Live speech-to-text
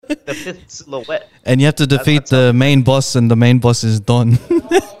The fifth silhouette. And you have to defeat the main boss, and the main boss is Don.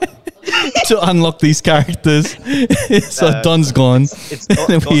 To unlock these characters. So Don's gone. It's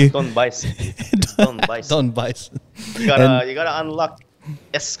Don Bison. It's Don Bison. Don Bison. You gotta unlock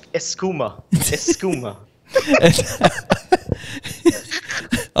Eskuma.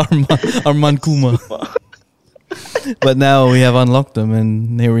 Arman Kuma. But now we have unlocked them,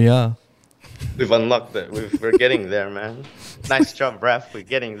 and here we are. We've unlocked it. We're getting there, man. Nice job, Raph. We're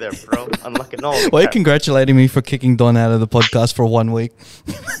getting there, bro. Unlocking all. Why are you congratulating me for kicking Don out of the podcast for 1 week?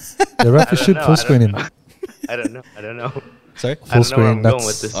 The Raph should full screen him. I don't know. Sorry? Full screen. I'm going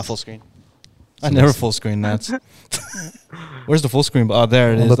with this. Full screen. I never full screen that. Where's the full screen? Oh,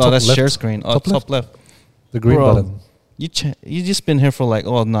 there it is. The That's top share left. screen. Oh, top left. The green button. You just been here for like,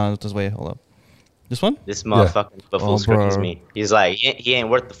 oh no, just wait, hold up. This one? This motherfucker, the full screen is me. He's like, he ain't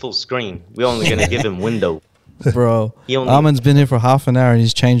worth the full screen. We only gonna give him window. Bro, Armin's been here for half an hour and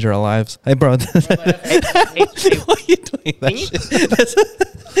he's changed our lives. Hey, bro. Hey, What are you doing that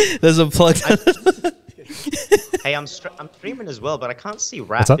shit? There's a plug. Hey, I'm streaming as well, but I can't see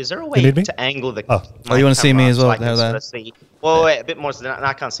Rap. Is there a way to angle the? Oh, you want to see me as well? Well, wait, a bit more. So that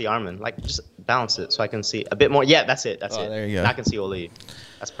I can't see Armin. Like, just balance it so I can see a bit more. Yeah, that's it. That's it. There you go. I can see all of you.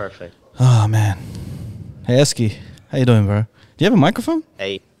 That's perfect. Oh man. Hey, Esky, how you doing, bro? Do you have a microphone?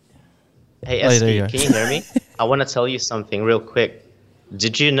 Hey, Esky, can you hear me? I want to tell you something real quick.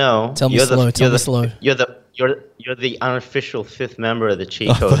 Did you know? Tell me slow. You're the unofficial 5th member of the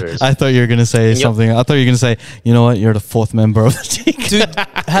Cheatcoders. I thought you were gonna say something. I thought you were gonna say, you know what? You're the 4th member of the Cheatcoders. Dude,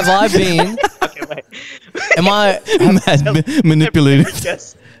 have I been? Okay, wait. Am I manipulated?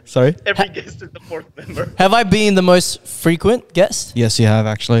 Sorry? Every guest is the 4th member. Have I been the most frequent guest? Yes, you have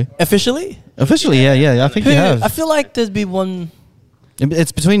actually. Officially? Officially, yeah. I think you have. I feel like there'd be one.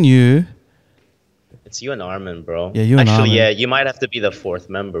 It's between you. It's you and Armin, bro. Yeah, you and Armin. Actually, yeah, you might have to be the 4th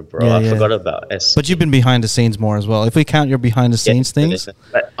member, bro. I forgot about S. But you've been behind the scenes more as well. If we count your behind the scenes things.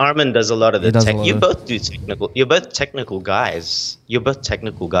 But Armin does a lot of the tech. You both do technical. You're both technical guys.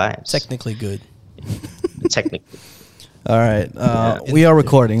 Technically good. Technically. All right. We are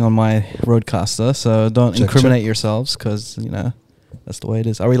recording on my Rodecaster, so don't incriminate yourselves because, you know, that's the way it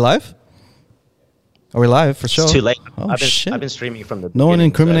is. Are we live? Are we live for sure? It's too late. Oh, I've been streaming from the beginning. No one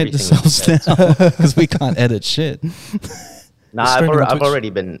incriminate themselves now because we can't edit shit. Nah, I've already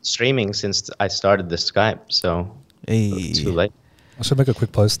been streaming since I started the Skype, so it's too late. I should make a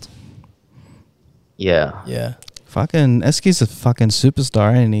quick post. Yeah. Fucking Esky's a fucking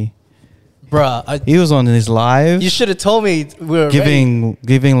superstar, ain't he? Bruh, he was on his live. You should have told me we were giving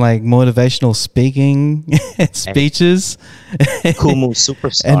like motivational speaking speeches. Kumu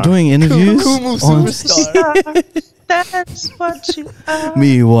superstar. And doing interviews. Kumu superstar. That's what you are.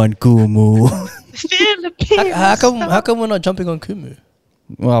 Me want Kumu. How come we're not jumping on Kumu?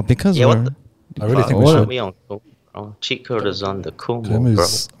 Well, because I really think we should. We on Cheatcoders on the Kumu,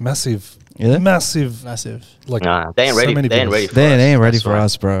 Kumu's massive. Yeah? Massive. Like, nah, they ain't ready. They ain't ready for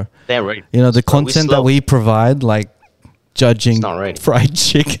us, bro. They ain't ready. You know, the content that we provide, like judging fried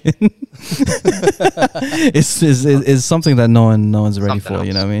chicken, is something that no one's ready for.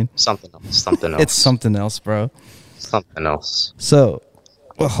 You know what I mean? Something else. It's something else, bro. Something else. So,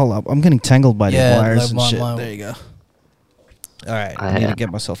 well, hold up. I'm getting tangled by the wires and shit. There you go. All right, I need to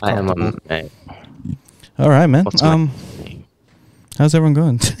get myself comfortable. All right, man. How's everyone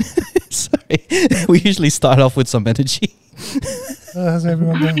going? Sorry, we usually start off with some energy. How's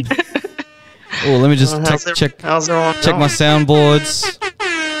everyone going? Oh, let me just check my soundboards.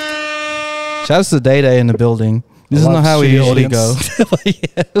 Shout out to Day in the building. This is not how we usually go.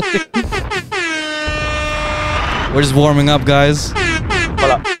 We're just warming up, guys.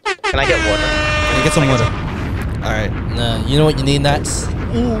 Hold up. Can I get water? Can you get some water? All right. Nah, you know what you need, Nats?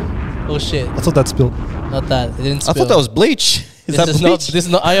 Oh shit! I thought that spilled. Not that. It didn't spill. I thought that was bleach. This is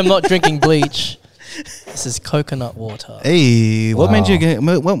not. I am not drinking bleach. This is coconut water. Hey, what made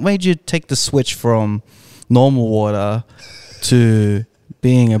you take the switch from normal water to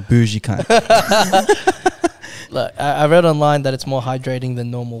being a bougie kind? Look, I read online that it's more hydrating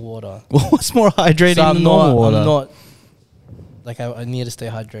than normal water. What's more hydrating than normal water? I'm not. Like, I need to stay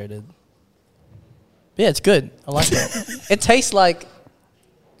hydrated. But yeah, it's good. I like it. It tastes like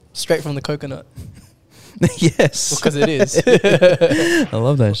straight from the coconut. Yes. Because it is. I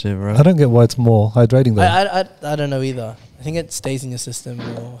love that shit, bro. I don't get why it's more hydrating though. I don't know either. I think it stays in your system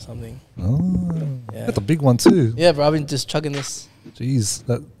or something. Oh. Yeah. That's a big one too. Yeah, bro. I've been just chugging this. Jeez.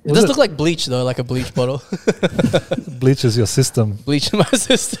 It does look like bleach though, like a bleach bottle. Bleach is your system. Bleach in my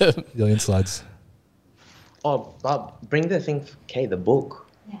system. Your insides. Oh, Bob, bring the thing. Okay, the book.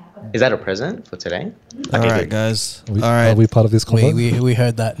 Yeah, I've Is that a present for today? All right, guys. Are we part of this convo? We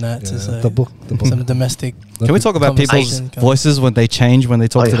heard that, Nat. Yeah, the book. Some domestic. Can we talk about people's voices when they change when they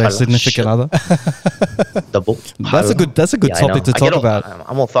talk to their significant other? The book. That's a good topic to talk about.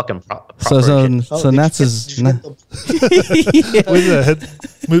 I'm all fucking proper. So Nats is with the head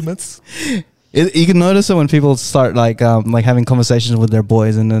movements. You can notice it when people start like having conversations with their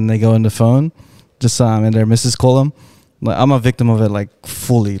boys and then they go on the phone, just and their missus call them. Like I'm a victim of it, like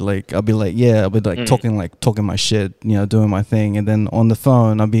fully. Like I'll be like, talking my shit, doing my thing, and then on the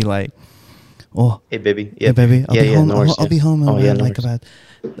phone I'll be like, oh, hey baby, yeah, baby, I'll be home. No I'll be home like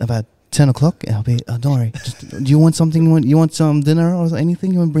about 10 o'clock. I'll be. Don't worry. Do you want something? You want some dinner or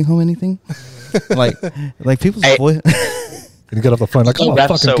anything? You want to bring home anything? like people's voice. And you get off the phone like, I'm a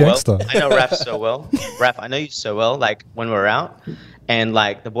fucking gangster. I know Raph so well. Raph, I know you so well. Like when we're out. And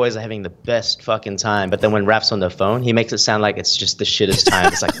like the boys are having the best fucking time, but then when Raph's on the phone, he makes it sound like it's just the shittest time.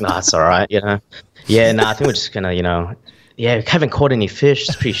 It's like, nah, it's all right, Yeah, I think we're just gonna, haven't caught any fish.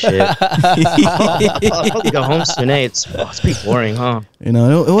 It's pretty shit. I'll probably go home soon. It's pretty boring, huh? It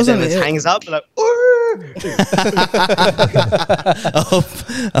wasn't. And then it hangs up like.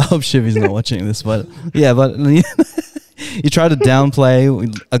 I hope Shivy's not watching this, but yeah, but you try to downplay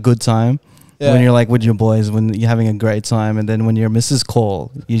a good time. Yeah. When you're like with your boys, when you're having a great time, and then when your missus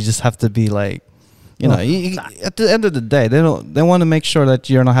call, you just have to be like, at the end of the day, they want to make sure that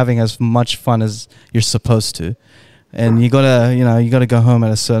you're not having as much fun as you're supposed to, and you gotta go home at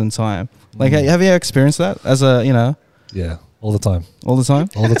a certain time. Like, have you ever experienced that as a Yeah, all the time. All the time.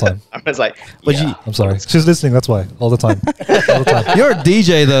 All the time. I was like, but I'm sorry, she's listening. That's why. All the time. All the time. You're a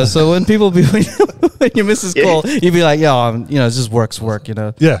DJ though, so when people when your missus call, you'd be like, it's just work.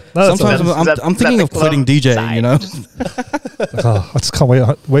 Yeah. No, sometimes I'm thinking of quitting DJing. I just can't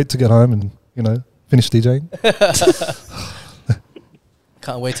wait to get home and finish DJing.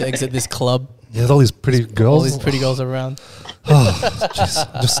 Can't wait to exit this club. Yeah, there's all these pretty girls. All these pretty girls around. Oh, jeez,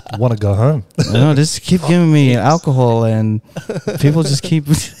 I just want to go home. Just keep giving me alcohol, and people just keep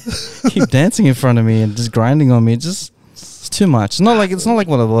dancing in front of me and just grinding on me. It's too much. It's not like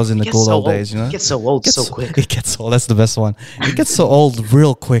what it was in the good old days. It gets so old so quick. It gets old. That's the best one. It gets so old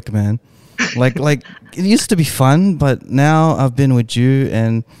real quick, man. Like it used to be fun, but now I've been with you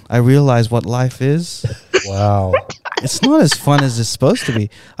and I realize what life is. Wow. It's not as fun as it's supposed to be.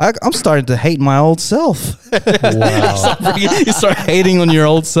 I'm starting to hate my old self. Wow. You start hating on your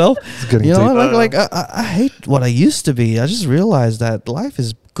old self. I hate what I used to be. I just realized that life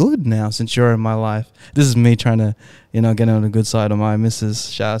is good now since you're in my life. This is me trying to, get on the good side of my missus.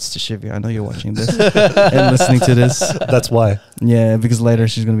 Shouts to Shivy. I know you're watching this and listening to this. That's why. Yeah, because later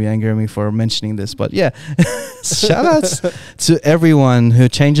she's going to be angry at me for mentioning this. But yeah, shout outs to everyone who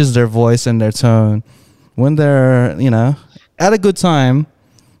changes their voice and their tone when they're, at a good time,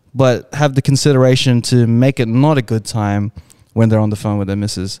 but have the consideration to make it not a good time when they're on the phone with their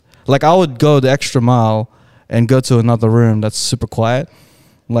missus. Like I would go the extra mile and go to another room that's super quiet.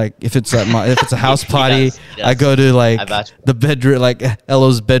 Like if it's a house party, yes. I go to the bedroom, like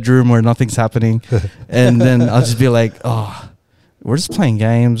Ella's bedroom where nothing's happening, and then I'll just be like, oh, we're just playing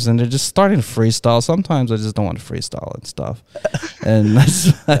games, and they're just starting to freestyle. Sometimes I just don't want to freestyle and stuff, and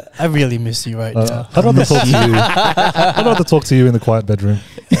I really miss you right now. I'd rather talk to you. I'd rather talk to you in the quiet bedroom.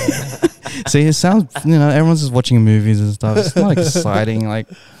 See, it sounds everyone's just watching movies and stuff. It's not exciting, like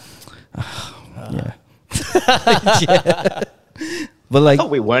yeah. Yeah. But I thought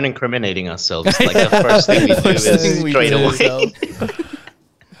we weren't incriminating ourselves. Like the first thing we do is straight away.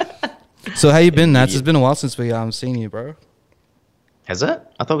 So how you been, Nats? It's been a while since we seen you, bro. Has it?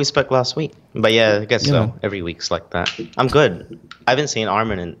 I thought we spoke last week. But yeah, I guess so. Every week's like that. I'm good. I haven't seen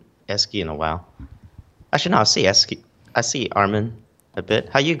Armin and Esky in a while. Actually, no, I see Esky. I see Armin a bit.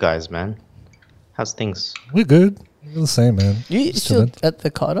 How you guys, man? How's things? We're good. We're the same, man. You still at the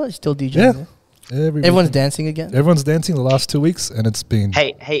Carter? You still DJing? Yeah. Everyone's dancing again? Everyone's dancing the last 2 weeks, and it's been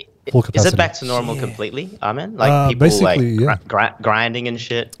full capacity. Is it back to normal completely, Armin? Like people basically, grinding and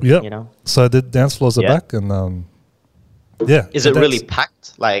shit? Yeah. So the dance floors are back, and yeah. Is it really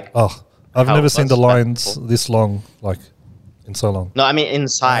packed? Like, I've never seen the lines this long, like in so long. No, I mean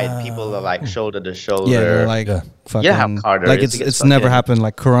inside, people are like shoulder to shoulder. Yeah, like fucking. How Carter like it's never happened.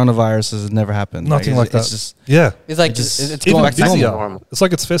 Like coronavirus has never happened. Nothing like that. It's just it's like it's going back to normal. It's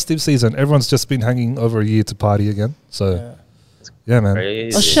like it's festive season. Everyone's just been hanging over a year to party again. So yeah, man.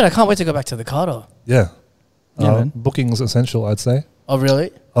 Crazy. Oh shit! I can't wait to go back to the Carter. Yeah. Man. Bookings essential, I'd say. Oh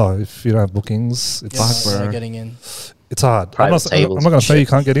really? Oh, if you don't have bookings, it's getting in. It's hard. I'm not tables. going to say you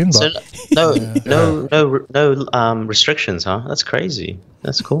can't get in, but So no restrictions, huh? That's crazy.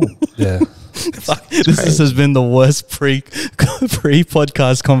 That's cool. yeah. Fuck, this has been the worst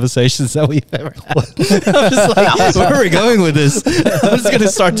pre-podcast conversations that we've ever had. I'm just like, where are we going with this? I'm just gonna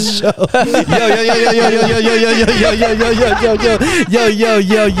start the show.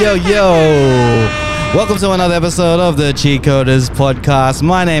 Yo. Welcome to another episode of the Xcentrik podcast.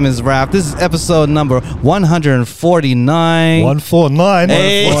 My name is Raph. This is episode number 149. 149.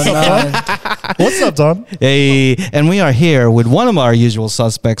 Hey. 149. What's up, Don? Hey, and we are here with one of our usual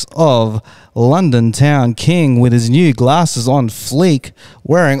suspects of London Town King with his new glasses on fleek,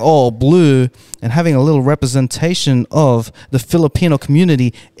 wearing all blue and having a little representation of the Filipino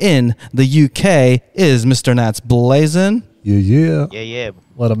community in the UK is Mr. Nats Blazin. Yeah.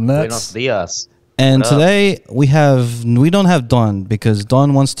 What up, Nats? Buenos dias. And today we don't have Don because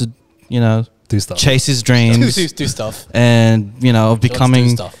Don wants to, do stuff. Chase his dreams. Do stuff. And,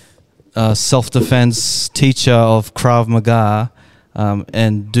 becoming a self-defense teacher of Krav Maga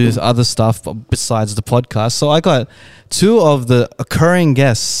and do other stuff besides the podcast. So I got two of the occurring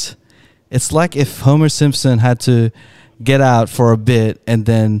guests. It's like if Homer Simpson had to get out for a bit and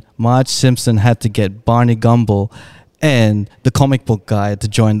then Marge Simpson had to get Barney Gumble and the comic book guy to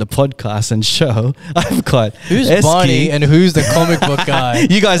join the podcast and show. I've got who's Esky. Barney and who's the comic book guy?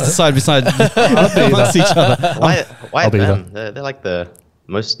 You guys decide amongst each other. Why them? They're like the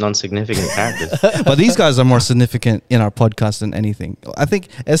most non-significant characters. But these guys are more significant in our podcast than anything. I think,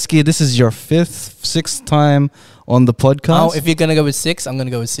 Esky, this is your sixth time on the podcast. Oh, if you're going to go with 6, I'm going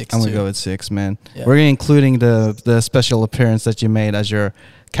to go with 6 I'm going to go with 6, man. Yeah. We're including the special appearance that you made as your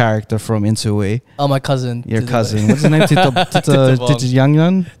character from Into Oh, my cousin. Your cousin. What's his name? Tito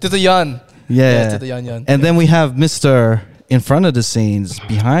Yan? Tito Yan. Yeah. Tito Yan. And then we have Mr. in front of the scenes,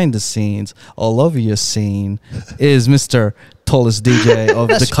 behind the scenes, all over your scene, is Mr. tallest DJ of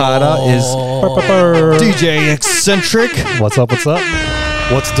Dakota, is DJ Xcentrik. What's up?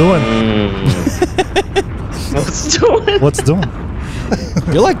 What's doing? What's doing?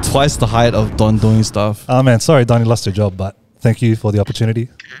 You're like twice the height of Don doing stuff. Oh, man. Sorry, Donnie lost your job, but thank you for the opportunity.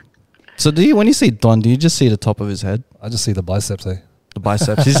 So when you see Don, do you just see the top of his head? I just see the biceps, eh? The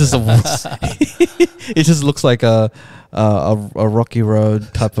biceps. He's just it just looks like a Rocky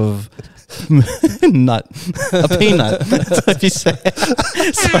Road type of nut, a peanut. If you say.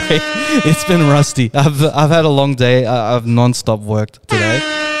 Sorry, it's been rusty. I've had a long day. I've non-stop worked today.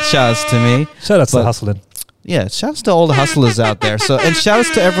 Shouts to me. Shout out to hustling. Yeah, shouts to all the hustlers out there. So, and shouts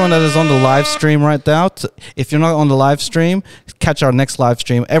to everyone that is on the live stream right now. If you're not on the live stream, catch our next live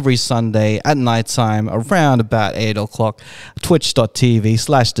stream every Sunday at nighttime around about 8 o'clock,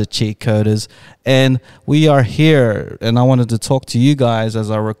 twitch.tv/the Xcentrik. And we are here, and I wanted to talk to you guys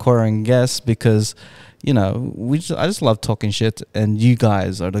as our recurring guests because, I just love talking shit, and you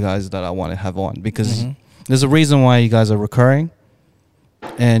guys are the guys that I want to have on because there's a reason why you guys are recurring.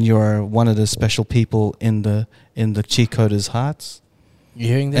 And you're one of the special people in the Xcentrik hearts. You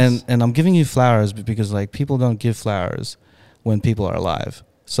hearing this? And I'm giving you flowers because people don't give flowers when people are alive.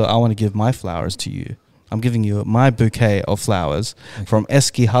 So I want to give my flowers to you. I'm giving you my bouquet of flowers from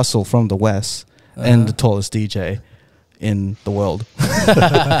Esky Hustle from the West and the tallest DJ in the world,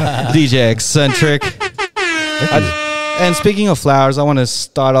 DJ Xcentrik. And speaking of flowers, I want to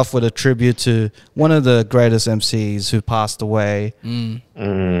start off with a tribute to one of the greatest MCs who passed away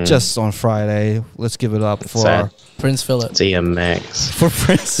just on Friday. Let's give it up for Prince Philip. DMX. For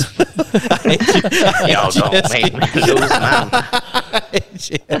Prince. Yo, don't make me lose my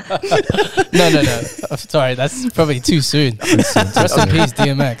No. I'm sorry, that's probably too soon. Rest in peace,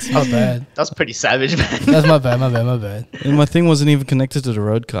 DMX. My bad. That's pretty savage, man. That's my bad. And my thing wasn't even connected to the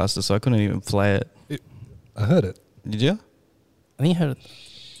Roadcaster, so I couldn't even play it. I heard it. Did you? I think you heard it.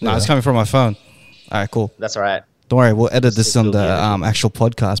 No, it's coming from my phone. All right, cool. That's all right. Don't worry, we'll edit this on the actual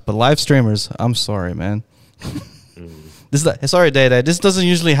podcast. But live streamers, I'm sorry, man. Sorry, Day Day. This doesn't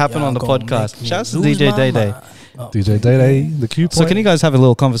usually happen on the podcast. Shouts to DJ Day Day. DJ Day Day, the Q point. So can you guys have a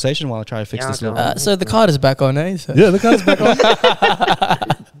little conversation while I try to fix this little... So the card is back on, eh? So. Yeah, the card's back on.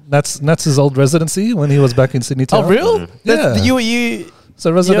 That's his old residency when he was back in Sydney Town. Oh, real? Yeah. You... It's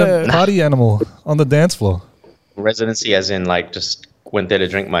a resident party animal on the dance floor. Residency as in just went there to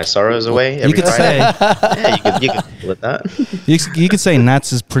drink my sorrows away every you could Friday. say you could call it that. You could say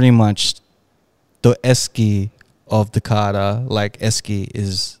Nats is pretty much the Esky of Dakota, like Esky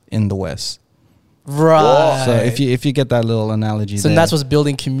is in the West. Right. So if you get that little analogy, so there. Nats was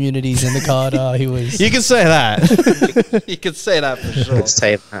building communities in Dakota. He was. You can say that. You can say that for sure. Let's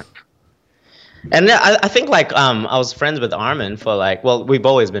say that. And I think I was friends with Armin for we've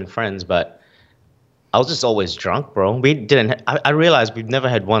always been friends, but I was just always drunk, bro. We didn't. I realized we've never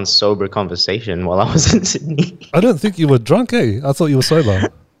had one sober conversation while I was in Sydney. I don't think you were drunk, eh? I thought you were sober.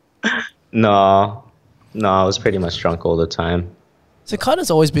 No, I was pretty much drunk all the time. So Carter's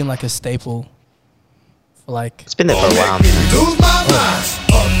always been like a staple. For like it's been there for a while. Lose my mind.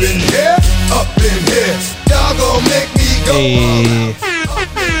 Up in here, y'all gon' make me go. Hey.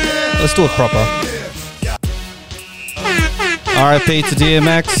 Let's do it proper. RIP to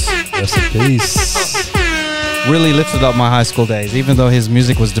DMX. Rest in peace. Really lifted up my high school days, even though his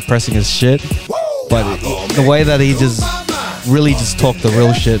music was depressing as shit. But the way that he just really just talked the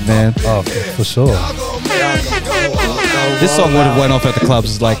real shit, man. Oh, for sure. This song would have went off at the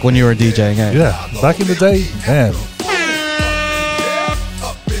clubs like when you were DJing, eh? Yeah, back in the day, man.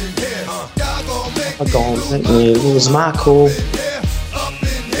 It was my cool.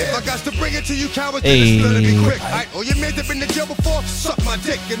 Hey. Oh, you made up in the jail before? Suck my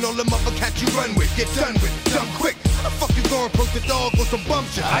dick and all the motherfuckers you run with. Get done with, dumb quick. How the fuck you gonna approach the dog with some bum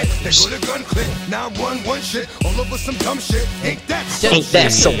shit? They go to gun click, 911 shit, all over some dumb shit. Ain't that some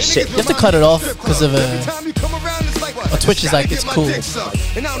shit? You have to cut it off because of Twitch is like, it's cool.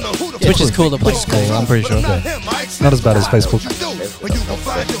 Twitch is cool to play. Cool, I'm pretty sure. Okay. Not as bad as Facebook. When you gon'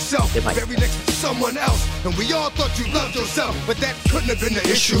 find yourself very next to someone else, and we all thought you loved yourself, but that couldn't have been the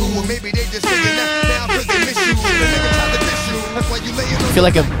issue. Or maybe they just saying that now because they miss you. The nigga tried to diss you. That's why you laying on.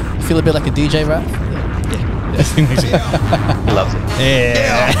 Feel a bit like a DJ, right? He loves it.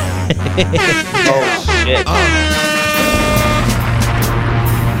 Yeah. Oh shit.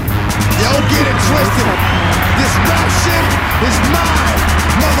 Don't get it twisted. This rap shit is mine,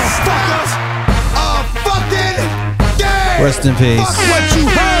 motherfuckers. Fucking game. Rest in peace. Fuck what you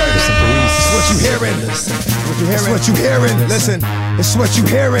heard. Rest in peace. It's what you hearing. It's what you hearing. Listen. It's what you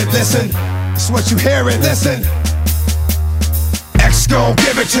hearing. Listen. It's what you hearing. Listen. X gon'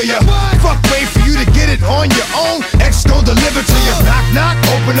 give it to you. Fuck, wait for you to get it on your own. X gon' deliver to you. Knock, knock,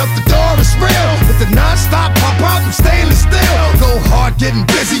 open up the door, it's real. With the non-stop pop out and stainless steel. Go hard, getting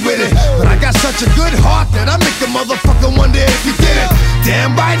busy with it. But I got such a good heart that I make the motherfucker wonder if you did it.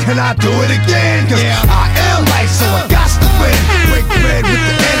 Damn right, and I do it again. Cause I am life, so I got to win. Break bread with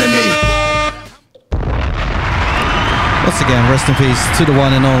the enemy. Once again, rest in peace to the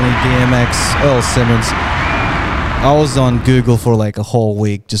one and only DMX, Earl Simmons. I was on Google for like a whole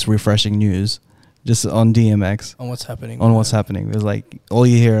week just refreshing news, just on DMX. On what's happening. On what's happening. There's like, all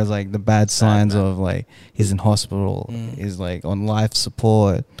you hear is like the bad signs of like, he's in hospital, he's like on life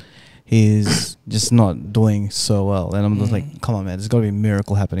support, he's just not doing so well. And I'm just like, come on, man, there's got to be a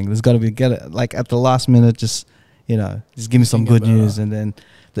miracle happening. There's got to be, like at the last minute, just, you know, just give me some good news. And then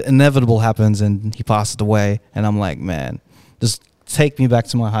the inevitable happens and he passes away. And I'm like, man, just take me back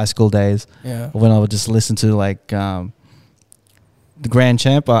to my high school days when I would just listen to like the Grand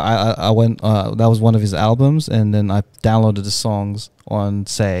Champ. I went that was one of his albums, and then I downloaded the songs on,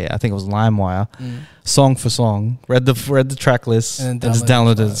 say, I think it was LimeWire, song for song, read the track list and just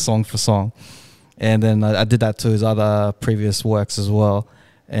downloaded song for song, and then I did that to his other previous works as well,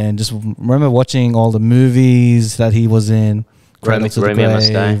 and just remember watching all the movies that he was in. Romeo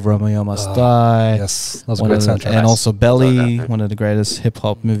Must Die. Romeo Must Die. Yes, that was a great soundtrack. And also Belly, one of the greatest hip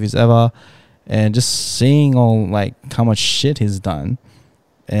hop movies ever. And just seeing all like how much shit he's done,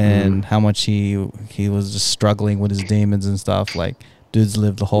 and how much he was just struggling with his demons and stuff. Like, dude's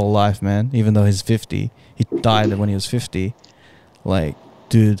lived a whole life, man. Even though he's 50, he died when he was 50. Like,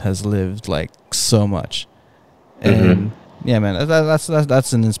 dude has lived like so much. And yeah, man,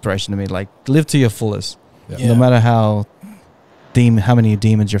 that's an inspiration to me. Like, live to your fullest, no matter how many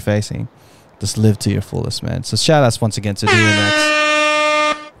demons you're facing, just live to your fullest, man. So shout outs once again to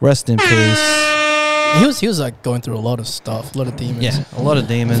DMX. Rest in peace. He was like going through a lot of stuff, a lot of demons. Yeah, a lot of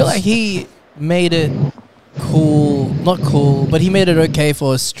demons. I feel like he made it not cool, but he made it okay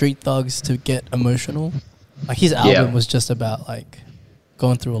for street thugs to get emotional. Like, his album was just about like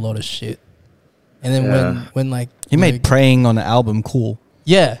going through a lot of shit. And then when like he made praying on the album cool.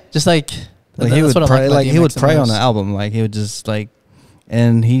 Yeah, just like he would pray, like he would pray on the album, like he would just like,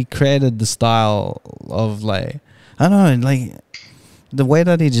 and he created the style of like, I don't know, like the way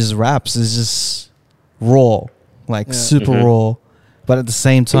that he just raps is just raw, like super raw, but at the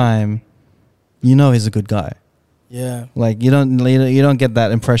same time, you know, he's a good guy. Yeah, like you don't get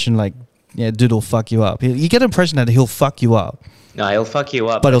that impression like, yeah, dude will fuck you up. You get the impression that he'll fuck you up. No, he'll fuck you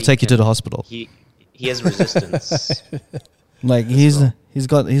up, but he'll take you to the hospital. He has resistance. Like he's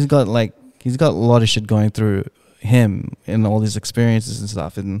got a lot of shit going through him and all these experiences and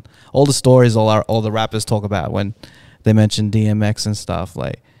stuff, and all the stories all the rappers talk about when they mention DMX and stuff.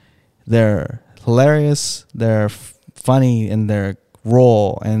 Like, they're hilarious, they're funny, and they're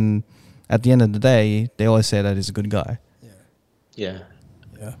raw. And at the end of the day, they always say that he's a good guy. Yeah.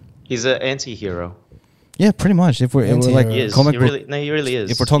 He's an anti-hero. Yeah, pretty much. If we're like comic book, he really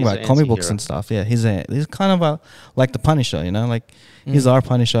is. If we're talking about comic books and stuff, yeah, he's kind of like the Punisher, you know, like he's our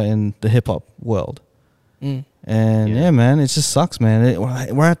Punisher in the hip hop world. And yeah, man, it just sucks, man.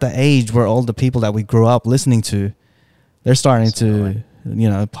 We're at the age where all the people that we grew up listening to, they're starting to, you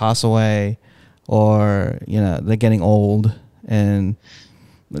know, pass away, or you know, they're getting old, and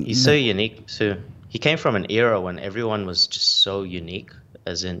he's so unique too. He came from an era when everyone was just so unique.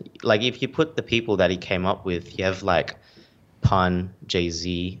 As in, like, if you put the people that he came up with, you have like Pun,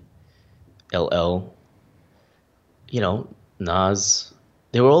 Jay-Z, LL, you know, Nas.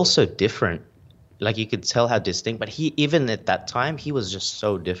 They were all so different. Like, you could tell how distinct. But he, even at that time, he was just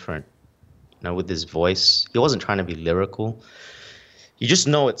so different. You know, with his voice, he wasn't trying to be lyrical. You just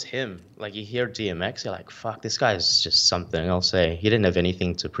know it's him. Like, you hear DMX, you're like, fuck, this guy's just something else. Eh? He didn't have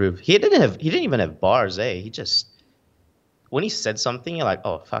anything to prove. He didn't even have bars. Eh? He just. When he said something, you're like,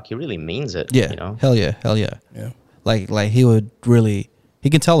 oh, fuck, he really means it. Yeah, you know? Hell yeah. Yeah. Like he would really, he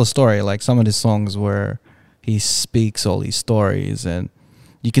can tell a story. Like some of his songs where he speaks all these stories, and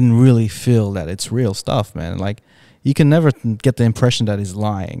you can really feel that it's real stuff, man. Like you can never get the impression that he's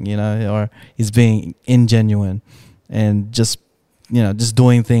lying, you know, or he's being ingenuine and just, you know, just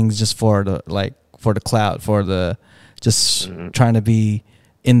doing things just for the clout, for the, just trying to be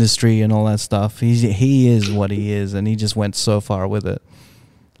industry and all that stuff. He is what he is, and he just went so far with it.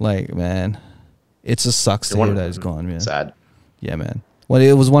 Like, man, it just sucks to hear that he's gone, man. Sad. Yeah, man. Well,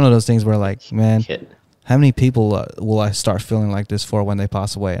 it was one of those things where, like, man, how many people will I start feeling like this for when they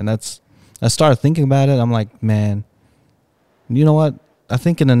pass away? And I started thinking about it. I'm like, man, you know what? I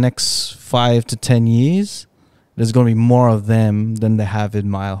think in the next 5 to 10 years, there's going to be more of them than they have in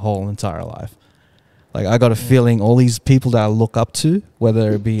my whole entire life. Like, I got a feeling all these people that I look up to,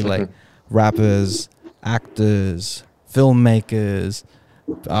 whether it be like rappers, actors, filmmakers,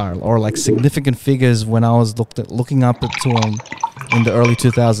 or like significant figures when I was looking up to them in the early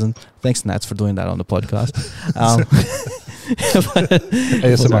 2000s. Thanks, Nats, for doing that on the podcast.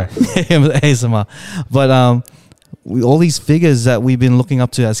 ASMR. ASMR. But all these figures that we've been looking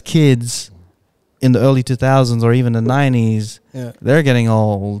up to as kids in the early 2000s or even the 90s, they're getting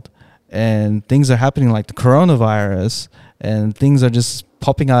old. And things are happening like the coronavirus, and things are just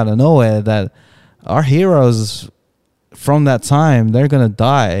popping out of nowhere that our heroes from that time, they're going to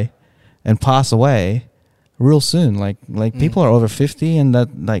die and pass away real soon. Like people are over 50, and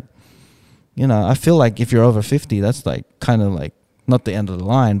that, like, you know, I feel like if you're over 50, that's like kind of like not the end of the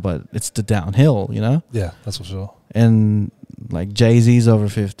line, but it's the downhill, you know? Yeah, that's for sure. And like Jay-Z's over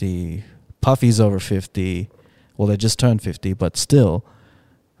 50, Puffy's over 50. Well, they just turned 50, but still,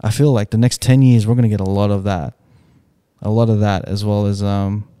 I feel like the next 10 years, we're going to get a lot of that, as well as,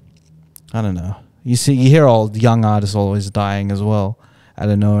 I don't know. You hear all the young artists always dying as well out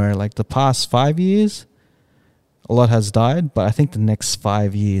of nowhere. Like the past 5 years, a lot has died, but I think the next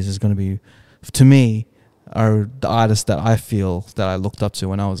 5 years is going to be, to me, are the artists that I feel that I looked up to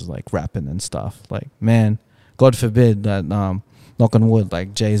when I was like rapping and stuff. Like, man, God forbid that, knock on wood,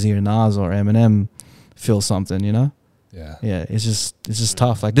 like Jay-Z or Nas or Eminem feel something, you know? Yeah, it's just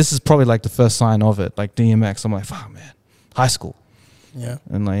tough. Like, this is probably like the first sign of it. Like DMX, I'm like, fuck, man, high school. Yeah,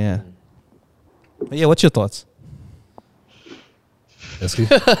 and like, yeah. But yeah, what's your thoughts? Esky?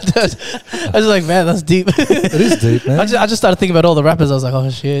 I was like, man, that's deep. It is deep, man. I just started thinking about all the rappers. I was like, oh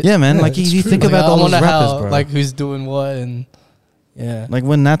shit. Yeah, man. Like you think about all those rappers, bro. Like who's doing what, and yeah. Like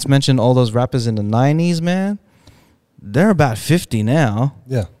when Nats mentioned all those rappers in the 90s, man, they're about 50 now.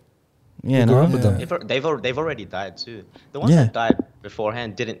 Yeah. Yeah, no? They've already died too. The ones that died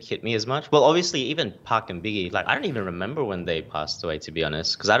beforehand didn't hit me as much. Well, obviously, even Pac and Biggie, like I don't even remember when they passed away, to be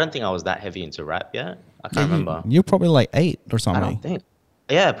honest, because I don't think I was that heavy into rap yet. I can't remember. You're probably like 8 or something. I don't think.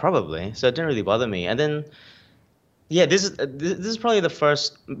 Yeah, probably. So it didn't really bother me. And then, yeah, this is probably the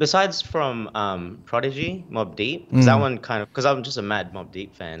first, besides from Prodigy, Mobb Deep, because that one kind of, because I'm just a mad Mobb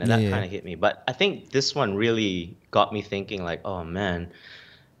Deep fan, and that kind of hit me. But I think this one really got me thinking, like, oh man.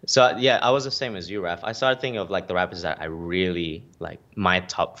 So yeah, I was the same as you, Raph. I started thinking of like the rappers that I really like, my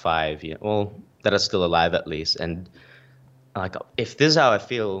top 5, that are still alive at least. And like, if this is how I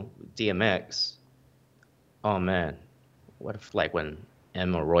feel, DMX, oh man, what if like when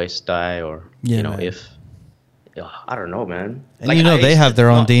M or Royce die, or if I don't know, man. And like, they have their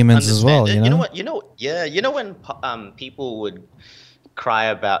own demons as well. You know what? You know when people would cry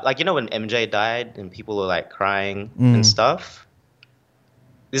about, like, when MJ died and people were like crying and stuff.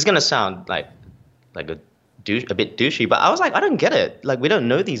 This is gonna sound like a bit douchey, but I was like, I don't get it. Like, we don't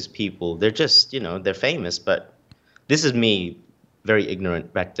know these people. They're just, they're famous. But this is me very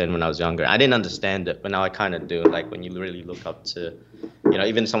ignorant back then when I was younger. I didn't understand it, but now I kind of do. Like when you really look up to,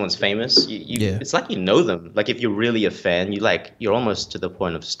 even someone's famous, it's like you know them. Like if you're really a fan, you're almost to the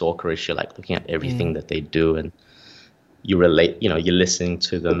point of stalkerish. You're like looking at everything that they do, and you relate. You're listening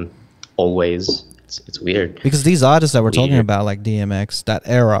to them always. It's weird. Because these artists that we're talking about, like DMX, that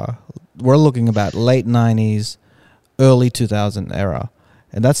era, we're looking about late 90s, early 2000 era.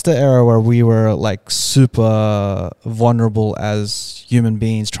 And that's the era where we were like super vulnerable as human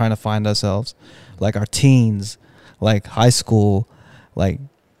beings trying to find ourselves. Like our teens, like high school. Like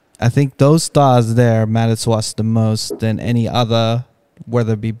I think those stars there mattered to us the most than any other,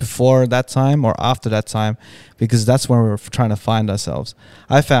 whether it be before that time or after that time, because that's when we were trying to find ourselves.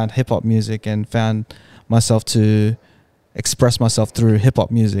 I found hip-hop music and found myself to express myself through hip-hop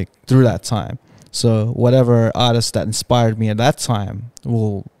music through that time. So whatever artist that inspired me at that time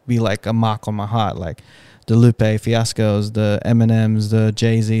will be like a mark on my heart, like the Lupe Fiascos, the Eminems, the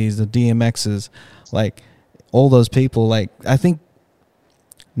Jay-Z's, the DMX's, like all those people. Like I think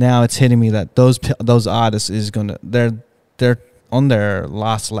now it's hitting me that those artists they're on their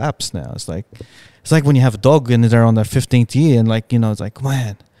last laps now. It's like when you have a dog and they're on their 15th year, and like it's like,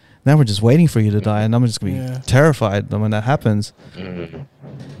 man, now we're just waiting for you to die, and I'm just gonna be terrified when that happens.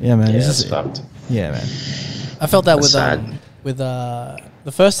 Yeah, man. Yeah, it's fucked. Yeah, man. I felt that with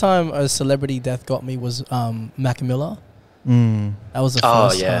the first time a celebrity death got me was Mac Miller. That was the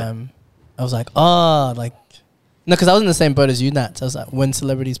first time. I was like, no, because I was in the same boat as you, Nat. So I was like, when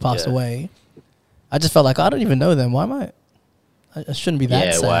celebrities pass away, I just felt like I don't even know them. Why am I shouldn't be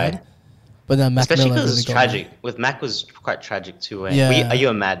that sad. Why? But then Mac Especially Miller because it's really tragic. With Mac was quite tragic too. Are you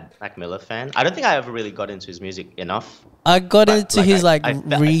a mad Mac Miller fan? I don't think I ever really got into his music enough. I got into his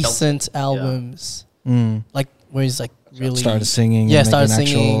recent albums, like where he's like really started singing, started making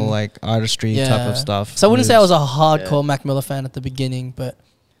singing, actual like artistry type of stuff. So I wouldn't say I was a hardcore Mac Miller fan at the beginning,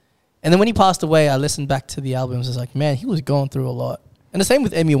 and then when he passed away, I listened back to the albums. It's like, man, he was going through a lot, and the same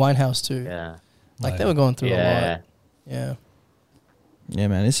with Amy Winehouse too. Yeah, like they were going through a lot. Yeah. Yeah,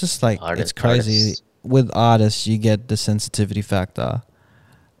 man. It's just like it's crazy. With artists, you get the sensitivity factor,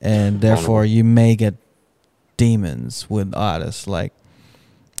 and therefore you may get demons with artists. Like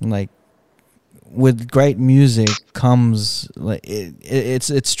with great music comes like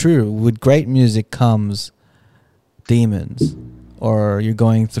it's true. With great music comes demons, or you're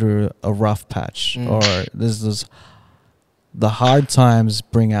going through a rough patch, or there's the hard times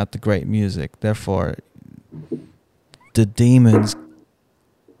bring out the great music. Therefore, the demons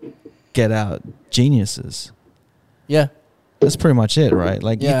get out geniuses. Yeah. That's pretty much it, right?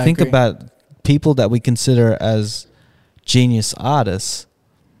 Like you think about people that we consider as genius artists,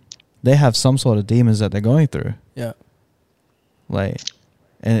 they have some sort of demons that they're going through. Yeah. Like,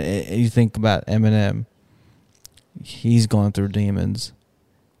 and you think about Eminem, he's going through demons.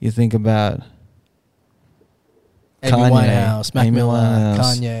 You think about Amy Winehouse, Mac Miller,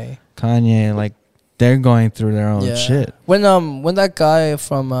 Kanye, like they're going through their own shit. When that guy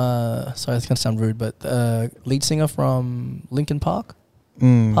from sorry, it's gonna sound rude, but lead singer from Linkin Park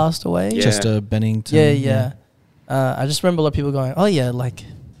passed away. Chester Bennington. Yeah. I just remember a lot of people going, "Oh yeah, like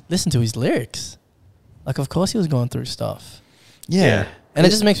listen to his lyrics." Like, of course he was going through stuff. Yeah. And it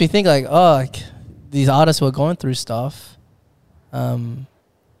just makes me think like, oh, like these artists who are going through stuff, they're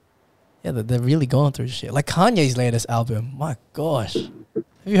really going through shit. Like Kanye's latest album, my gosh, have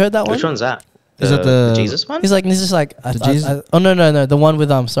you heard that one? Which one's that? Is it the Jesus one? He's like, this is like, no, the one with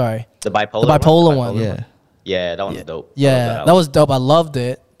sorry, the bipolar one. Yeah, that one's dope. Yeah, that was dope. I loved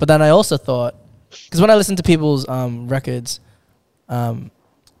it. But then I also thought, because when I listen to people's records,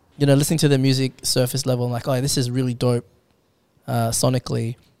 listening to their music surface level, I'm like, oh, this is really dope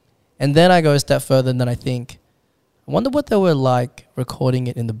sonically. And then I go a step further and then I think, I wonder what they were like recording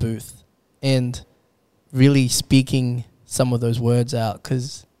it in the booth and really speaking some of those words out.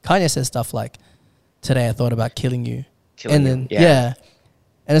 Because Kanye says stuff like, today I thought about killing you. And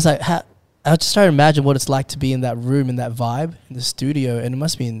it's like, I just try to imagine what it's like to be in that room, in that vibe, in the studio, and it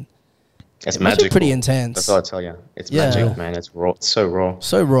must be pretty intense. That's all I tell you. It's magic, man. It's raw. It's so raw.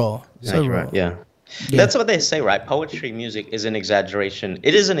 So raw. Right. Yeah. That's what they say, right? Poetry, music is an exaggeration.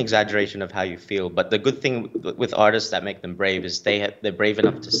 It is an exaggeration of how you feel. But the good thing with artists that make them brave is they're brave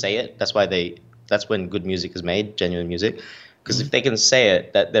enough to say it. That's when good music is made, genuine music. Because if they can say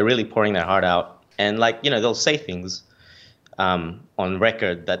it, that they're really pouring their heart out, and they'll say things on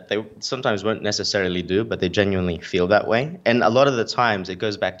record that they sometimes won't necessarily do, but they genuinely feel that way. And a lot of the times it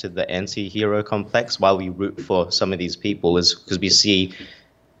goes back to the anti-hero complex. Why we root for some of these people is because we see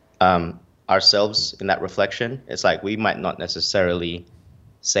ourselves in that reflection. It's like we might not necessarily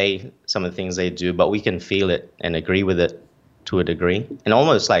say some of the things they do, but we can feel it and agree with it to a degree, and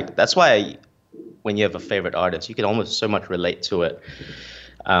almost like that's why when you have a favorite artist, you can almost so much relate to it.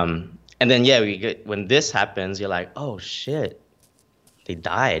 And then when this happens, you're like, oh shit, they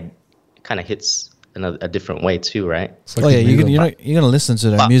died. It kind of hits in a different way too, right? Like you're gonna listen to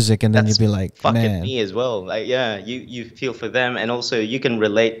their music, and then you'll be like, man, me as well. Like, yeah, you feel for them, and also you can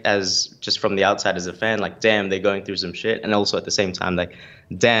relate as just from the outside as a fan. Like, damn, they're going through some shit, and also at the same time, like,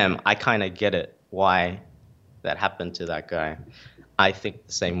 damn, I kind of get it why that happened to that guy. I think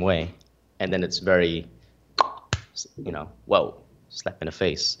the same way, and then it's very, whoa, slap in the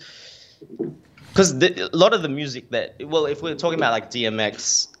face. Because a lot of the music if we're talking about like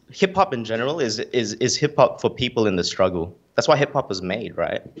DMX, hip hop in general is hip hop for people in the struggle. That's why hip hop was made,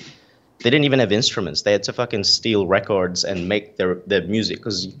 right? They didn't even have instruments. They had to fucking steal records and make their music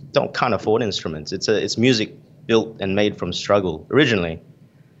because you can't afford instruments. It's music built and made from struggle originally.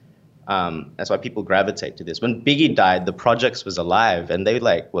 That's why people gravitate to this. When Biggie died, the projects was alive, and they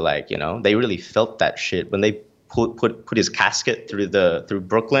they really felt that shit when they put his casket through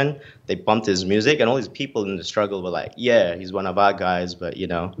Brooklyn. They bumped his music, and all these people in the struggle were like, yeah, he's one of our guys, but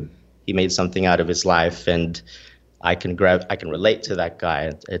he made something out of his life, and I can relate to that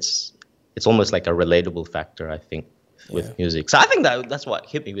guy. It's almost like a relatable factor, I think, with music. So I think that's what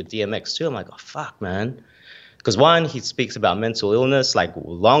hit me with DMX too. I'm like, oh fuck, man, because one, he speaks about mental illness like a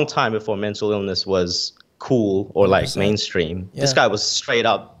long time before mental illness was cool or like 100%. Mainstream. This guy was straight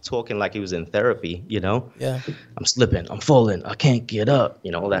up talking like he was in therapy, Yeah. I'm slipping, I'm falling, I can't get up,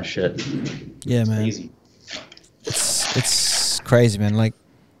 all that shit. Yeah, man. Crazy. It's crazy, man. Like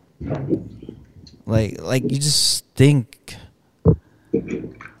you just think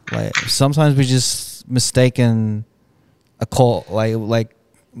like sometimes we just mistaken a call like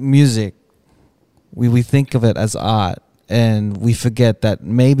music. We think of it as art. And we forget that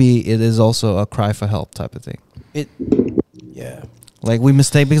maybe it is also a cry for help type of thing. Like we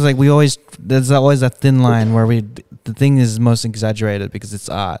mistake because like there's always that thin line where the thing is most exaggerated because it's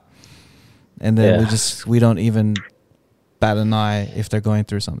art, and then we don't even bat an eye if they're going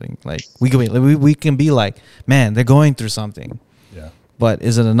through something. Like we can be like, man, they're going through something. Yeah. But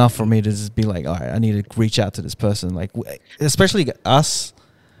is it enough for me to just be like, all right, I need to reach out to this person? Like, especially us,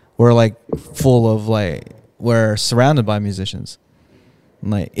 we're like full of like. We're surrounded by musicians.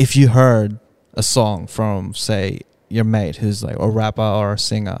 Like if you heard a song from, say, your mate who's like a rapper or a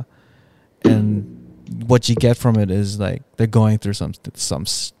singer, and what you get from it is like they're going through some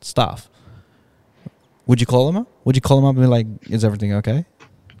stuff. Would you call them up? Would you call them up and be like, "Is everything okay?"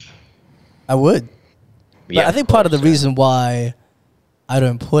 I would. But I think part of the reason why I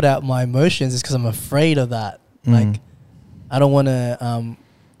don't put out my emotions is because I'm afraid of that. Like I don't want to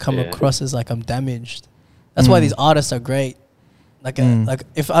come across as like I'm damaged. That's why these artists are great. Like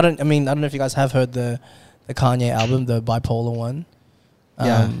if I don't know if you guys have heard the Kanye album, the Bipolar one.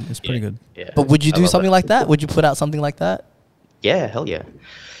 It's pretty good. Yeah. But would you do something like that? Would you put out something like that? Yeah, hell yeah.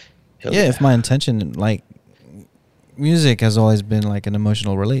 If my intention, like, music has always been like an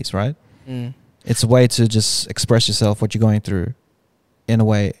emotional release, right? It's a way to just express yourself, what you're going through, in a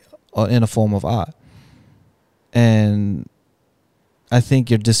way, or in a form of art. And I think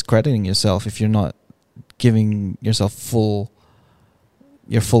you're discrediting yourself if you're not giving yourself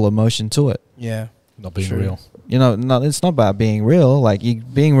your full emotion to it. Yeah. Not being real. It's not about being real. Like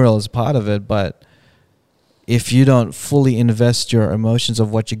being real is part of it, but if you don't fully invest your emotions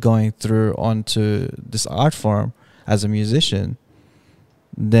of what you're going through onto this art form as a musician,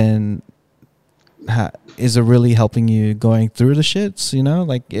 then is it really helping you going through the shits?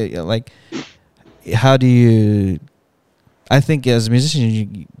 Like how do you? I think as a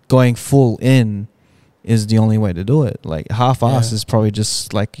musician, going full in is the only way to do it. Like half-ass is probably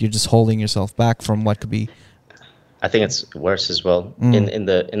just like you're just holding yourself back from what could be. I think it's worse as well in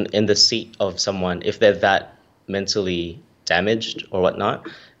the seat of someone, if they're that mentally damaged or whatnot,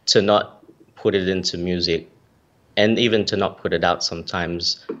 to not put it into music, and even to not put it out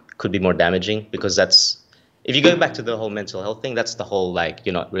sometimes could be more damaging, because if you go back to the whole mental health thing, that's the whole like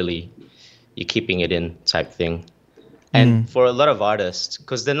you're keeping it in type thing. And for a lot of artists,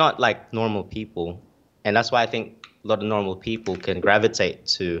 because they're not like normal people, and that's why I think a lot of normal people can gravitate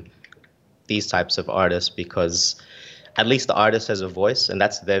to these types of artists, because at least the artist has a voice, and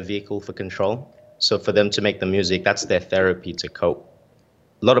that's their vehicle for control. So for them to make the music, that's their therapy to cope.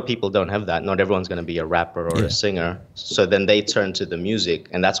 A lot of people don't have that. Not everyone's going to be a rapper or a singer. So then they turn to the music,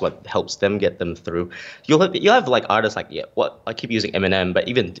 and that's what helps them get them through. You'll have like artists like, I keep using Eminem, but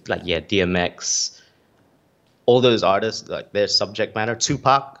even like, DMX, all those artists, like their subject matter,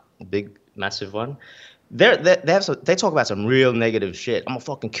 Tupac, big, massive one. they talk about some real negative shit. I'm gonna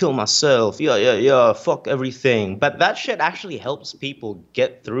fucking kill myself. Yeah. Fuck everything. But that shit actually helps people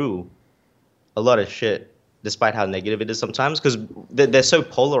get through a lot of shit, despite how negative it is sometimes, because they're so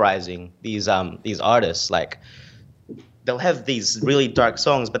polarizing. These artists, like, they'll have these really dark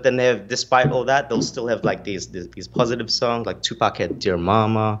songs, but then despite all that, they'll still have like these positive songs. Like Tupac had "Dear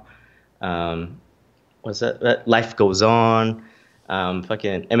Mama," what's that? "Life Goes On."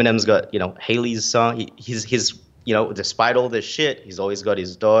 Fucking Eminem's got Haley's song. He's despite all this shit, he's always got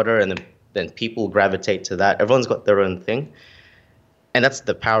his daughter, and then people gravitate to that. Everyone's got their own thing, and that's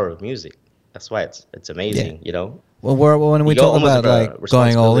the power of music. That's why it's amazing, Well, when we talk about like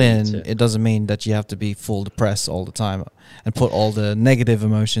going all in, it doesn't mean that you have to be full depressed all the time and put all the negative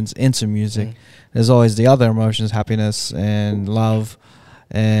emotions into music. There's always the other emotions, happiness and love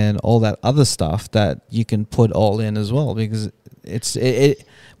and all that other stuff that you can put all in as well, because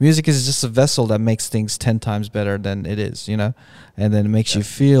music is just a vessel that makes things 10 times better than it is, and then it makes you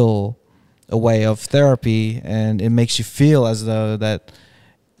feel a way of therapy, and it makes you feel as though that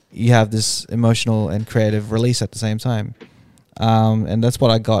you have this emotional and creative release at the same time. And that's what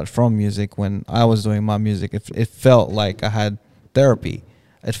I got from music when I was doing my music. It felt like I had therapy.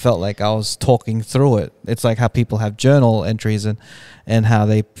 It felt like I was talking through it. It's like how people have journal entries and how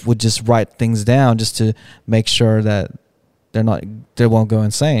they would just write things down just to make sure that they won't go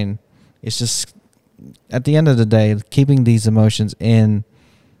insane. It's just, at the end of the day, keeping these emotions in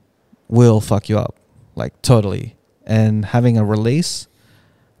will fuck you up, like totally. And having a release,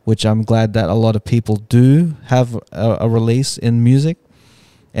 which I'm glad that a lot of people do have a release in music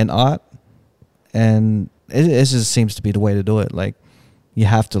and art, and it just seems to be the way to do it. Like, you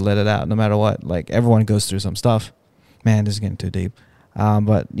have to let it out no matter what. Like, everyone goes through some stuff. Man, this is getting too deep.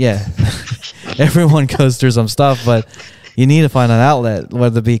 But yeah, everyone goes through some stuff, but you need to find an outlet,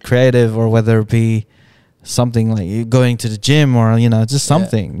 whether it be creative or whether it be something like you going to the gym or, just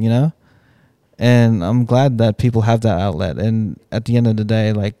something, And I'm glad that people have that outlet. And at the end of the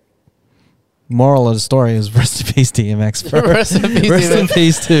day, like, moral of the story is rest in peace, DMX, bro. Rest in peace, rest in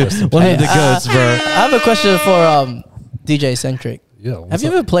peace too. One of the goats, bro. I have a question for DJ Xcentrik. Yeah. Have you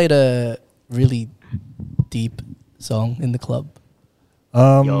ever played a really deep song in the club?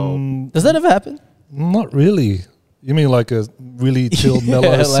 Does that ever happen? Not really. You mean like a really chill,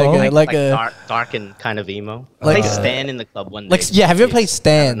 mellow song? Like dark and kind of emo. I played Stan in the club one day. Have you ever played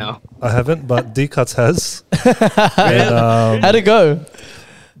Stan? No. I haven't, but D-Cuts has. How'd it go?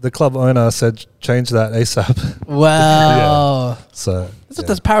 The club owner said change that ASAP. Wow. So that's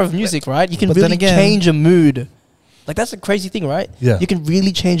the power of music, right? You can really change a mood. Like, that's a crazy thing, right? Yeah. You can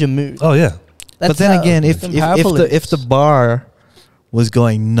really change a mood. Oh yeah. But then again, if the bar was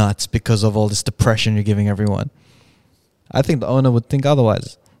going nuts because of all this depression you're giving everyone, I think the owner would think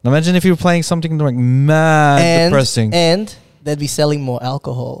otherwise. Imagine if you were playing something like mad depressing, and they'd be selling more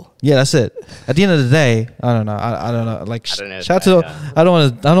alcohol. Yeah, that's it. At the end of the day, I don't know. I don't know. Like, shout to. Yeah. I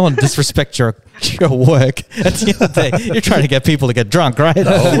don't want to disrespect your work. At the end of the day, you're trying to get people to get drunk, right?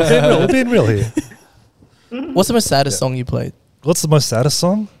 We're being real here. What's the most saddest song you played? What's the most saddest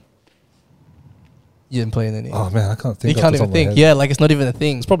song? You didn't play any. Oh man, I can't think. You can't even think. Yeah, like, it's not even a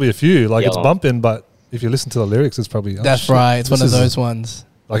thing. It's probably a few. Like, it's bumping, but if you listen to the lyrics, it's probably... That's right. It's one of those ones.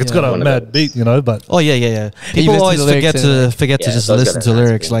 Like, it's got a mad beat, but... Oh, yeah. People always forget to just listen to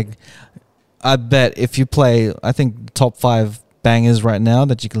lyrics. Like, I bet if you play, I think, top 5 bangers right now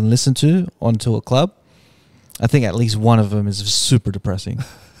that you can listen to onto a club, I think at least one of them is super depressing.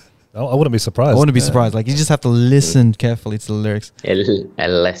 I wouldn't be surprised. I wouldn't be surprised. Like, you just have to listen carefully to the lyrics. A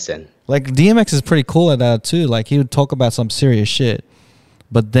lesson. Like, DMX is pretty cool at that, too. Like, he would talk about some serious shit.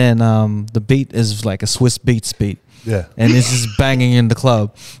 But then the beat is like a Swiss Beats beat. Yeah. And it's just banging in the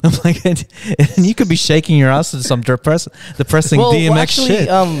club. I'm like, and you could be shaking your ass to some depressing DMX shit.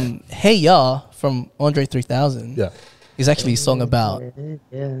 Hey Ya from Andre 3000 is actually a song about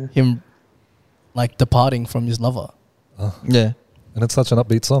him, like, departing from his lover. Yeah. And it's such an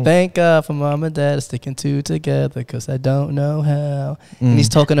upbeat song. Thank God for mom and dad sticking two together because I don't know how. And he's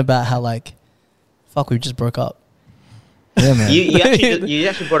talking about how, like, fuck, we just broke up. Yeah, man. You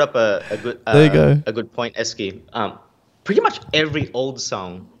actually brought up a good there you go. A good point, Esky. Pretty much every old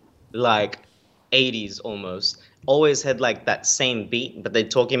song, like 80s almost, always had like that same beat, but they're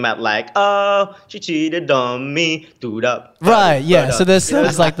talking about like, oh, she cheated on me, dude up. Right, yeah. So there's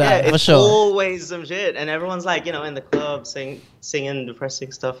songs like that, for it's sure. Always some shit, and everyone's like, in the club singing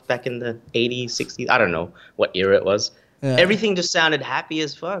depressing stuff back in the 80s, 60s. I don't know what era it was. Yeah. Everything just sounded happy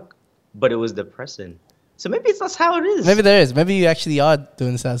as fuck, but it was depressing. So maybe that's how it is. Maybe there is. Maybe you actually are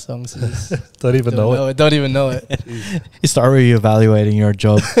doing sad songs. Don't even know it. Don't even know it. You start reevaluating your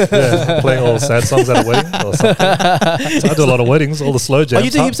job. Yeah, playing all sad songs at a wedding or something. So I do a lot of weddings, all the slow jams. Oh,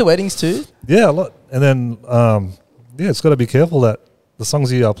 you do heaps of weddings too? Yeah, a lot. And then, it's got to be careful that the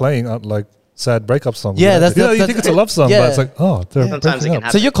songs you are playing aren't like sad breakup songs. Yeah, right? you think it's a love song, but it's like, they're sometimes it can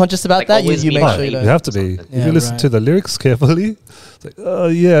happen. So you're conscious about that? You make sure you don't. You have to be. If you listen to the lyrics carefully, it's like,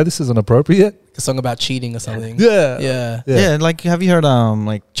 this isn't appropriate. A song about cheating or something. Yeah. Like, have you heard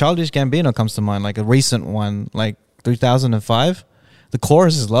like Childish Gambino comes to mind, like a recent one, like 2005. The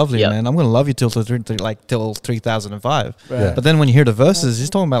chorus is lovely, man. I'm gonna love you till 3005. Right. But then when you hear the verses, he's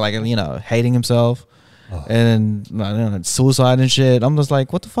talking about like hating himself. And I don't know, suicide and shit. I'm just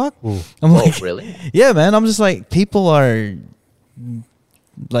like, what the fuck? I'm like, really? Yeah, man. I'm just like, people are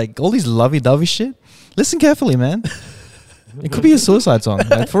like all these lovey-dovey shit. Listen carefully, man. It could be a suicide song,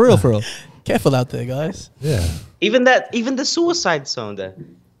 like for real. Careful out there, guys. Yeah. Even the suicide song,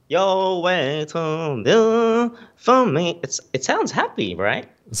 Yo, wait for me. It sounds happy, right?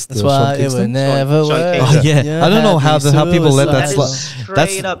 That's why it would never work. Oh, yeah. I don't know how people let that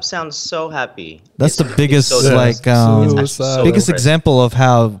straight up sounds so happy. That's the biggest biggest example of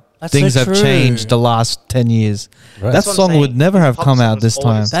how things have changed the last 10 years. Right. That song would never have come out this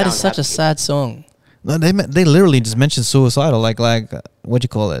time. That is such a sad song. No, they literally just mentioned suicidal, like what do you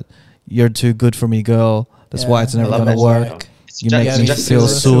call it? You're too good for me, girl. That's why it's never gonna work. You make me feel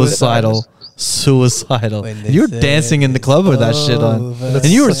suicidal. You're dancing in the club with that shit on, and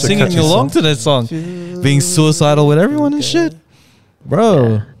you were singing along to that song, being suicidal with everyone and shit,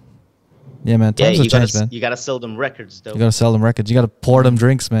 bro. Yeah, man. Times have changed, man. You gotta sell them records, though. You gotta sell them records. You gotta pour them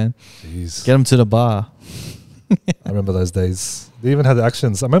drinks, man. Jeez. Get them to the bar. I remember those days. They even had the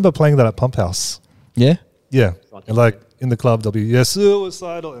actions. I remember playing that at Pump House. Yeah. Yeah. And like in the club, they'll be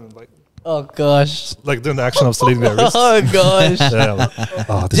suicidal and like. Oh gosh! Like doing the action of slitting their wrists. Oh gosh! Yeah, like,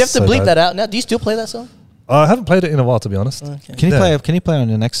 do you have to bleep that out now? Do you still play that song? I haven't played it in a while, to be honest. Okay. Can you play on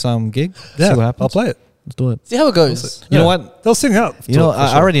your next gig? Yeah, see what happens. I'll play it. Let's do it. See how it goes. You know what? They'll sing out.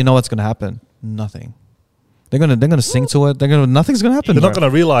 I already know what's gonna happen. Nothing. They're gonna sing to it. Nothing's gonna happen. They're not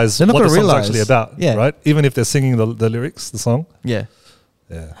gonna realize what the song's actually about. Yeah. Right. Even if they're singing the lyrics, the song. Yeah.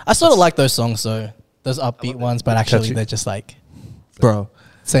 Yeah. I sort of like those songs though, those upbeat ones, but actually they're just like, bro,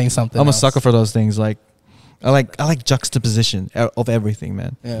 saying something. I'm a sucker for those things. Like, I like juxtaposition of everything,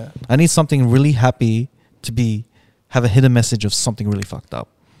 man. Yeah. I need something really happy to have a hidden message of something really fucked up.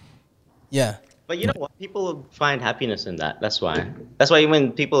 Yeah. But you know what? People find happiness in that. That's why. That's why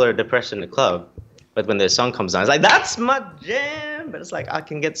when people are depressed in the club, but when their song comes on, it's like, that's my jam. But it's like, I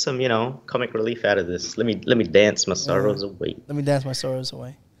can get some, comic relief out of this. Let me dance my sorrows away. Let me dance my sorrows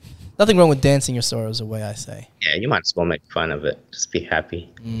away. Nothing wrong with dancing your sorrows away, I say. Yeah, you might as well make fun of it. Just be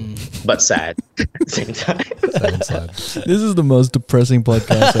happy. But sad at the same time. Sad. This is the most depressing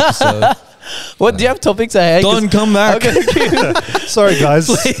podcast episode. What, do you have topics ahead? Don, come back. Okay. Sorry, guys.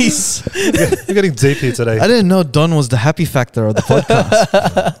 Please. You're getting deep here today. I didn't know Don was the happy factor of the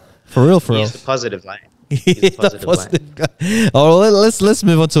podcast. For real. He's the positive light. He's the positive guy. Oh, let's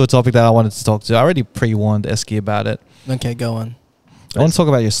move on to a topic that I wanted to talk to. I already pre-warned Esky about it. Okay, go on. I want to talk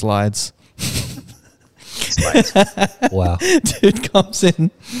about your slides. Wow. Dude comes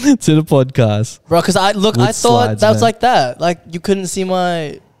in to the podcast. Bro, because I thought slides, that was man. like that. Like, you couldn't see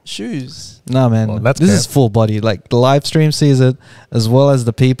my shoes. No, man. Well, this is full body. Like, the live stream sees it, as well as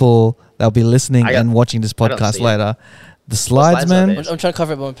the people that'll be listening and watching this podcast later. The slides, man. I'm trying to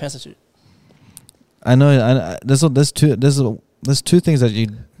cover it by my pants. I know. There's two things that you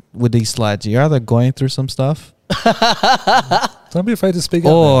with these slides. You're either going through some stuff. Don't be afraid to speak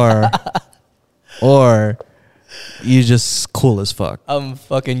up. Or you just cool as fuck. I'm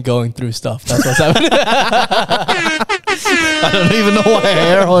fucking going through stuff. That's what's happening. I don't even know why I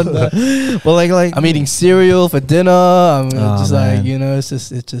hair on that. But like I'm eating cereal for dinner. I'm just man. like, it's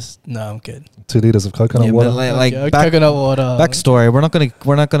just no, I'm good. 2 liters of coconut water. Coconut water. Backstory.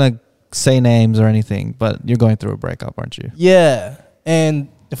 We're not gonna say names or anything, but you're going through a breakup, aren't you? Yeah. And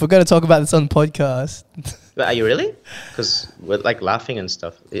if we're gonna talk about this on the podcast. But are you really? Because we're like laughing and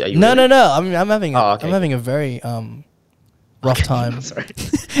stuff. No. I'm having a very rough time. Sorry.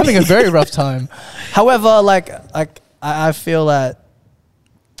 Having a very rough time. However, I feel that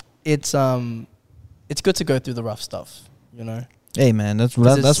it's good to go through the rough stuff, Hey man, that's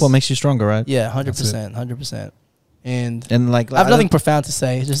what makes you stronger, right? Yeah, 100%. And like I have nothing profound to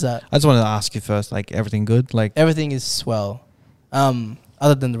say. It's just that I just wanted to ask you first, like, everything good? Like, everything is swell.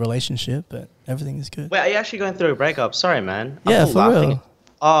 Other than the relationship, but everything is good. Wait, are you actually going through a breakup? Sorry, man. Yeah, for real.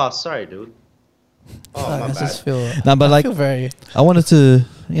 Oh, sorry, dude. Oh, my bad. I just feel. No, but I like, feel very. I wanted to,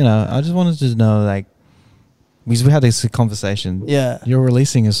 I just wanted to know, like, Because we had this conversation. Yeah. You're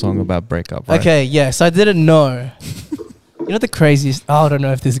releasing a song about breakup, right? Okay, yeah. So I didn't know. You know the craziest... Oh, I don't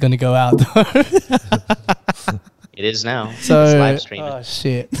know if this is going to go out, though. It is now. So, it's live streaming. Oh,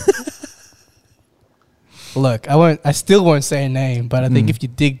 shit. Look, I still won't say a name, but I think if you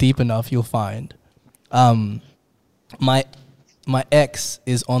dig deep enough, you'll find. My ex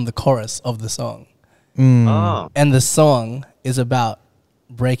is on the chorus of the song. Oh. And the song is about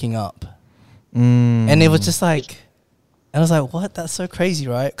breaking up. And it was just like, and I was like, what? That's so crazy,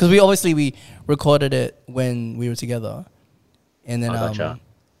 right? Because we recorded it when we were together. And then,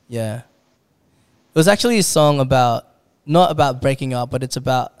 yeah. It was actually a song not about breaking up, but it's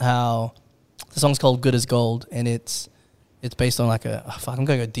about how the song's called Good as Gold. And it's based on like I'm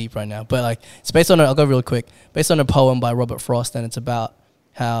going to go deep right now. But like, it's based on, I'll go real quick, based on a poem by Robert Frost. And it's about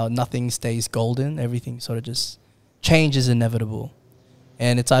how nothing stays golden. Everything sort of just, change is inevitable.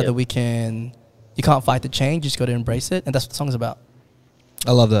 And it's either you can't fight the change, you just got to embrace it. And that's what the song's about.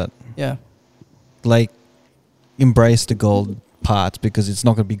 I love that. Yeah. Like, embrace the gold part because it's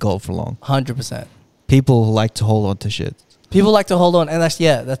not going to be gold for long. 100%. People like to hold on to shit. People like to hold on. And that's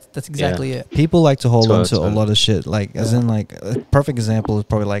exactly it. People like to hold on to a lot of shit. Like, as in, like, a perfect example is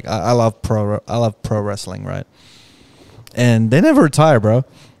probably like, I love pro wrestling, right? And they never retire, bro.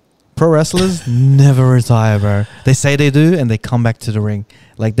 Pro wrestlers never retire, bro. They say they do, and they come back to the ring.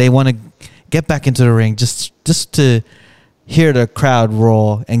 Like, they want to get back into the ring just to hear the crowd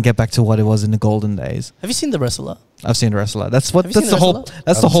roar and get back to what it was in the golden days. Have you seen The Wrestler? I've seen The Wrestler. That's the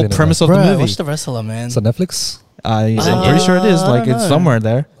whole premise of the movie. Watch The Wrestler, man. It's on Netflix? I'm pretty sure it is. Like, it's somewhere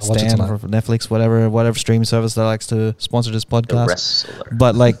there. Stan or Netflix, whatever streaming service that likes to sponsor this podcast. The Wrestler.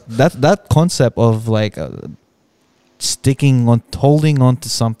 But like that concept of like holding on to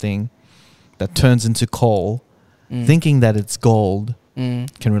something that turns into coal, thinking that it's gold, can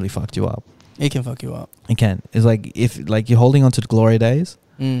really fuck you up. It can fuck you up. It can. It's like if like you're holding on to the glory days.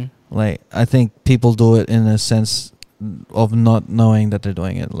 Like, I think people do it in a sense of not knowing that they're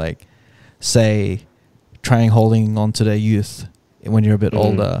doing it. Like, say, holding on to their youth when you're a bit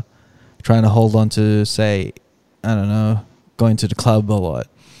older, trying to hold on to, say, I don't know, going to the club a lot.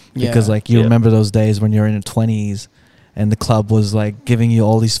 Because like you remember those days when you're in your 20s and the club was like giving you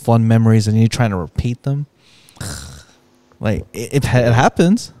all these fun memories and you're trying to repeat them. Like, it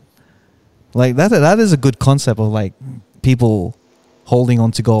happens. Like, that is a good concept of like people holding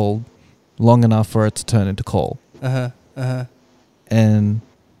on to gold long enough for it to turn into coal. And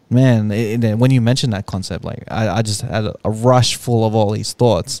man, when you mentioned that concept, like I just had a rush full of all these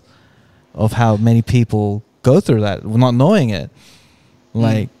thoughts of how many people go through that not knowing it.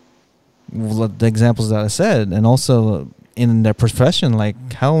 Like the examples that I said, and also in their profession, like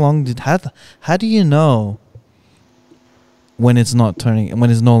how do you know when it's not turning, when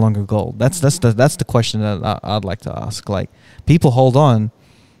it's no longer gold? That's the question that I'd like to ask. Like, people hold on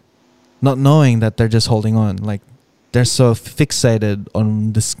not knowing that they're just holding on. Like, they're so fixated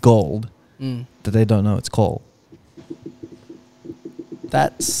on this gold that they don't know it's coal.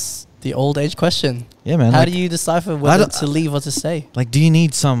 That's the old age question. Yeah, man. How do you decipher whether to leave or to stay? Like, do you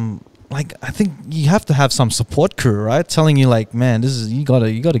need some, like, I think you have to have some support crew, right? Telling you like, man, this is, you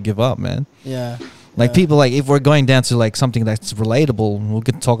gotta give up, man. Yeah. Like, people, like, if we're going down to like something that's relatable, we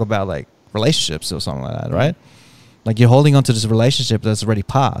could talk about like relationships or something like that, right? Like, you're holding on to this relationship that's already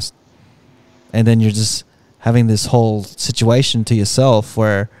passed, and then you're just having this whole situation to yourself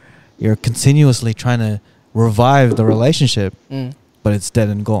where you're continuously trying to revive the relationship, but it's dead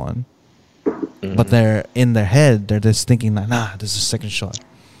and gone. But they're in their head, they're just thinking like, nah, there's a second shot.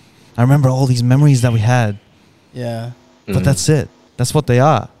 I remember all these memories that we had. Yeah. But that's it. That's what they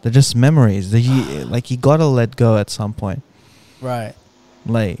are. They're just memories. Like, you gotta let go at some point. Right.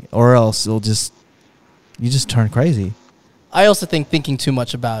 Like, or else you just turn crazy. I also think thinking too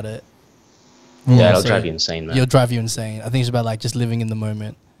much about it. Yeah, it'll drive you insane, man. It'll drive you insane. I think it's about like just living in the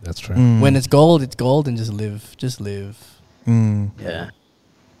moment. That's true. When it's gold, and just live. Just live. Yeah.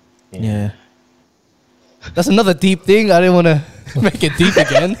 That's another deep thing. I didn't want to make it deep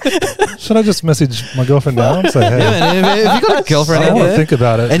again. Should I just message my girlfriend now and say, hey? Yeah, man, if you got a girlfriend, I want to think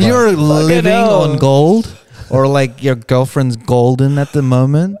about it. And you're living on gold, or like your girlfriend's golden at the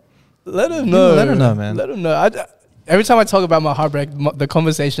moment, let her know. Let her know, man. Let her know. Every time I talk about my heartbreak, the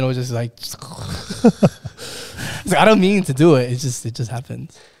conversation was just like, it's like, I don't mean to do it. It just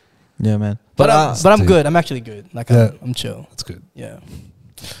happens. Yeah, man. But I'm good. I'm actually good. Like, I'm chill. That's good. Yeah.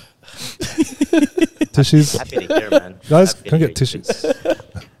 Tissues. Happy to hear, man. Guys, Happy can I to get tissues?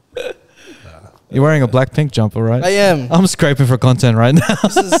 You're wearing a Blackpink jumper, right? I am. I'm scraping for content right now.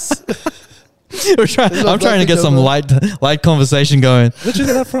 I'm trying to get some light conversation going. Where'd you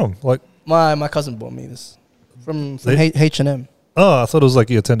get that from? Like, my cousin bought me this. From H&M. Oh, I thought it was like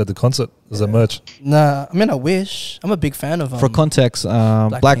you attended the concert. Is that merch? Nah, I mean, I wish. I'm a big fan of For context,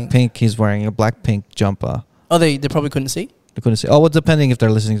 Blackpink, he's wearing a Blackpink jumper. Oh, they probably couldn't see? They couldn't see. Oh, well, depending if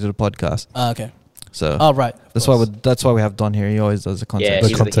they're listening to the podcast. Okay. So. Oh, right. That's why we have Don here. He always does the context.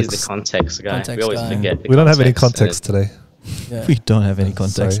 Yeah, he's the context guy. We always forget. We don't have any context today. Yeah. We don't have any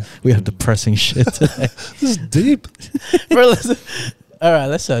context. Sorry. We have depressing shit today. This is deep. Bro, all right,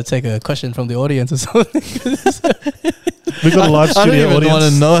 let's take a question from the audience or something. We got a live studio audience. I don't even want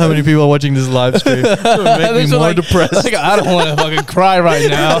to know how many people are watching this live stream. It would make me more depressed. Like, I don't want to fucking cry right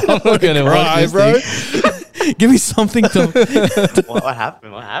now. I'm not going to cry, bro. Give me something to... What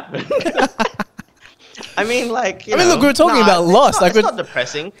happened? I mean, like, you know, look, we were talking about Lost. It's not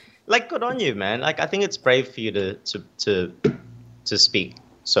depressing. Like, good on you, man. Like, I think it's brave for you to speak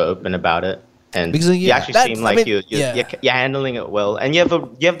so open about it, and because, you actually seem like you're handling it well, and you have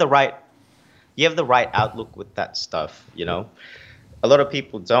the right outlook with that stuff. You know, a lot of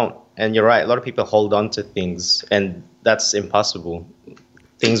people don't, and you're right. A lot of people hold on to things, and that's impossible.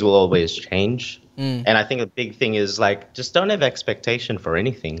 Things will always change, and I think a big thing is like just don't have expectation for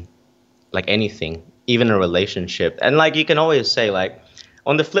anything, like anything, even a relationship. And like you can always say like.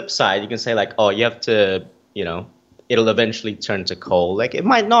 On the flip side, you can say like, oh, you have to, you know, it'll eventually turn to coal. Like it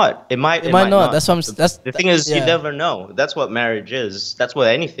might not. It might not. That's what the thing is, you never know. That's what marriage is. That's what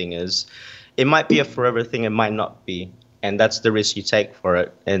anything is. It might be a forever thing. It might not be. And that's the risk you take for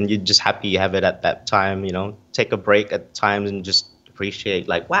it. And you're just happy you have it at that time, you know, take a break at times and just appreciate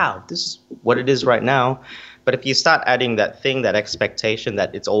like, wow, this is what it is right now. But if you start adding that thing, that expectation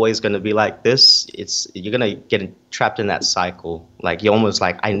that it's always going to be like this, you're going to get trapped in that cycle. Like you're almost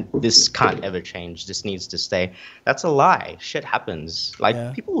like, this can't ever change. This needs to stay. That's a lie. Shit happens.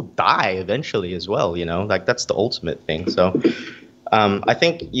 Like people die eventually as well, you know, like that's the ultimate thing. So I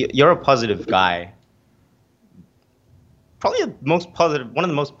think you're a positive guy. Probably one of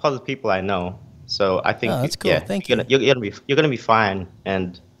the most positive people I know. So I think that's cool. Thank you. You're gonna be fine.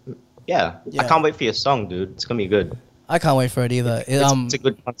 And yeah, I can't wait for your song, dude. It's gonna be good. I can't wait for it either. It's a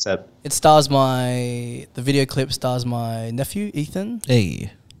good concept. It stars the video clip stars my nephew Ethan.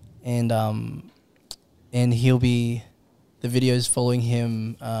 Hey, and the video's following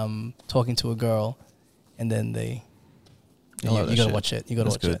him talking to a girl, and then you gotta watch it. You gotta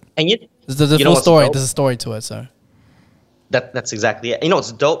watch it. And there's a full story. There's a story to it. So that's exactly it. You know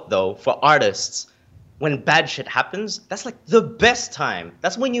what's dope though for artists? When bad shit happens, that's like the best time.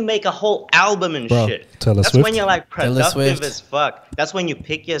 That's when you make a whole album and shit. That's when you're like productive as fuck. That's when you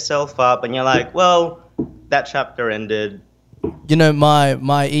pick yourself up and you're like, well, that chapter ended. You know,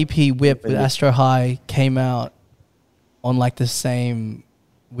 my EP Whip with Astro High came out on like within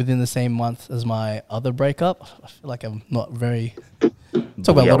the same month as my other breakup. I feel like I'm not very talk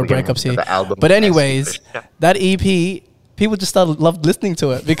about a lot of breakups here. But anyways, that EP. People just loved listening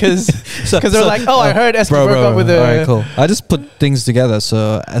to it because they were like, "Oh, I heard Esky broke up with a." All right, cool. I just put things together.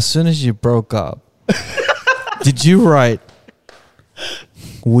 So as soon as you broke up, did you write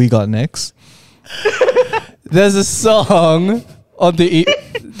 "We Got Next"? There's a song on the.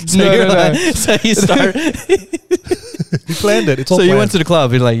 No. So you start. You planned it. It's all so planned. You went to the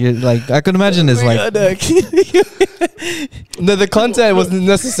club. You're like I could imagine this like. No, the content wasn't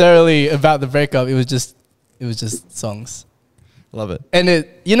necessarily about the breakup. It was just songs. Love it. And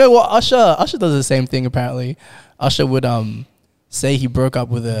you know what? Usher does the same thing apparently. Usher would say he broke up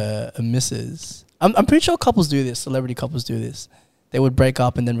with a missus. I'm pretty sure couples do this. Celebrity couples do this. They would break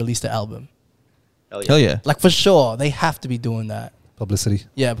up and then release the album. Hell yeah. Like for sure, they have to be doing that. Publicity.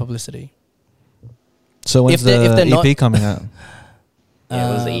 Yeah, publicity. So when's the EP coming out?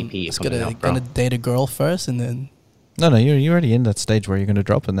 When's the EP coming out, bro? Gonna date a girl first and then. No, you're already in that stage where you're going to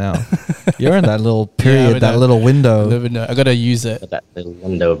drop it now. You're in that little period, that little window. I gotta use it. That little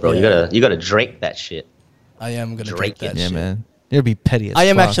window, bro. Yeah. You gotta Drake that shit. I am gonna Drake that shit. Yeah, man. You'll be petty as I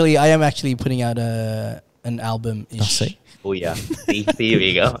am fuck. actually putting out an album. Oh yeah. See, here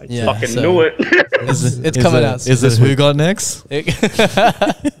we go. I fucking so knew it. It's coming out. Is this Who Got Next?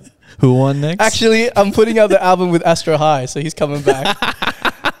 Who won next? Actually, I'm putting out the album with Astro High, so he's coming back.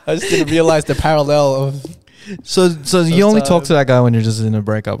 I just didn't realize the parallel of. So you only talk to that guy when you're just in a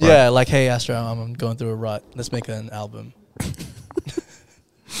breakup, right? Yeah, like, hey, Astro, I'm going through a rut. Let's make an album. I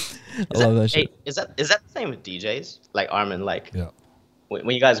love that shit. Hey, is that the same with DJs? Like Armin, like when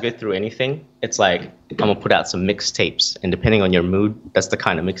you guys go through anything, it's like I'm gonna put out some mixtapes, and depending on your mood, that's the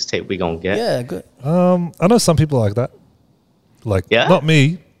kind of mixtape we gonna get. Yeah, good. I know some people like that. Like not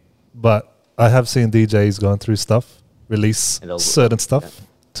me, but I have seen DJs going through stuff, release certain stuff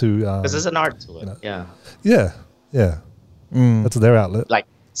to. Because there's an art to it. Yeah. That's their outlet. Like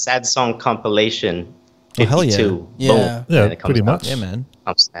sad song compilation, Oh, hell yeah. 52. Yeah. Yeah, pretty much. Yeah, man.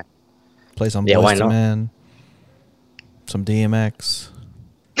 I'm sad. Play some Yeah, why Boyz II not? Men. Some DMX.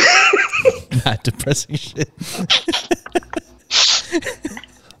 Mad depressing shit.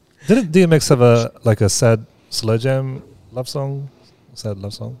 Didn't DMX have a sad slow jam love song? Sad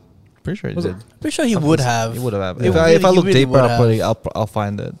love song? Pretty sure he Was did. Pretty sure he would have. He would have. He If really- I he look really deeper, would I'll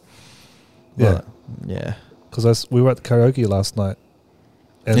find it. Yeah. But, yeah. Because we were at karaoke last night.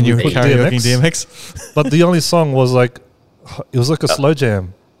 And you were we put karaoke DMX? But the only song was it was like a slow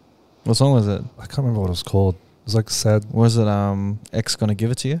jam. What song was it? I can't remember what it was called. It was like sad. Was it X Gonna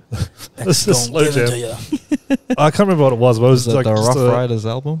Give It To You? It's a slow Give it to jam. ya. I can't remember what it was, but it was Was it like the just Rough a- Riders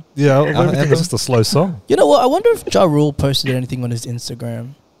album? Yeah, I think it anthem? was just a slow song. You know what? I wonder if Ja Rule posted anything on his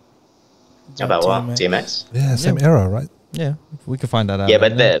Instagram. About what? DMX? Yeah, same era, right? Yeah, we can find that out. Yeah,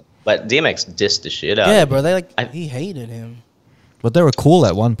 later. but DMX dissed the shit out. Yeah, of bro. him. He hated him. But they were cool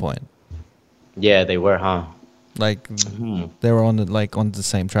at one point. Yeah, they were, huh? Like Hmm. they were on the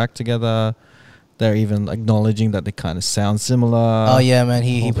same track together. They're even acknowledging that they kind of sound similar. Oh yeah, man.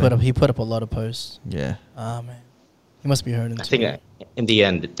 He whole put up a lot of posts. Yeah. Ah man, he must be hurting. I think in the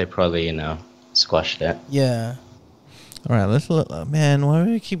end they probably squashed that. Yeah. All right, let's look. Man, why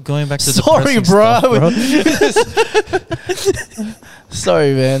do we keep going back to Sorry, depressing stuff, bro.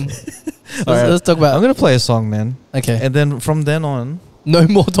 Sorry, man. Let's talk about. I'm gonna play a song, man. Okay. And then from then on, No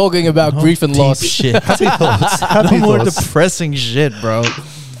more talking about grief and deep loss. shit. Happy thoughts. No more thoughts. depressing shit, bro.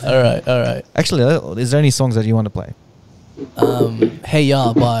 All right. Actually, is there any songs that you want to play? Hey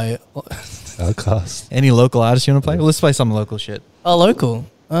Ya by Outcast. Any local artists you want to play? Well, let's play some local shit. local.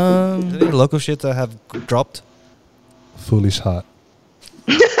 Is there any local shit that have dropped? Foolish Heart.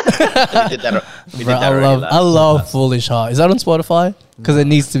 We did that. We Bro, did that already I love Foolish Heart. Is that on Spotify? Because it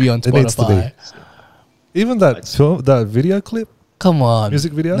needs to be on It needs to be. Spotify. Even that film, that video clip, Come on,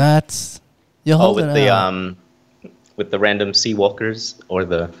 music video. That's you're Oh, holding with out. with the random sea walkers or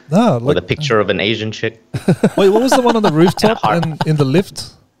the No, or the picture of an Asian chick. wait, what was the one on the rooftop Heart. and in the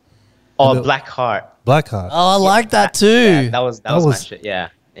lift? Oh, the- Black Heart. Black Heart. Oh, I like that too. Yeah, that was my was- shit. Yeah.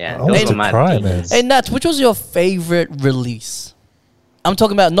 I those wanted were to my cry, demons. man. Hey Nats, which was your favorite release? I'm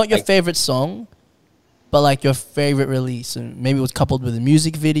talking about not your favorite song, but like your favorite release, and maybe it was coupled with a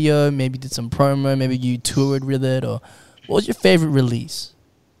music video, maybe did some promo, maybe you toured with it, or what was your favorite release?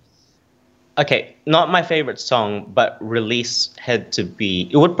 Okay, not my favorite song, but release had to be.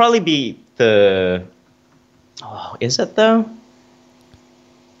 It would probably be the. Oh, is it though?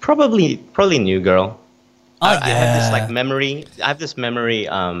 Probably New Girl. I have this like memory. I have this memory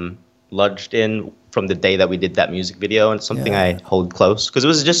lodged in from the day that we did that music video, and it's something I hold close because it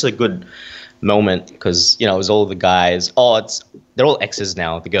was just a good moment. Because it was all the guys. Oh, they're all exes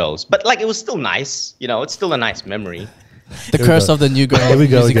now, the girls. But like, it was still nice. It's still a nice memory. The Curse of the New Girl Here we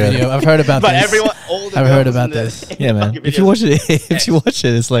go music again. video. I've heard about But this. everyone, all the I've girls heard in about the- this. in Yeah, the man. fucking If you watch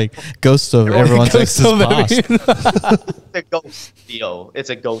it, it's like ghosts of everyone's Ghosts ex's of past. It's a ghost video. It's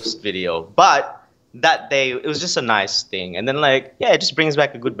a ghost video. But that day, it was just a nice thing. And then, like, yeah, it just brings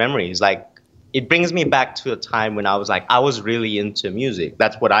back a good memories. Like, it brings me back to a time when I was really into music.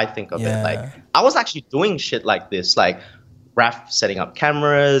 That's what I think of Yeah. it. Like, I was actually doing shit like this, like Raph setting up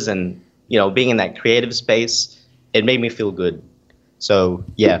cameras and, being in that creative space. It made me feel good. So,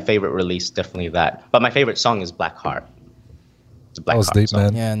 yeah, favorite release, definitely that. But my favorite song is Black Heart. It's a Black That was Heart deep, song.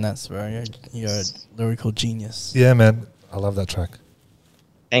 man. Yeah, and that's where you're a lyrical genius. Yeah, man. I love that track.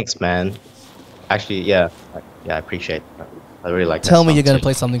 Thanks, man. Actually, yeah, I appreciate that. I really like that Tell me song you're gonna too.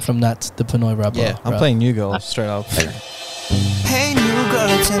 play something from that, the Pinoy rapper. Yeah, I'm playing New Girl straight up. Hey, new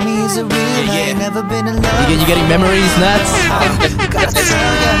girl, tell me is it real? I ain't never been in love. You getting memories, Nats? Gotta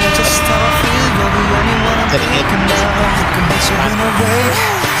tell ya, just how I feel. You're the only one I'm thinking of. Looking at you in a way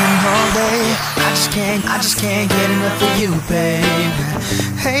and all day. I just can't get enough of you, babe.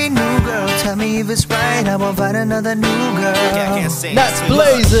 Hey, new girl, tell me if it's right. I won't find another new girl. Nats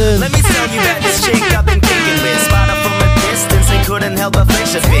blazing. Let me tell you about this chick I've been kicking with. Spot her from a distance and couldn't help but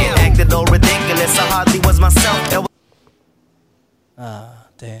flinch a bit. Acted all ridiculous, I hardly was myself.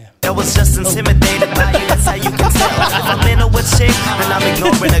 Damn. I was just intimidated by you, that's how you can tell. If I'm in a with chick, then I'm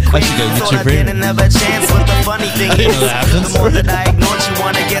ignoring her quick. Thought I didn't have a chance, but the funny thing is, the more that I ignored, she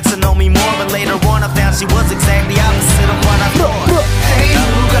wanna get to know me more. But later on, I found she was exactly opposite of what I thought. Hey,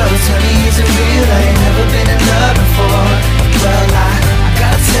 new girl, tell me is it real? I ain't never been in love before. Well, I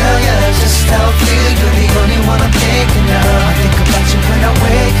gotta tell ya just how I feel. You're the only one I'm thinking of. I think about you when I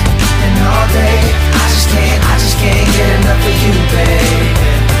wake and all day. I just can't get enough of you, babe.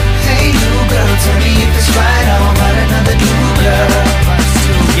 Hey, new girl, tell me if it's right. I won't find another new girl.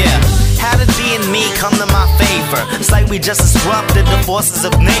 Yeah, how did D and me come to my favor? It's like we just disrupted the forces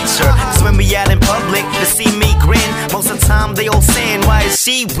of nature. Cause when we out in public, to see me grin, most of the time they all saying, why is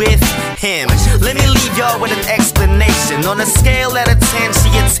she with him? Let me leave y'all with an explanation. On a scale out of 10,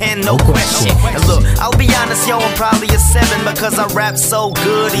 she a 10, no question. And look, I'll be honest, yo, I'm probably a 7 because I rap so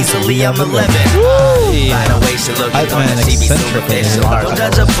good, easily I'm 11. By the way she looking on the she be superficial. Don't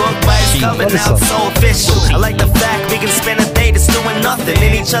judge a book by its cover, now it's so official. I like the fact we can spend a day just doing nothing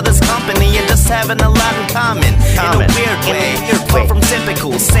in each other's company and just having a lot in common. In a weird way, far from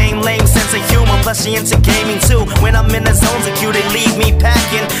typical. Same lame sense of humor, plus she into gaming too. When I'm in the zones of Q, they leave me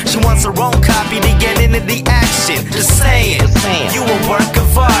packing. She wants her own copy to get into the action. Just saying, you a work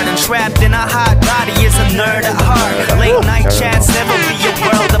of art and trapped in a hot body is a nerd at heart. Late night chats never be a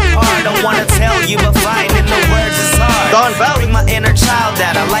world apart. Don't wanna tell you, but finding the words is hard. Bring my inner child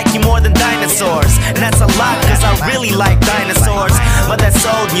out. I like you more than dinosaurs, and that's a lot, cause I really like dinosaurs. But that's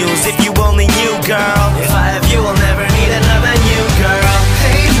old news, if you only knew, girl. If I have you, I'll never need another new girl.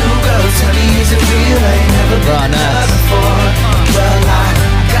 Hey, new girl, tell me, is it real? I ain't never been in love before. Well, I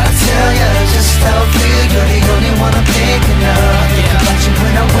gotta tell ya just how I feel. You're the only one I'm thinking of. I think about you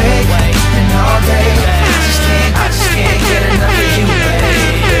when I wake and all day. I just can't get enough of you,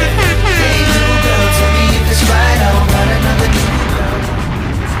 baby. Hey, new girl, tell me if it's right. I don't got another new girl.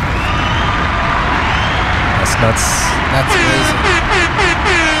 That's amazing.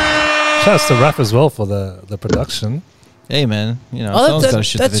 Shouts to Raph as well for the production. Hey man, you know, someone's got to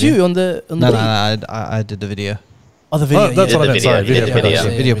shoot the video. That's you on the No, I did the video. Oh, the video. That's what I meant. Sorry,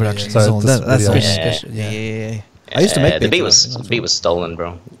 video production. That's video. Yeah. I used to make the beat was stolen,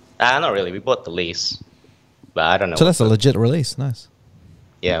 bro. Not really. We bought the lease, but I don't know. So that's a legit release. Nice.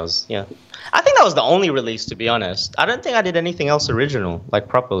 Yeah, it was. Yeah, I think that was the only release, to be honest. I don't think I did anything else original, like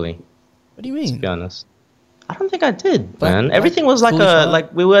properly. What do you mean? To be honest, I don't think I did, man. Everything was like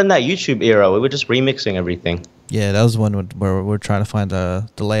we were in that YouTube era. We were just remixing everything. Yeah, that was one where we're trying to find the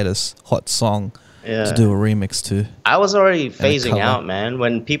latest hot song to do a remix to. I was already phasing out, man,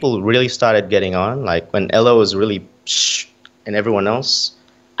 when people really started getting on. Like when Ella was really and everyone else.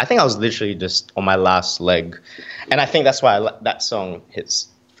 I think I was literally just on my last leg, and I think that's why that song hits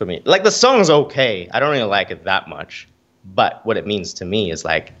for me. Like the song's okay. I don't really like it that much. But what it means to me is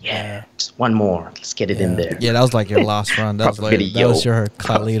like, just one more. Let's get it in there. Yeah, that was like your last run. That was your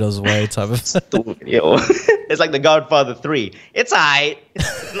Carlito's Way type of stuff. It's like The Godfather 3. It's alright.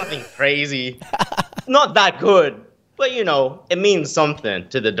 It's nothing crazy. Not that good. But you know, it means something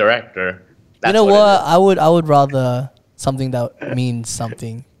to the director. That's you know what? I would rather something that means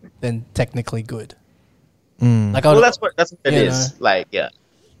something than technically good. Like that's what it is. Like yeah,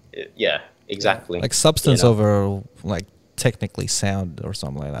 exactly. Like substance over like technically sound or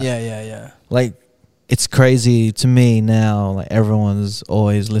something like that. Yeah. Like it's crazy to me now. Like everyone's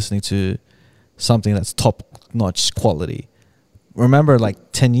always listening to something that's top-notch quality. Remember, like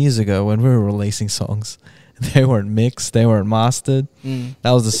 10 years ago when we were releasing songs, they weren't mixed, they weren't mastered.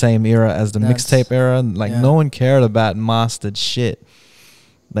 That was the same era as the mixtape era. Like no one cared about mastered shit.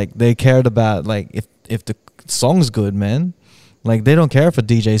 Like they cared about like if the song's good, man. Like they don't care if a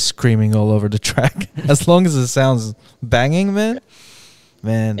DJ's screaming all over the track as long as it sounds banging, man.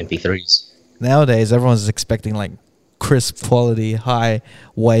 MP3s. Nowadays, everyone's expecting like crisp quality, high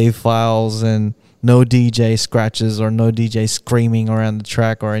wave files, and no DJ scratches or no DJ screaming around the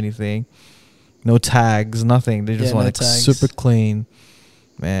track or anything. No tags, nothing. They just want it super clean.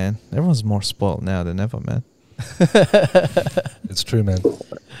 Man, everyone's more spoiled now than ever, man. It's true, man.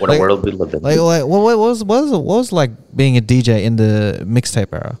 What a world we live in. Like what was like being a DJ in the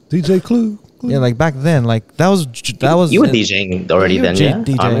mixtape era? DJ Clue. Yeah, like back then, like that was. You were DJing already then, yeah?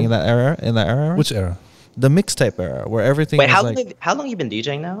 DJing in that era. Which era? The mixtape era, where everything. Wait, was how long you been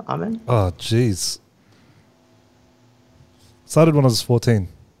DJing now, Amin? Oh, jeez. Started when I was 14.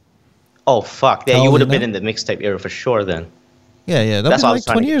 Oh fuck! Yeah, you would have been in the mixtape era for sure then. Yeah. That was like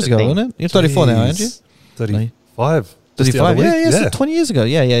 20 years ago, wasn't it? You're 34 now, aren't you? 35. 35. Yeah. 20 years ago.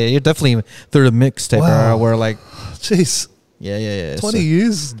 Yeah. You're definitely through the mixtape era, where like, jeez. Yeah. 20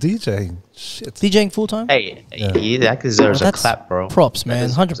 years DJing. Shit. DJing full time? Hey, that deserves a clap, bro. Props, man.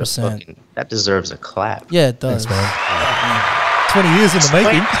 100%. That deserves a clap. Yeah, it does. Thanks, man. 20 years in the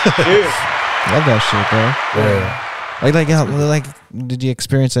making. Love that shit, bro. Yeah. Like, did you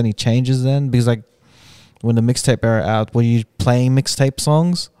experience any changes then? Because like, when the mixtape era out, were you playing mixtape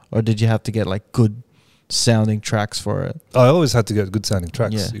songs, or did you have to get like good sounding tracks for it? I always had to get good sounding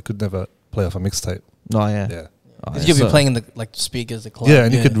tracks. Yeah. You could never play off a mixtape. Oh yeah. Yeah. Because you'll be playing in the like speakers, the club. Yeah,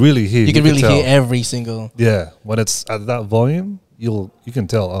 and you could really hear. You can really hear every single. Yeah, when it's at that volume, you can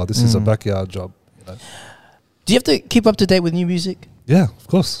tell. Oh, this is a backyard job. You know? Do you have to keep up to date with new music? Yeah, of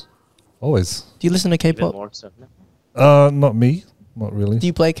course, always. Do you listen to K-pop? Not me. Not really. Do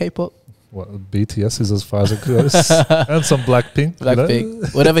you play K-pop? What, BTS is as far as it goes. And some Blackpink.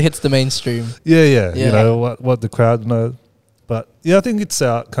 Blackpink. Whatever hits the mainstream. Yeah. You know, what the crowd know. But yeah, I think it's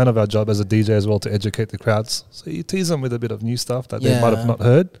kind of our job as a DJ as well to educate the crowds. So you tease them with a bit of new stuff that they might have not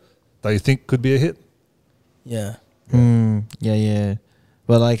heard that you think could be a hit. Yeah. Yeah.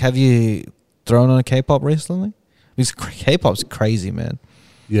 But like, have you thrown on a K-pop recently? Because K-pop's crazy, man.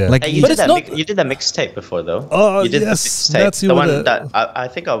 Yeah. Like you did that mixtape before, though. Oh, you did yes. The mixtape. The one that I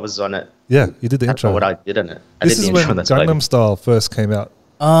think I was on it. Yeah, you did the intro. I don't know what I did in it. This is when Gangnam Style first came out.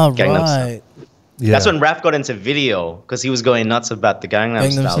 Oh, right. Yeah. That's when Raph got into video because he was going nuts about the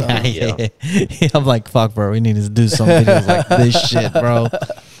Gangnam Style video. Yeah. I'm like, fuck, bro. We need to do some videos like this shit, bro.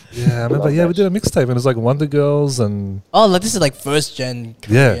 Yeah, I remember. Yeah, we did a mixtape and it was like Wonder Girls and... Oh, like this is like first gen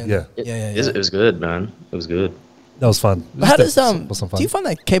Korean. Yeah. It was good, man. It was good. That was fun. How does do you find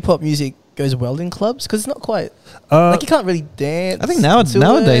that K-pop music goes well in clubs? Because it's not quite like you can't really dance. I think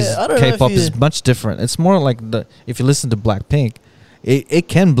nowadays K-pop is much different. It's more like if you listen to Blackpink, it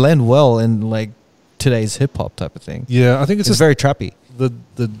can blend well in like today's hip hop type of thing. Yeah, I think it's just very trappy. The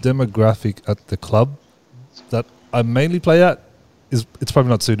demographic at the club that I mainly play at it's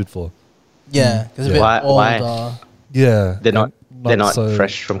probably not suited for. Yeah, because a bit older. Yeah, they're not so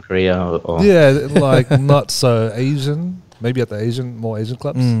fresh from Korea or yeah, like not so Asian. Maybe at the more Asian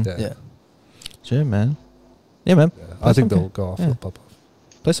clubs. Yeah. Sure, man. Yeah, man. Yeah, I think they'll go off. Yeah. Pop off.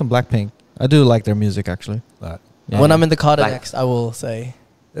 Play some Blackpink. I do like their music actually. Right. Yeah. When I'm in the car next, I will say,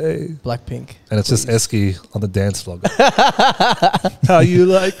 "Hey, Blackpink." And it's just Esky on the dance vlog. How you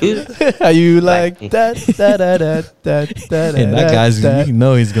like it? How you like that? And that guy's, you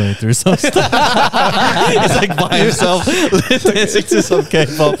know, he's going through some stuff. He's like by himself dancing to some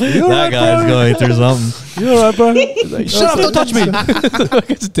K-pop. That guy's going through something. You alright, bro? Like, shut up! Don't touch me.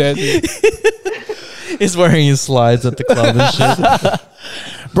 It's dead. He's wearing his slides at the club and shit.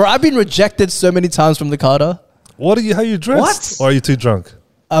 Bro, I've been rejected so many times from the Carter. How you dressed? What? Or are you too drunk?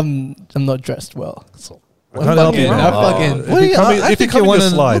 I'm not dressed well. So, If you come in your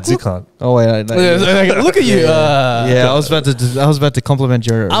slides, you can't. Oh wait, look at you. Yeah, I was about to compliment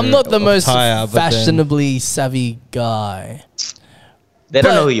your. I'm not the most attire, fashionably savvy guy. They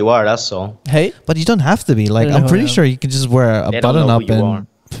don't know who you are. That's all. Hey, but you don't have to be. Like, I'm pretty sure you can just wear a button up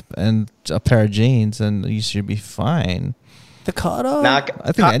and a pair of jeans, and you should be fine. The Carter? Nah,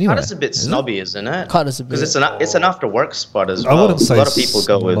 I think anyway. Carter's a bit snobby, isn't it? Carter's a bit, because it's an after work spot as well. I wouldn't say a lot of people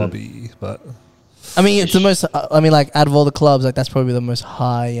go snobby, but I mean, it's the most. I mean, like out of all the clubs, like that's probably the most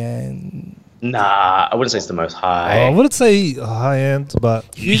high end. Nah, I wouldn't say it's the most high. I wouldn't say high end,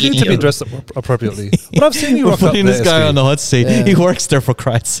 but you need to be dressed appropriately. But I've seen you rock up putting this guy on the hot seat. Yeah. He works there for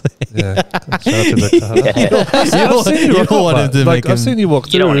Christ's sake. Yeah, shout out to the Carter. I've seen you walk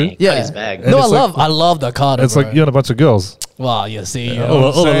through. You don't want to his bag. No, I love the Carter. It's like you and a bunch of girls. Wow, you see,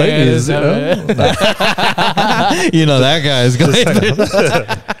 all the ladies, you know. You know that guy is going.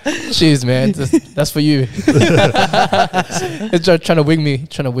 Jeez, man, that's for you. It's trying to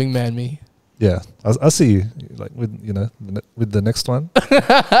wingman me. Yeah, I see you like with the next one, and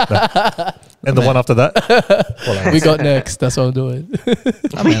the one after that. We got next. That's what I'm doing.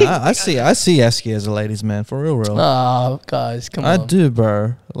 I mean, I see Esky as a ladies' man for real. Oh, guys, come on. I do,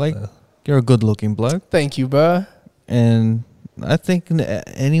 bro. Like, you're a good-looking bloke. Thank you, bro. And I think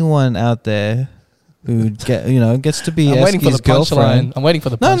anyone out there who gets to be Esky's girlfriend. I'm waiting for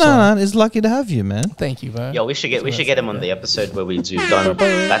the punchline. No, is lucky to have you, man. Thank you, bro. Yo, we should get him on the episode where we do Don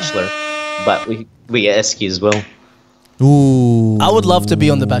Bachelor, but we get Esky as well. Ooh, I would love to be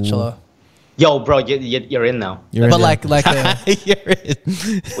on The Bachelor. Yo, bro, you're in now. You're in. You're in.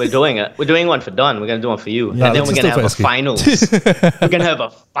 We're doing it. We're doing one for Don. We're gonna do one for you, no, and then we're gonna have a finals. We're gonna have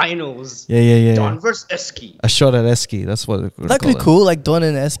a finals. Yeah. Don versus Esky. A shot at Esky. That's what. That'd be cool. Like Don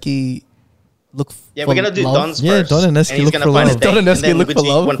and Esky look. Yeah, we're gonna do love. Don's first. Yeah, Don and Esky look for love. Don and Esky look for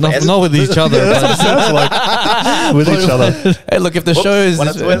love. Not with each other. That's what it sounds like. With each other. Hey, look, if the show is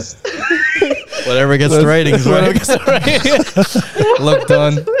whatever gets the ratings, right? Look,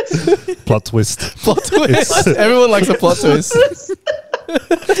 Don. Plot twist. Everyone likes a plot twist.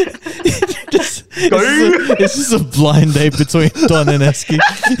 It's just a blind date between Don and Esky.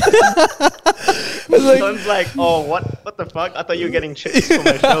 Don's like, oh, what the fuck? I thought you were getting chicks for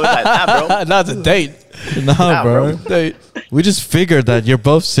my show. Like, nah, bro. Nah, it's a date. Nah, bro. Date. We just figured that you're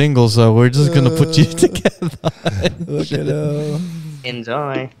both single, so we're just gonna put you together. Look at him.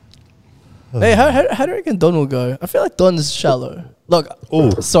 Enjoy. Hey, how do you reckon Don will go? I feel like Don is shallow. Look,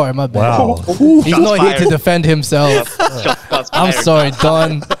 sorry, my bad. Wow. He's not here to defend himself. I'm sorry,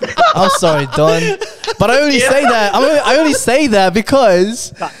 Don. I'm sorry, Don. But I only say that. I only say that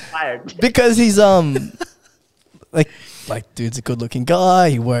because he's like dude's a good-looking guy.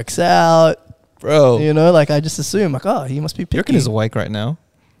 He works out, bro. You know, like I just assume, like, oh, he must be picky. You reckon he's awake right now?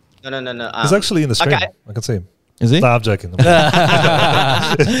 No. He's actually in the stream. I can see him. Is he? No, I'm joking.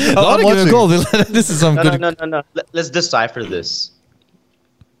 This is some good. No. Let's decipher this.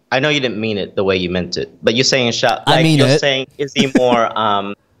 I know you didn't mean it the way you meant it, but you're saying shot. Like, I mean you're it. saying, is he more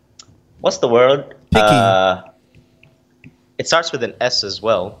what's the word? Picky. It starts with an S as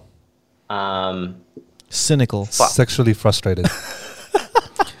well. Cynical. Sexually frustrated.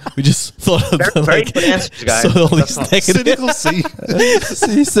 We just thought of very good answers, guys. So all these Cynical C.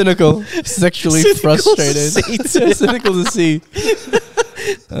 See, cynical, sexually frustrated. Cynical to see.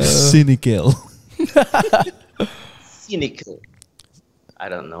 Cynical. Cynical. I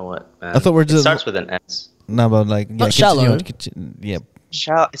don't know what. Man. I thought we're just. It starts with an S. No, but like not shallow. Yeah.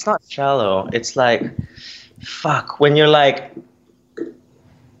 Shallow. It's not shallow. It's like, fuck. When you're like.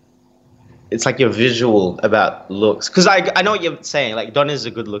 It's like you're visual about looks. Because I know what you're saying. Like, Don is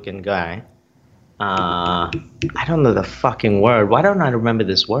a good-looking guy. I don't know the fucking word. Why don't I remember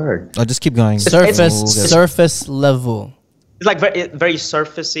this word? I'll just keep going. Surface level. It's like very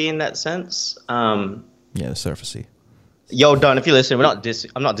surfacey in that sense. Yeah, surfacey. Yo, Don, if you listen, I'm not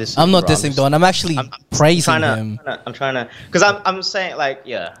dissing. I'm not dissing Don. I'm actually praising him. I'm trying to... Because I'm saying, like,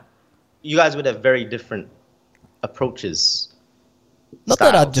 yeah. You guys would have very different approaches. Not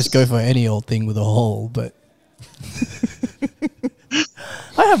that I'd just go for any old thing with a hole, but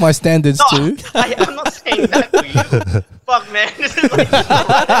I have my standards too. I'm not saying that for you. Fuck, man. This is like,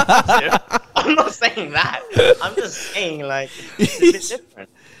 I'm not saying that. I'm just saying, like, it's a bit different.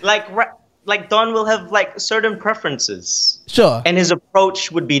 Like Don will have like certain preferences. Sure. And his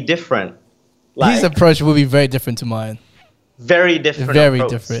approach would be different. Like, his approach would be very different to mine. Very different.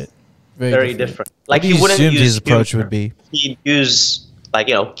 Very different. Like, he wouldn't use his approach would be. He'd use, like,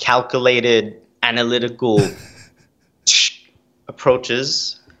 you know, calculated, analytical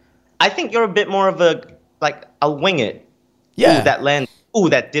approaches. I think you're a bit more of a, like, I'll wing it. Yeah. Ooh, that landed. Ooh,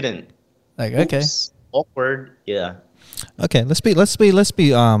 that didn't. Like, okay. Oops. Awkward. Yeah. Okay, let's be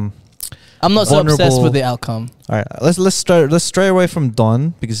I'm not vulnerable. so obsessed with the outcome. All right, let's stray away from Don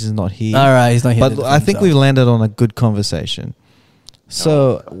because he's not here. All right, he's not here. But I think we've landed on a good conversation.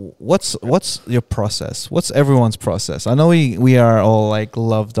 So what's your process? What's everyone's process? I know we are all like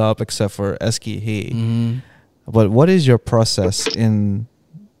loved up except for Esky here. Mm-hmm. But what is your process in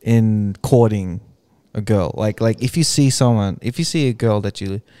courting a girl? Like if you see a girl that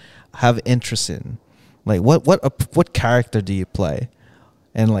you have interest in, like what character do you play?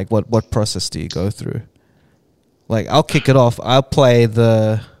 And like what process do you go through? Like, I'll kick it off. I'll play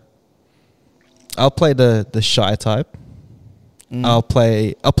the shy type. I'll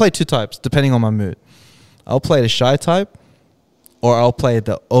play two types depending on my mood. I'll play the shy type, or I'll play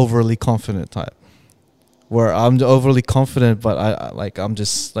the overly confident type, where I'm overly confident but I'm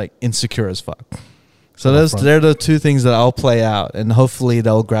just like insecure as fuck. So they're the two things that I'll play out, and hopefully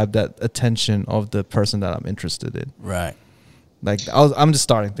they'll grab that attention of the person that I'm interested in. Right. Like, I'm just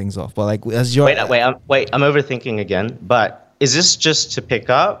starting things off, but like as your wait, I'm overthinking again. But is this just to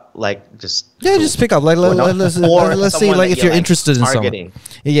pick up, like just? Yeah, just pick up. Like let's see, like if you're interested in someone.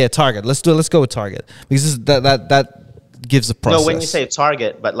 Yeah, target. Let's go with target because that gives a process. No, when you say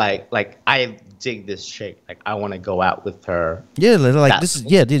target, but like I dig this chick. Like, I want to go out with her. Yeah, like this is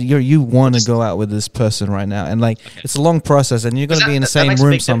dude, you want to go out with this person right now, and like it's a long process, and you're gonna be in the same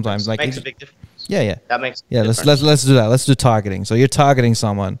room sometimes. Like, makes a big difference. Yeah. That makes let's do that. Let's do targeting. So you're targeting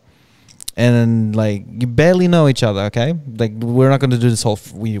someone, and then like you barely know each other. Okay, like we're not going to do this whole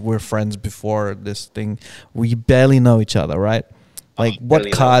we're friends before this thing. We barely know each other, right? Like, what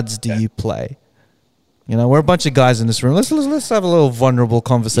cards do you play? You know, we're a bunch of guys in this room. Let's have a little vulnerable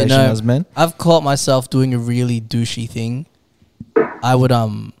conversation as men. I've caught myself doing a really douchey thing. I would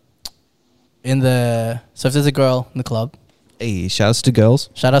so if there's a girl in the club. Hey, shouts to girls.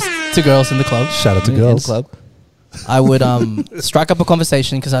 Shout out to girls in the club. Shout out to girls. In the club. I would strike up a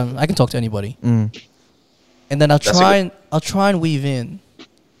conversation because I can talk to anybody. And then I'll try and weave in.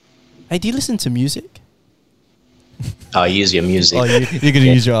 Hey, do you listen to music? Oh, use your music. Oh, you're gonna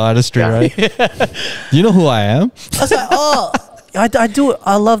use your artistry, right? You know who I am? I was like, oh, I do.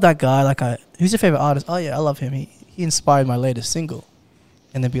 I love that guy. Like, who's your favorite artist? Oh yeah, I love him. He inspired my latest single.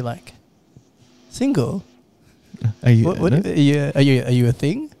 And they'd be like, single? Are you are you a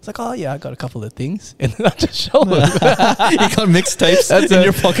thing? It's like, oh yeah, I got a couple of things, and then I just show them. You got mixtapes in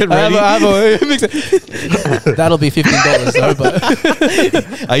your pocket ready. I have a mixtape. That'll be $15 though.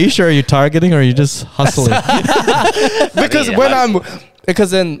 But are you sure you're targeting, or are you just hustling?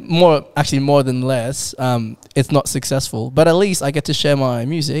 Because then more than less, it's not successful. But at least I get to share my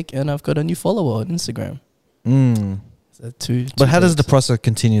music, and I've got a new follower on Instagram. But how does the process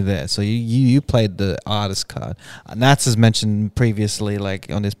continue there? So you played the artist card. Nats has mentioned previously, like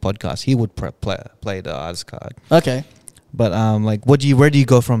on this podcast, he would play the artist card. Okay. But like, where do you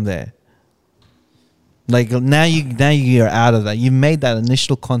go from there? Like now you're out of that. You made that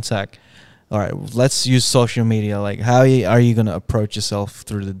initial contact. All right, let's use social media. Like, how are you gonna approach yourself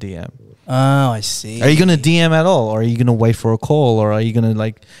through the DM? Oh, I see. Are you gonna DM at all, or are you gonna wait for a call, or are you gonna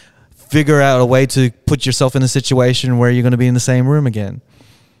like figure out a way to put yourself in a situation where you're going to be in the same room again?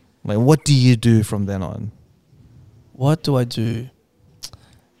 Like, what do you do from then on? What do I do?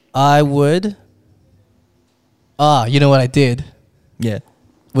 I would... you know what I did? Yeah.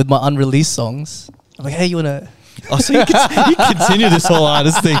 With my unreleased songs. I'm like, hey, you want to... Oh, so you continue this whole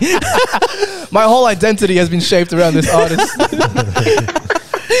artist thing. My whole identity has been shaped around this artist.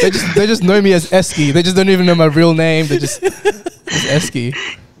 They just know me as Esky. They just don't even know my real name. They just... It's Esky.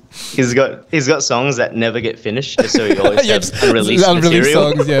 He's got songs that never get finished, so he always has unreleased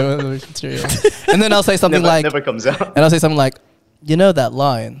material. Songs, unreleased material. And then I'll say something never comes out. And I'll say something like, you know, that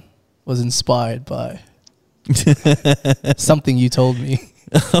line was inspired by something you told me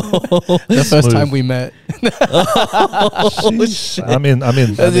the first time we met. Oh, shit. I'm in.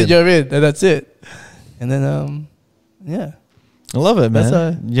 That's it. You're in. And that's it. And then yeah. I love it,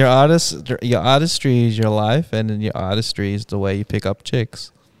 man. Your artistry is your life, and then your artistry is the way you pick up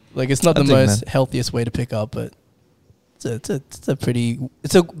chicks. Like, it's not the most healthiest way to pick up, but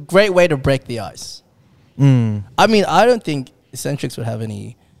it's a great way to break the ice. I mean, I don't think Xcentriks would have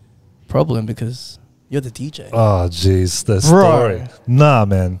any problem because you're the DJ. Oh, jeez, the story. Nah,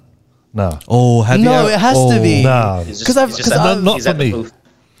 man. Nah. Oh, it has to be. Nah. Because not for me.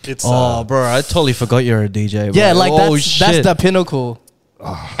 It's bro, I totally forgot you're a DJ. Bro. Yeah, like that's the pinnacle.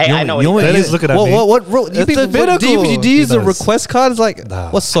 Hey, I know what that is looking at me. What do you use a request card? It's like,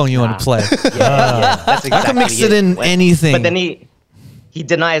 what song you want to play? Yeah, that's exactly I can mix it in anything. But then he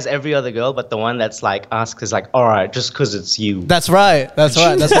denies every other girl, but the one that's like asks is like, all right, just because it's you. That's right. That's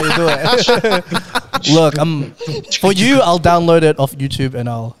how you do it. Look, for you, I'll download it off YouTube and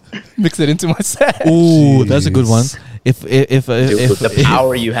I'll mix it into my set. Ooh, that's a good one. If the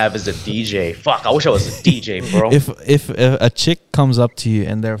power you have as a DJ, fuck, I wish I was a DJ, bro. If a chick comes up to you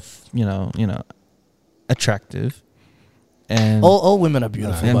and they're you know attractive, and all women are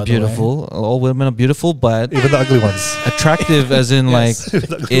beautiful, and by beautiful, the way. all women are beautiful, but even the ugly ones. Attractive as in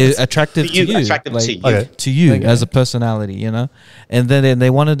attractive to you, attractive like, to you, to you as a personality, you know. And then they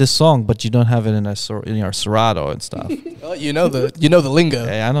wanted this song, but you don't have it in your Serato and stuff. Oh, you know the lingo.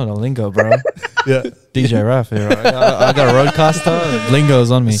 Hey, I know the lingo, bro. Yeah. DJ Raf here. Right? I got a Roadcaster.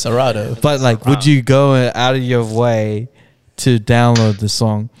 Lingo's on me. Serato. But like, would you go out of your way to download the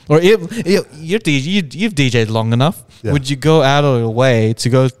song? Or you've DJ'd long enough. Yeah. Would you go out of your way to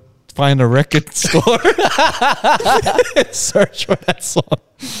go find a record store and search for that song?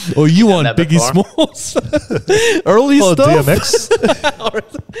 Or you want Biggie Smalls? Early stuff? DMX?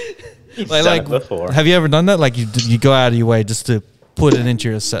 like, have you ever done that? Like you go out of your way just to put it into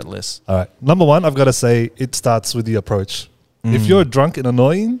your set list. All right. Number one, I've got to say it starts with the approach. If you're drunk and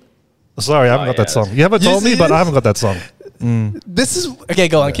annoying, sorry, I haven't got that song. You haven't told me, but I haven't got that song. This is okay.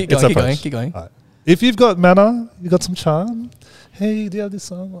 Go on, keep going. Right. If you've got manner, you got some charm. Hey, do you have this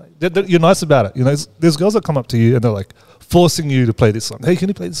song? Like, you're nice about it. You know, there's girls that come up to you and they're like forcing you to play this song. Hey, can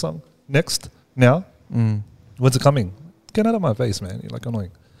you play this song next? Now? When's it coming? Get out of my face, man. You're like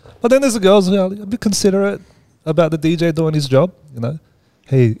annoying. But then there's the girls who are a bit considerate about the DJ doing his job. You know,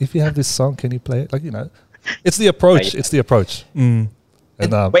 hey, if you have this song, can you play it? Like, you know, it's the approach. It's the approach. And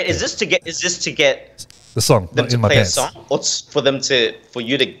wait, is this to get the song them to in my play pants? A song, or for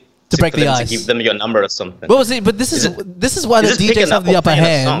you to break the ice, to give them your number or something? Well, see, but this is why the DJs have the upper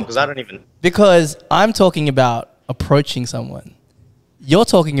hand. Because I don't even. Because I'm talking about approaching someone. You're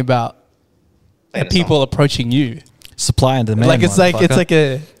talking about the people approaching you. Supply and demand. Like it's like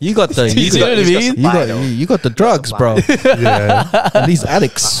a you got the you got the drugs, bro. Yeah, and these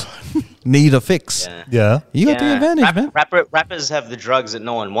addicts need a fix. Yeah. You got the advantage, man. Rappers have the drugs that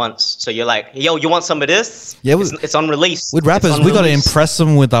no one wants. So you're like, yo, you want some of this? Yeah, it's unreleased. With rappers, we got to impress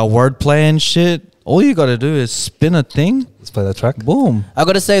them with our wordplay and shit. All you got to do is spin a thing. Let's play that track. Boom. I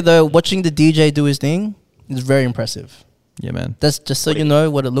got to say, though, watching the DJ do his thing is very impressive. Yeah, man. That's just so you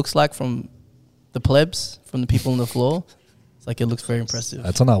know what it looks like from the plebs, from the people on the floor. It's like it looks very impressive.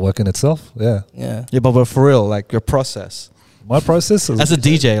 That's an artwork in itself. Yeah. Yeah. Yeah, but for real, like your process. My process is as a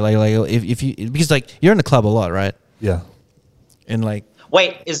DJ, like if you, because like you're in the club a lot, right? Yeah. And like,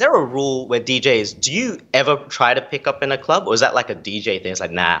 Wait, is there a rule where DJs? Do you ever try to pick up in a club, or is that like a DJ thing? It's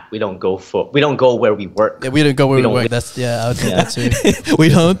like, nah, we don't go where we work. Yeah, we don't go where we work. That's I would say that too. We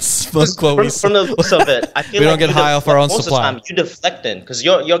don't smoke what we from the looks of it, I feel we like don't get high off our own most supply. Of the time, you deflecting because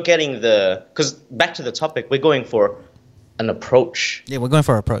you're getting because back to the topic, we're going for an approach. Yeah, we're going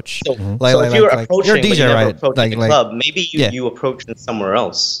for an approach. So, so if you're approaching, you're a DJ, right? Approaching a club, maybe you approach them somewhere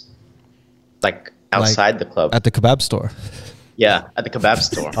else, like outside the club, at the kebab store. Yeah, at the kebab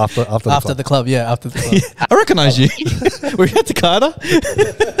store. After the club. Yeah, after the club. Yeah, I recognize you. Were you at the Carter?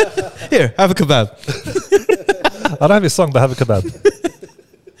 Here, have a kebab. I don't have your song, but have a kebab.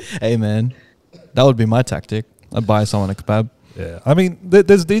 Hey, man. That would be my tactic. I'd buy someone a kebab. Yeah. I mean,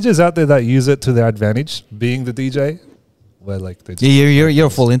 there's DJs out there that use it to their advantage, being the DJ. Where like they just you're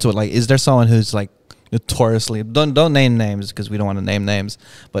full into it. Like, is there someone who's like notoriously... Don't name names because we don't want to name names.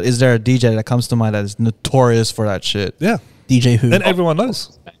 But is there a DJ that comes to mind that is notorious for that shit? Yeah. DJ Who. And everyone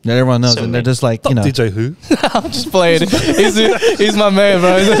knows. That everyone knows. And they're just like, you know... DJ Who? I'm just playing. He's my man,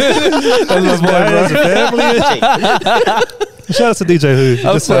 bro. That's my boy, bro. Shout out to DJ Who.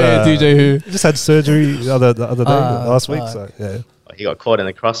 I was playing DJ Who. He just had surgery the other day, last week. So, yeah. He got caught in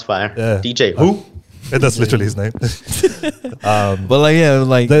the crossfire. Yeah. DJ Who? And that's literally his name. But like, yeah,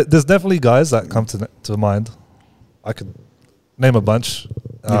 like... There's definitely guys that come to mind. I could name a bunch. You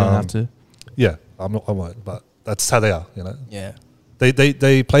don't have to. Yeah, I won't, but that's how they are, you know? Yeah. They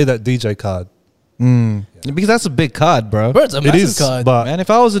play that DJ card. Yeah. Because that's a big card, bro. Bro, it's a massive card. But man, if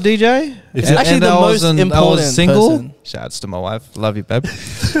I was a DJ, it's actually the most important I was single. person. Shouts to my wife. Love you, babe.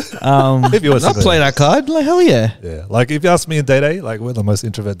 if you were I'd play that card. Like, hell yeah. Yeah. Like, if you ask me and Day, like, we're the most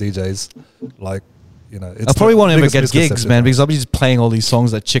introvert DJs. Like, you know, it's I probably won't ever get gigs, man, because I'll be just playing all these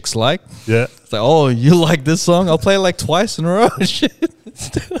songs that chicks like. Yeah. It's like, oh, you like this song? I'll play it like twice in a row. Shit.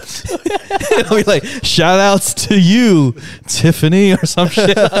 I'll be like, shout outs to you, Tiffany, or some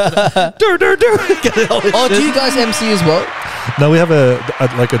shit. Do you guys MC as well? No, we have a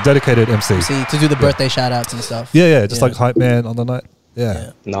dedicated MC. To do the birthday shout outs and stuff. Yeah, just like Hype Man on the night.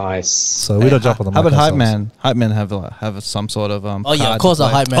 Yeah. Nice. So we don't jump on the mic. How about Hype Man? Hype Man have some sort of oh yeah, of course a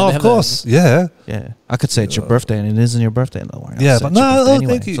Hype Man. Oh, of course. Yeah. I could say it's your birthday and it isn't your birthday. No worry. Yeah, but no,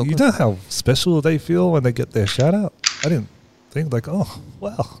 anyway. thank you. You know how special they feel when they get their shout out? I didn't think like, oh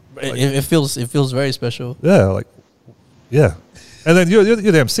wow. Like, it feels very special. Yeah, like yeah. And then you're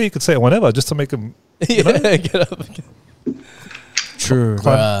the MC, you could say it whenever just to make them get up. True.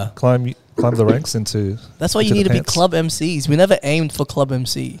 Climb the ranks into. That's why you need to be club MCs. We never aimed for club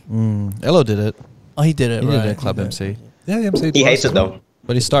MC. Elo did it. Oh, he did it. He right. did a club MC. Yeah, MC. He hates it though.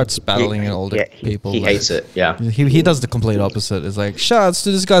 But he starts battling older people. He hates it. Yeah. He does the complete opposite. It's like, shouts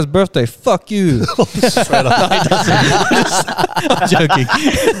to this guy's birthday. Fuck you. Straight up. I'm joking.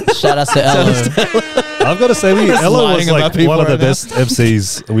 Shout out to Elo. I've got to say, Elo was like one of the best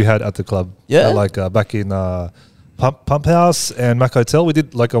MCs we had at the club. Yeah. Like back in Pump House and Mac Hotel, we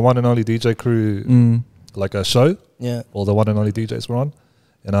did like a one and only DJ crew, like a show. Yeah. All the one and only DJs were on.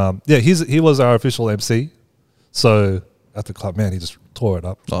 And he was our official MC. So at the club, man, he just tore it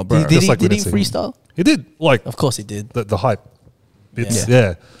up. Oh, bro. Did he freestyle? He did. Like, of course he did. The hype bits.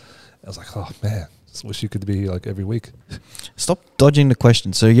 Yeah. I was like, oh man, just wish you could be like every week. Stop dodging the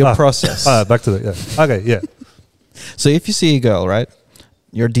question. So your process. Back to it. Yeah. Okay. Yeah. So if you see a girl, right,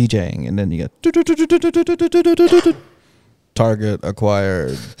 you're DJing, and then you get target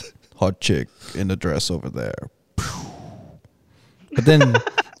acquired, hot chick in the dress over there. But then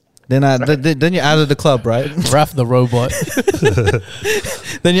then you're out of the club, right? Raph the robot.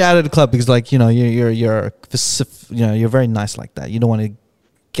 Then you're out of the club because, like, you're very nice like that. You don't want to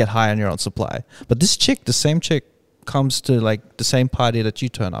get high on your own supply. But this chick, the same chick, comes to like the same party that you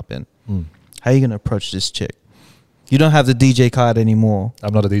turn up in. How are you gonna approach this chick? You don't have the DJ card anymore.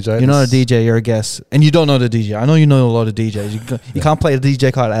 I'm not a DJ. You're not a DJ. You're a guest, and you don't know the DJ. I know you know a lot of DJs. You can't play the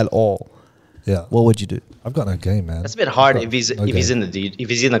DJ card at all. Yeah. What would you do? I've got no game, man. It's a bit hard if he's in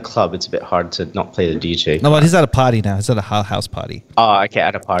the club. It's a bit hard to not play the DJ. No, but he's at a party now. He's at a house party. Oh, okay,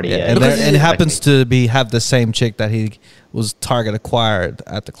 at a party. Yeah. And it happens to have the same chick that he was target acquired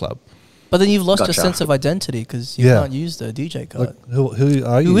at the club. But then you've lost your sense of identity because you can't use the DJ card. Like, who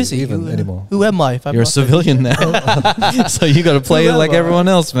are you? Who is he even anymore? Who am I? You're a civilian now, so you got to play it like everyone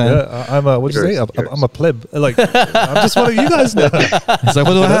else, man. Yeah, I'm a. What do you say? I'm a pleb. Like, I'm just one of you guys now. It's like,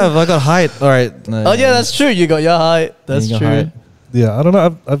 what do I have? I got height. All right. Oh yeah, that's true. You got your height. That's true. Height. Yeah, I don't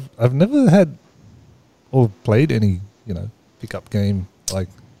know. I've never had or played any pickup game like.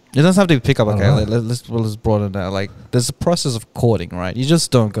 It doesn't have to be pickup. Okay, let's broaden that. Like, there's a process of courting, right? You just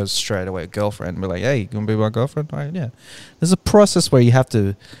don't go straight away girlfriend and be like, hey, you gonna be my girlfriend? All right, yeah. There's a process where you have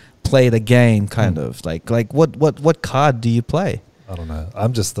to play the game, kind of like what card do you play? I don't know.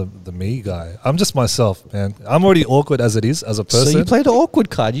 I'm just the me guy. I'm just myself, man. I'm already awkward as it is as a person. So you play the awkward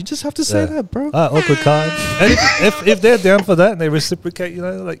card. You just have to say that, bro. Awkward card. And if they're down for that and they reciprocate, you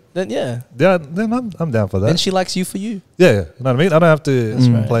know, like then then I'm down for that. And she likes you for you. Yeah, you know what I mean. I don't have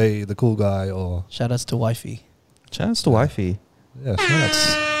to play the cool guy or. Shout outs to wifey. Shout outs to wifey. Yeah, shout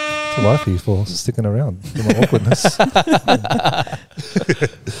outs to wifey for sticking around for my awkwardness.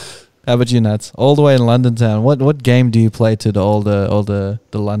 How about you, Nats? All the way in London town. What game do you play to all the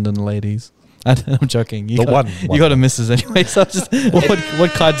London ladies? I'm joking. You got the misses anyway. So just what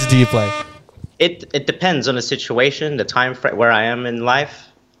cards do you play? It depends on the situation, the time frame where I am in life.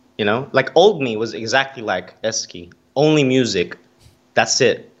 You know, like old me was exactly like Esky. Only music. That's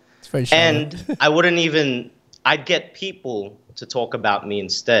it. It's very shallow. And I wouldn't even. I'd get people to talk about me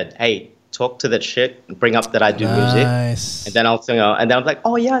instead. Hey, talk to that chick, bring up that I do music, and then I'll and then I'm like,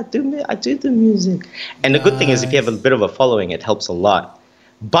 oh yeah, I do the music. And the good thing is, if you have a bit of a following, it helps a lot.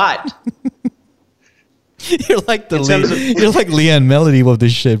 But you're like you're like Leanne Melody with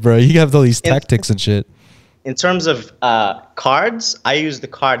this shit, bro. You have all these tactics and shit. In terms of cards, I use the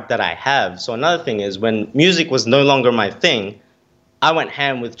card that I have. So another thing is, when music was no longer my thing, I went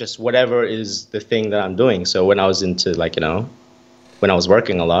ham with just whatever is the thing that I'm doing. So when I was into when I was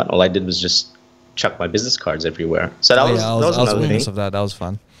working a lot, all I did was just chuck my business cards everywhere. So that was another thing. Of that was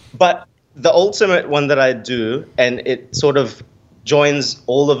fun. But the ultimate one that I do, and it sort of joins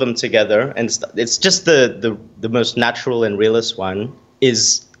all of them together, and it's just the most natural and realist one,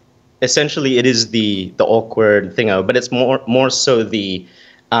 is essentially it is the awkward thing, but it's more so the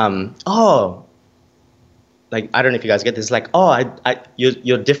like, I don't know if you guys get this, like,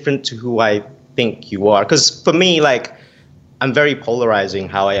 you're different to who I think you are. Because for me, like, I'm very polarizing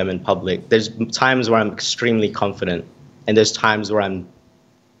how I am in public. There's times where I'm extremely confident, and there's times where I'm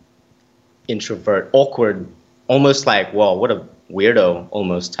introvert, awkward, almost like, whoa, what a weirdo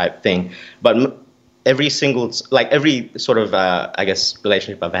almost type thing. But every sort of, I guess,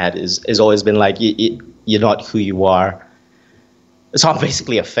 relationship I've had is always been like, you're not who you are. So I'm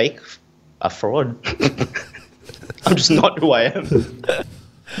basically a fraud. I'm just not who I am.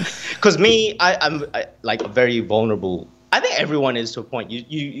 Because me, I'm like very vulnerable. I think everyone is to a point.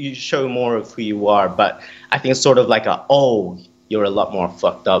 You show more of who you are, but I think it's sort of like you're a lot more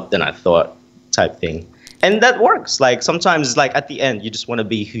fucked up than I thought type thing. And that works. Like sometimes, like at the end, you just want to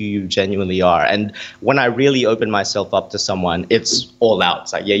be who you genuinely are. And when I really open myself up to someone, it's all out.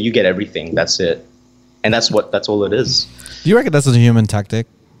 It's like, yeah, you get everything. That's it. And that's all it is. Do you reckon that's a human tactic?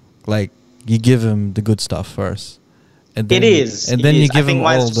 Like you give him the good stuff first. And then, it is. And then you give him all the...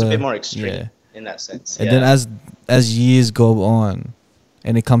 I think mine's just a bit more extreme in that sense. And then as years go on,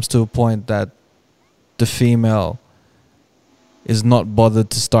 and it comes to a point that the female is not bothered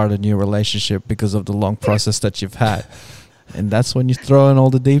to start a new relationship because of the long process that you've had. And that's when you throw in all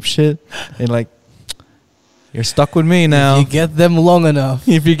the deep shit. And like, you're stuck with me now. If you get them long enough.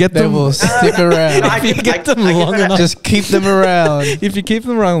 If you get them... They will stick around. If you get them long enough. Just keep them around. If you keep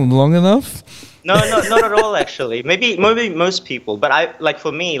them around long enough... No, not at all, actually. Maybe most people. But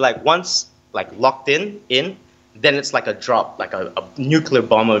for me, like once like locked in, then it's like a drop, like a nuclear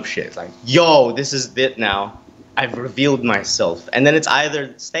bomb of shit. It's like, yo, this is it now. I've revealed myself. And then it's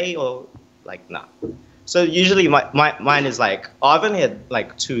either stay or like, nah. So usually mine is like, I've only had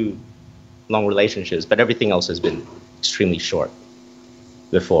like 2 long relationships, but everything else has been extremely short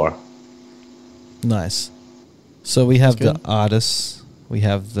before. Nice. So we have the artists. We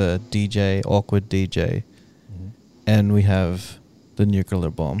have the DJ, awkward DJ, and we have the nuclear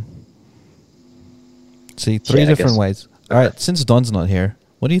bomb. See, 3 different ways. All right, since Don's not here,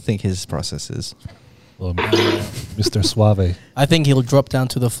 what do you think his process is? Mr. Suave. I think he'll drop down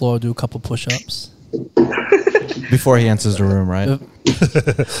to the floor, do a couple push-ups. Before he enters the room, right?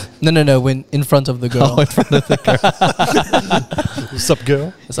 No, when in front of the girl. Oh, in front of the girl. What's up,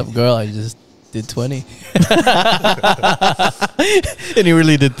 girl? What's up, girl? I just did 20. And he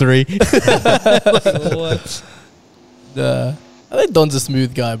really did 3. What? I think Don's a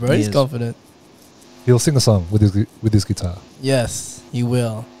smooth guy, bro. He's confident. He'll sing a song with his guitar. Yes, he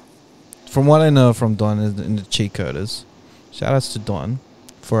will. From what I know from Don in the Cheatcoders, shout outs to Don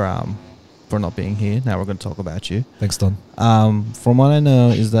for not being here. Now we're going to talk about you. Thanks, Don. From what I know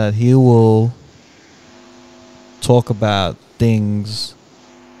is that he will talk about things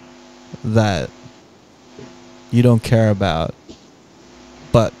that you don't care about,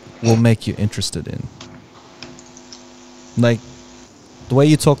 but will make you interested in. Like the way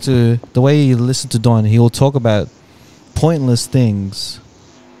you listen to Don, he will talk about pointless things,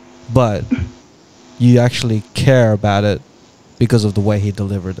 but you actually care about it because of the way he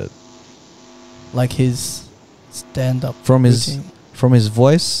delivered it. Like his stand-up from routine. from his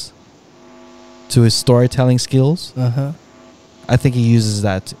voice to his storytelling skills. I think he uses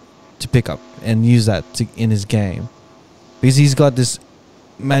that to pick up and use that in his game, because he's got this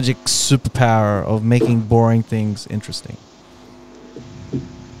magic superpower of making boring things interesting.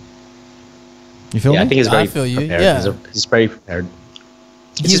 You feel me? I think he's very prepared. Yeah. He's very prepared.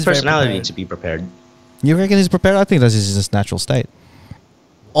 It's his personality to be prepared. You reckon he's prepared? I think that's his just natural state.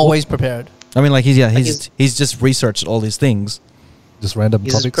 Always prepared. I mean, like he's just researched all these things, just random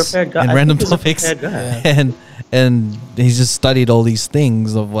topics and random topics, and he's just studied all these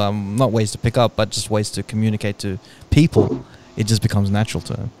things of not ways to pick up, but just ways to communicate to people. It just becomes natural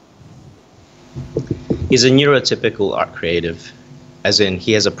to him. He's a neurotypical art creative, as in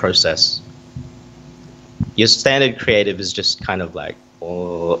he has a process. Your standard creative is just kind of like,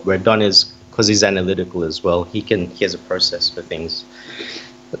 where Don is, because he's analytical as well. He has a process for things.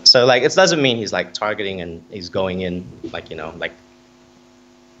 So like, it doesn't mean he's like targeting and he's going in like, you know, like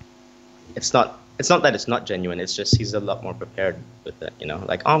it's not that it's not genuine. It's just he's a lot more prepared with it, you know,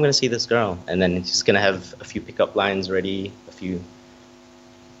 like, oh, I'm gonna see this girl, and then he's gonna have a few pickup lines ready, a few,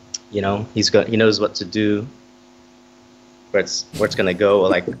 you know, he knows what to do, where it's gonna go, or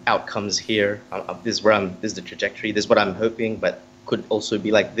like outcomes here. This is the trajectory. This is what I'm hoping, but could also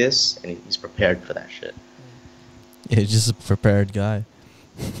be like this, and he's prepared for that shit. Yeah, he's just a prepared guy.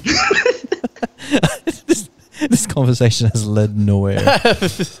 This conversation has led nowhere.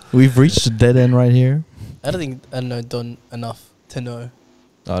 We've reached a dead end right here. I don't think I know Don enough to know.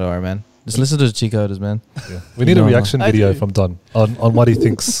 Oh, don't worry, man. Just listen to the G-Coders, man. Yeah. We need a reaction video from Don on what he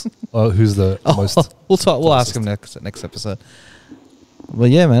thinks. Who's the most? We'll ask him next episode. But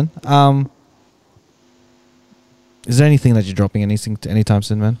yeah, man. Is there anything that you're dropping anytime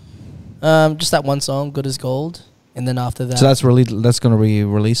soon, man? Just that one song, "Good as Gold," and then after that. So that's going to be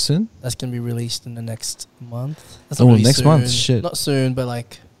released soon. That's going to be released in the next month. That's not really next soon. Month? Shit. Not soon, but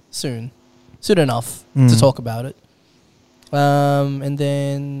like soon enough to talk about it. And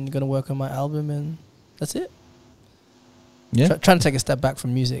then gonna work on my album, and that's it. Yeah. Trying to take a step back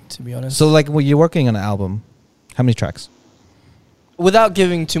from music, to be honest. So, like, when you're working on an album, how many tracks? Without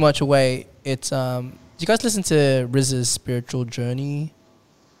giving too much away, it's do you guys listen to RZA's Spiritual Journey?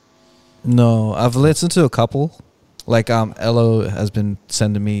 No, I've listened to a couple. Like, Elo has been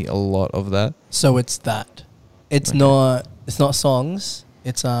sending me a lot of that. So it's that. It's not songs.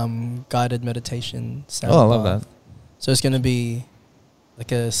 It's guided meditation sound. Oh, I love that. So it's going to be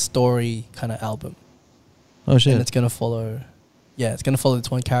like a story kind of album. Oh, shit. And it's going to follow, it's going to follow this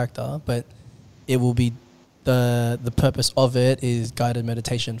one character, but it will be, the purpose of it is guided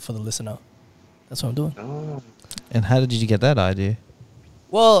meditation for the listener. That's what I'm doing. Oh. And how did you get that idea?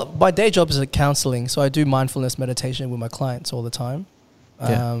 Well, my day job is like counseling, so I do mindfulness meditation with my clients all the time.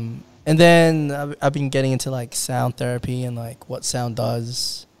 Yeah. And then I've been getting into like sound therapy and like what sound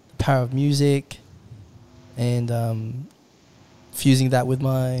does, the power of music, and fusing that with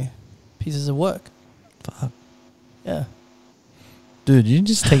my pieces of work. Fuck. Yeah. Dude, you're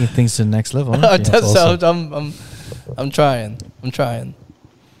just taking things to the next level, aren't you? Awesome. I'm trying.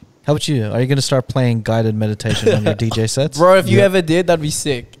 How about you? Are you going to start playing guided meditation on your DJ sets? Bro, if you ever did, that'd be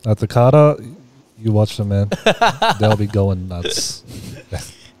sick. At the Carter, you watch them, man. They'll be going nuts.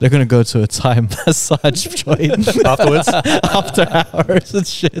 They're going to go to a Thai massage joint afterwards, after hours and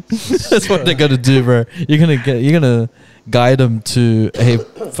shit. That's what they're going to do, bro. You're going to guide them to a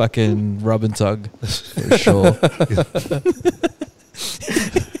fucking rub and tug for sure.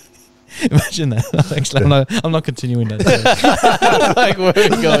 Imagine that. Actually, I'm not continuing that. Like, where are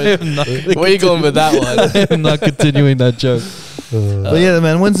you going? Where are you going with that one? I'm not continuing that joke. But yeah,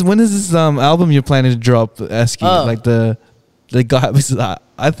 man. When is this album you're planning to drop, Esky? Like the guy.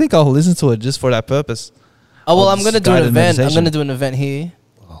 I think I'll listen to it just for that purpose. Oh well, I'm gonna do an event. I'm gonna do an event here.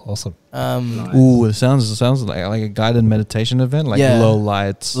 Oh, awesome. Nice. Ooh, it sounds like a guided meditation event, like low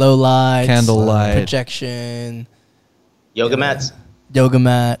lights, candlelight, projection, yoga mats. Yoga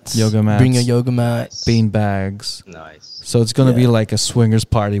mats. Bring your yoga mat. Nice. Bean bags. Nice. So it's gonna be like a swingers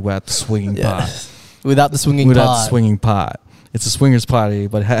party without the swinging part. Without the swinging part. It's a swingers party,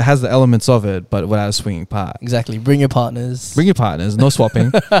 but it has the elements of it, but without a swinging part. Exactly. Bring your partners. No swapping.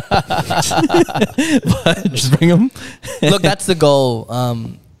 But just bring them. Look, that's the goal.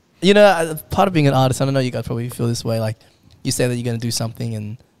 Part of being an artist, I don't know, you guys probably feel this way. Like, you say that you're going to do something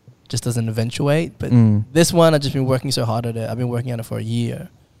and just doesn't eventuate. But this one, I've just been working so hard at it. I've been working on it for a year.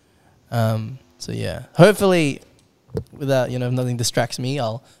 So, yeah. Hopefully, without, if nothing distracts me,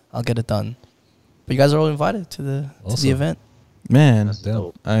 I'll get it done. But you guys are all invited to the event. Man, that's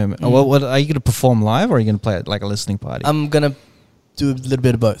dope. What are you going to perform live, or are you going to play it like a listening party? I'm going to do a little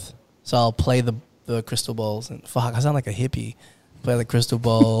bit of both. So I'll play the crystal balls, and fuck, I sound like a hippie. play the crystal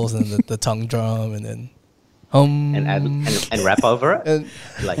balls and the tongue drum, and then and rap over it. And,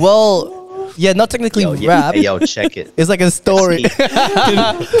 like, yeah, not technically rap. Yo, check it. It's like a story.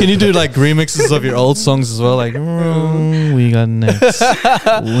 Can you do like remixes of your old songs as well? Like, we got next.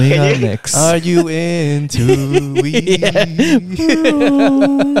 We got next. Are you into weed?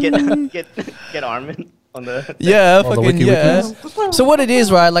 Get Armin on the So what it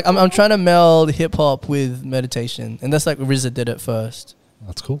is, right? Like I'm trying to meld hip hop with meditation, and that's like RZA did it first.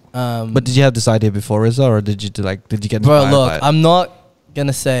 That's cool. But did you have this idea before RZA, or did you get inspired Bro, look, by it? I'm not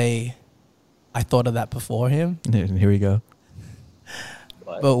gonna say I thought of that before him. Here we go.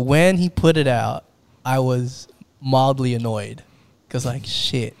 But when he put it out, I was mildly annoyed because, like,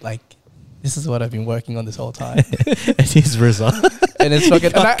 shit, like this is what I've been working on this whole time. And he's RZA, and it's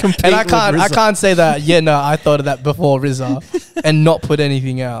fucking. I can't say that. Yeah, no, I thought of that before RZA, and not put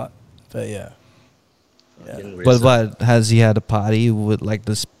anything out. But yeah. But has he had a party with like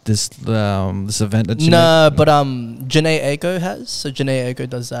this event that No, but Janae Aiko has. So Janae Aiko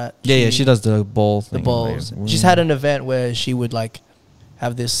does that. She does the ball thing. The balls. She's had an event where she would like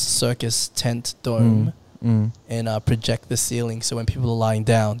have this circus tent dome and project the ceiling, so when people are lying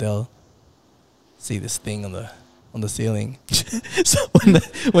down, they'll see this thing on the ceiling. So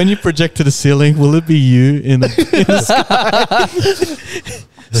when you project to the ceiling, will it be you in the sky?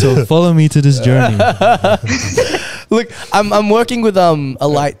 So follow me to this journey. Look, I'm working with a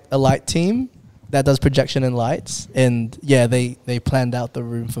light team that does projection and lights, and yeah, they planned out the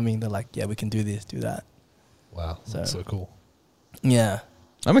room for me. They're like, yeah, we can do this, do that. Wow, that's so cool. Yeah,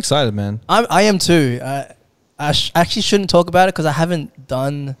 I'm excited, man. I am too. I actually shouldn't talk about it because I haven't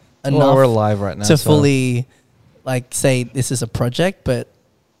done enough. Well, we're live right now to fully like say this is a project, but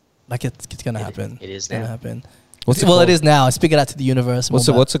like it's gonna happen. It is gonna now. happen. It is now. I speak it out to the universe. What's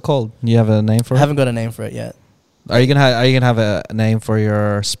it called? You have a name for it? I haven't got a name for it yet. Are you gonna have a name for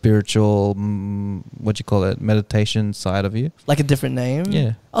your spiritual what you call it, meditation side of you? Like a different name?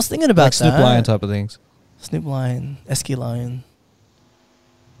 Yeah. I was thinking about like Snoop Lion type of things. Snoop Lion, Esky Lion.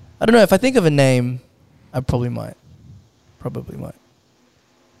 I don't know. If I think of a name, I probably might.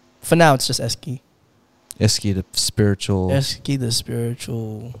 For now, it's just Esky. Esky the spiritual. Esky the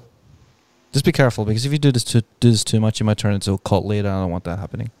spiritual. Just be careful, because if you do this too much, you might turn into a cult leader. I don't want that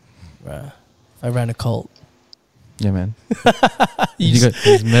happening. Right. If I ran a cult. Yeah, man. You got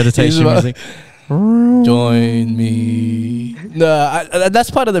his meditation music. Join me. No, that's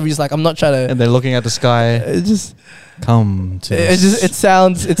part of the reason. Like, I'm not trying to. And they're looking at the sky. It just come to. It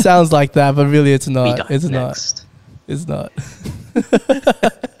sounds like that, but really, it's not. It's next. not. It's not.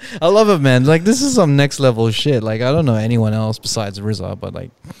 I love it, man. Like, this is some next level shit. Like, I don't know anyone else besides RZA, but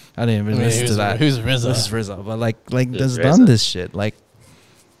like, I didn't even listen to that. Who's RZA? This is RZA, but like has done this shit. Like,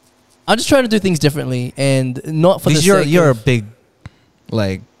 I'm just trying to do things differently, and not for the sake you're a big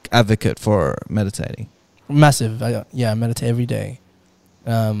like advocate for meditating. Massive. I meditate every day.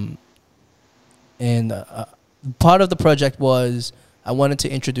 And part of the project was I wanted to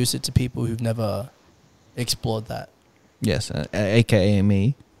introduce it to people who've never explored that. Yes, aka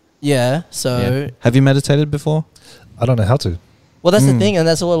me. Yeah. So have you meditated before? I don't know how to. Well, that's the thing, and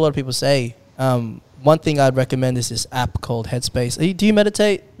that's what a lot of people say. One thing I'd recommend is this app called Headspace. Do you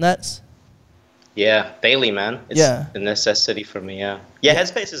meditate, Nats? Yeah, daily, man. It's a necessity for me. Yeah.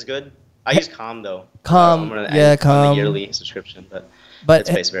 Headspace is good. I use Calm though. Calm. Calm. A yearly subscription, but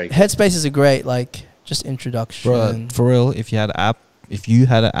Headspace is very good. Headspace is a great just introduction. Bro, for real, if you had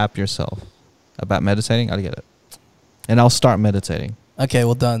an app yourself about meditating, I'd get it. And I'll start meditating. Okay,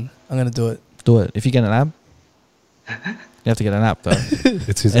 well done. I'm gonna do it. Do it. If you get an app, you have to get an app though.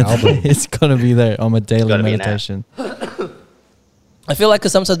 It's his album. It's gonna be there on my daily meditation. I feel like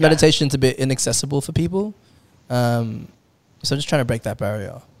because sometimes meditation's a bit inaccessible for people, so I'm just trying to break that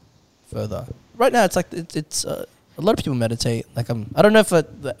barrier further. Right now, it's like it's a lot of people meditate. Like I don't know if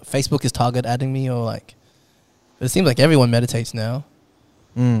Facebook is target adding me or like, but it seems like everyone meditates now.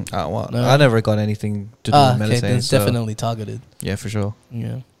 No. I never got anything to do with meditating. Okay, it's definitely targeted. Yeah, for sure.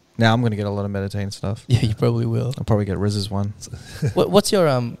 Yeah. Now I'm gonna get a lot of meditating stuff. Yeah, you probably will. I'll probably get RZA's one. What's your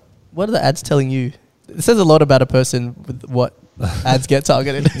what are the ads telling you? It says a lot about a person with what ads get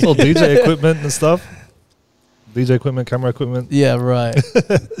targeted. It's all DJ equipment and stuff. DJ equipment, camera equipment. Yeah, right.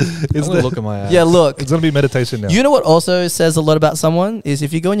 I'm gonna look at my ads. Yeah, look. It's gonna be meditation now. You know what also says a lot about someone is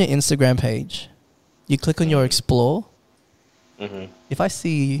if you go on your Instagram page, you click on your explore. Mm-hmm. If I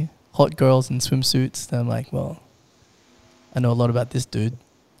see hot girls in swimsuits, then I'm like, well, I know a lot about this dude.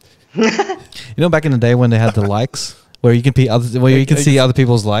 You know, back in the day when they had the likes, where you can see other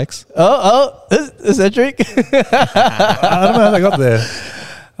people's likes. Xcentrik. I don't know how they got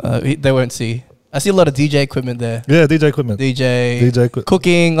there. They won't see. I see a lot of DJ equipment there. Yeah, DJ equipment. DJ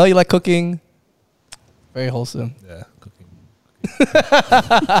cooking. Oh, you like cooking? Very wholesome. Yeah, cooking.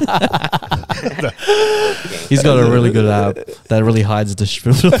 He's got a really good app that really hides the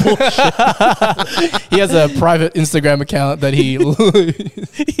bullshit. He has a private Instagram account that he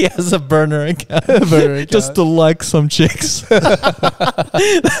has a burner account. Just to like some chicks.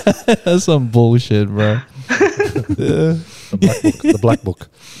 That's some bullshit, bro. The black book.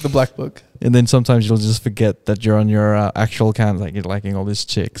 The black book. And then sometimes you'll just forget that you're on your actual account, like you're liking all these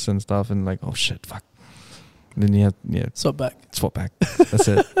chicks and stuff, and like, oh shit, fuck. And then you have swap back. That's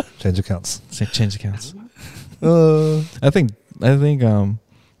it. Change accounts. Change accounts. I think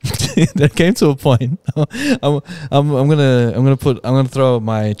that came to a point. I'm gonna throw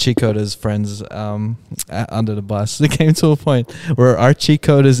my Xcentrik friends under the bus. It came to a point where our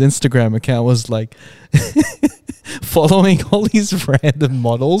Xcentrik Instagram account was like following all these random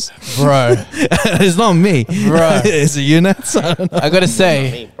models, bro. It's not me, bro. It's a unit. I gotta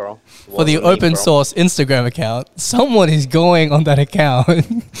say, me, bro. For the open source Instagram account, someone is going on that account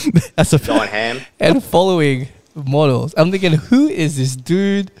as a going ham and following models. I'm thinking, who is this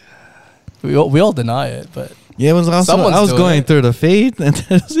dude? We all deny it, but yeah, I was going through the feed, and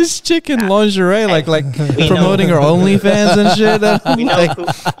there's this chick in lingerie, like promoting her OnlyFans and shit.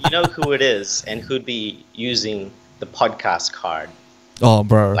 You know who it is, and who'd be using the podcast card. Oh,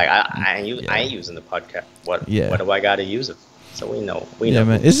 bro! Like I ain't using the podcast. What do I gotta use it? So we know.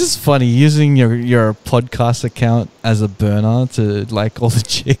 Man. It's just funny using your podcast account as a burner to like all the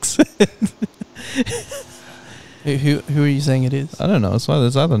chicks. Who are you saying it is? I don't know. It's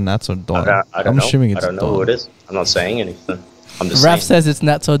either Nats or Don. I'm assuming it's Don. I don't know who it is. I'm not saying anything. I'm just Raph says it's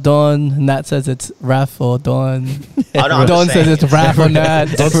Nats or Don. Nat says it's Raph or Don. Don says it's Raph or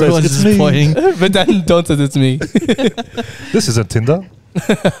Nat. Everyone's just pointing. But then Don says it's me. This isn't Tinder.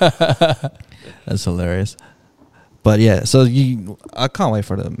 That's hilarious. But yeah, so I can't wait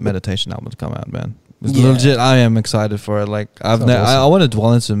for the meditation album to come out, man. Legit, I am excited for it. Like I want to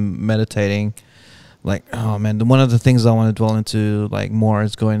dwell into meditating. Like, oh man, one of the things I want to dwell into like more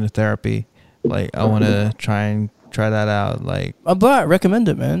is going to therapy. Like I want to try that out. Like, but recommend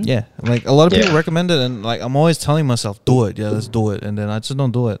it, man. Yeah, like a lot of people recommend it, and like I'm always telling myself, do it. Yeah, let's do it, and then I just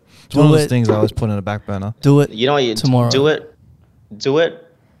don't do it. It's one of those things I always put in the back burner. Do it. You know, tomorrow. Do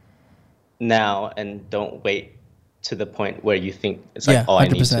it now, and don't wait to the point where you think it's like, 100%. I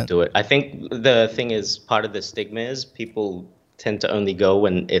need to do it. I think the thing is, part of the stigma is people tend to only go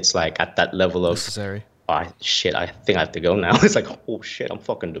when it's like at that level of necessary. I think I have to go now. It's like, oh shit, I'm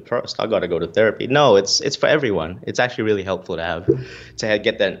fucking depressed. I gotta go to therapy. No, it's for everyone. It's actually really helpful to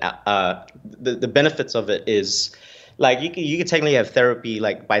get that. The benefits of it is like you can technically have therapy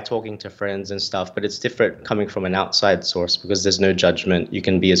like by talking to friends and stuff, but it's different coming from an outside source because there's no judgment. You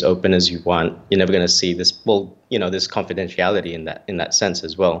can be as open as you want. You're never gonna see this. Well, there's confidentiality in that sense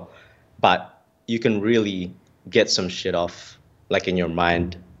as well, but you can really get some shit off, like in your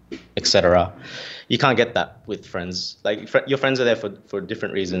mind, etc. You can't get that with friends. Like your friends are there for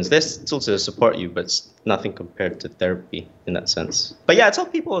different reasons. They're still to support you, but it's nothing compared to therapy in that sense. But yeah, I tell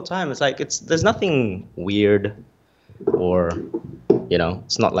people all the time, it's like there's nothing weird or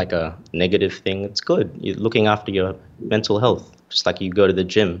it's not like a negative thing. It's good. You're looking after your mental health, just like you go to the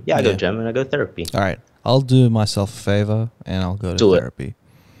gym. Yeah, I go to gym and I go to therapy. All right, I'll do myself a favor and I'll go to therapy.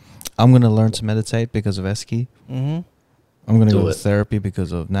 I'm gonna learn to meditate because of Esky. Mm-hmm. I'm gonna go to therapy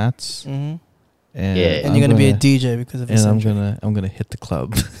because of Nats. Mm-hmm. And you're gonna be a DJ because of Xcentrik. And I'm gonna hit the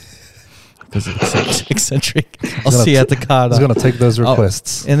club because of Xcentrik. I'll see you at the car. He's gonna take those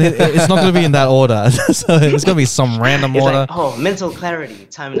requests, and it's not gonna be in that order. So it's gonna be some random order. Like, mental clarity.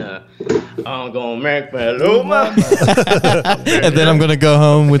 Time to I'm gonna make Paloma. And then I'm gonna go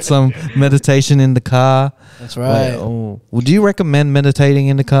home with some meditation in the car. That's right. Would you recommend meditating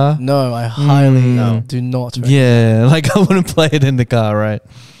in the car? No, I highly do not recommend. Yeah, like I wouldn't play it in the car, right?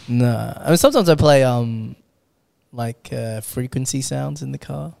 No. I mean, sometimes I play frequency sounds in the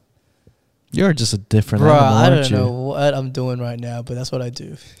car. You're just a different animal, I aren't don't you? know what I'm doing right now, but that's what I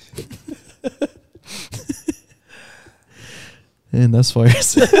do. And that's why you're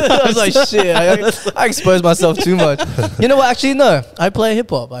I was like, shit, I exposed myself too much. You know what? Actually, no. I play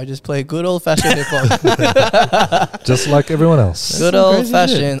hip-hop. I just play good old-fashioned hip-hop. Just like everyone else. Good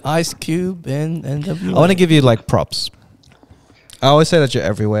old-fashioned Ice Cube and NWA. I want to give you, like, props. I always say that you're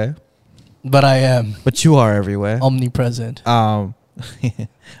everywhere. But I am. But you are everywhere. Omnipresent. Omni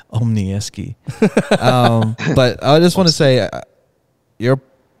Esky. But I just want to say, your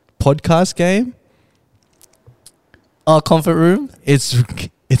podcast game... Our comfort room? It's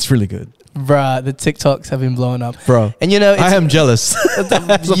really good. Bruh, the TikToks have been blowing up. Bro. And you know, I am jealous. As a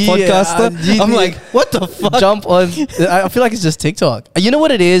podcaster, I'm like, what the fuck? Jump on. I feel like it's just TikTok. You know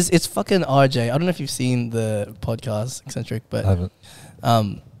what it is? It's fucking RJ. I don't know if you've seen the podcast, Xcentrik, but... I haven't.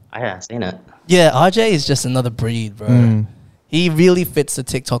 I haven't seen it. Yeah, RJ is just another breed, bro. He really fits the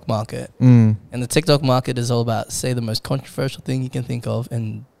TikTok market. And the TikTok market is all about, say, the most controversial thing you can think of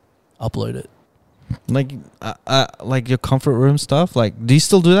and upload it. Like your comfort room stuff. Like, do you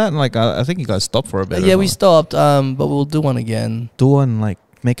still do that? And like, I think you guys stopped for a bit. Yeah, we stopped. But we'll do one again. Do one, like,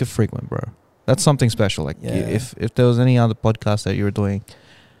 make it frequent, bro. That's something special. Like, if there was any other podcast that you were doing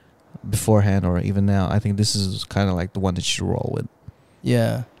beforehand or even now, I think this is kind of like the one that you should roll with.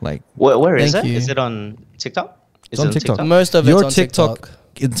 Yeah. Like, where is it? You. Is it on TikTok? It's on TikTok. Most of it's on TikTok.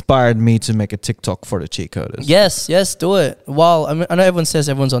 Inspired me to make a TikTok for the cheat coders. Yes, do it. Well, I know everyone says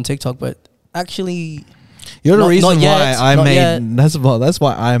everyone's on TikTok, but actually, you're the reason why I made. That's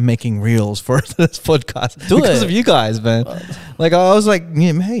why I'm making reels for this podcast because of you guys, man. Like I was like,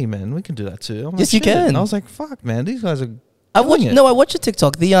 hey, man, we can do that too. I'm yes, like, you can. And I was like, fuck, man, these guys are. I watched a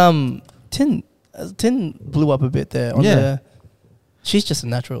TikTok. The Tin blew up a bit there. On the, she's just a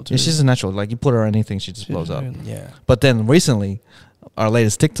natural too. Yeah, she's a natural. Like you put her on anything, she just blows up. Yeah. But then recently, our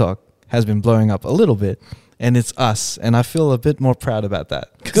latest TikTok has been blowing up a little bit. And it's us, and I feel a bit more proud about that.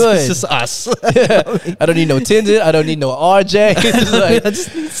 Good, it's just us. I don't need no Tinder. I don't need no RJ. It's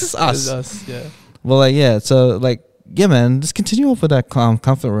just us. It's us. Yeah. Well, like so like man, just continue up with that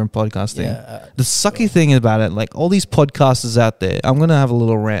comfort room podcasting. Yeah, the sucky thing about it, like all these podcasters out there, I'm gonna have a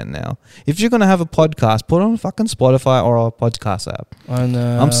little rant now. If you're gonna have a podcast, put on fucking Spotify or a podcast app. I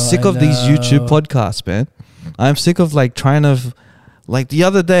know. I'm sick of these YouTube podcasts, man. I'm sick of like trying to. Like the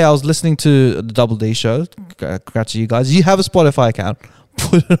other day, I was listening to the Double D show. Congrats to you guys. You have a Spotify account.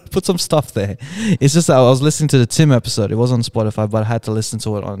 Put some stuff there. It's just that I was listening to the Tim episode. It was on Spotify, but I had to listen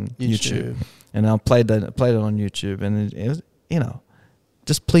to it on YouTube. And I played it on YouTube. And it was,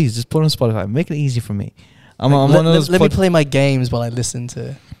 just please, put it on Spotify. Make it easy for me. I'm one of those. Let me play my games while I listen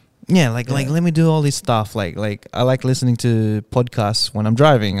to. Yeah, like let me do all this stuff. Like I like listening to podcasts when I'm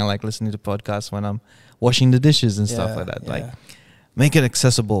driving. I like listening to podcasts when I'm washing the dishes and stuff like that. Like. Make it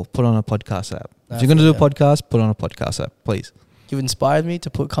accessible. Put on a podcast app. If you're going to do a podcast, put on a podcast app, please. You've inspired me to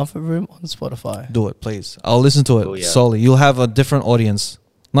put Comfort Room on Spotify. Do it, please. I'll listen to it solely. You'll have a different audience.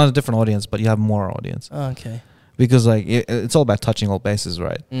 Not a different audience, but you have more audience. Oh, okay. Because like it's all about touching all bases,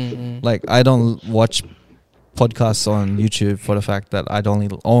 right? Mm-hmm. Like I don't watch podcasts on YouTube for the fact that I'd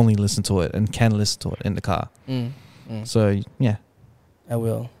only listen to it and can listen to it in the car. So, yeah. I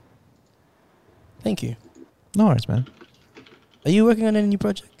will. Thank you. No worries, man. Are you working on any new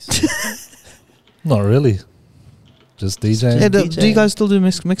projects? Not really. Just DJing. Yeah, do you guys still do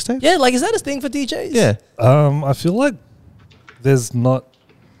mixtapes? Yeah, like is that a thing for DJs? Yeah. I feel like there's not,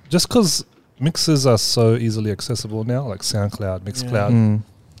 just because mixes are so easily accessible now, like SoundCloud, Mixcloud,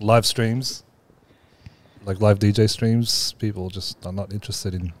 live streams, like live DJ streams, people just are not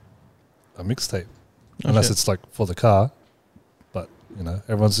interested in a mixtape unless it's like for the car. But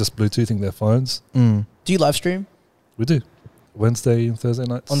everyone's just Bluetoothing their phones. Do you live stream? We do. Wednesday and Thursday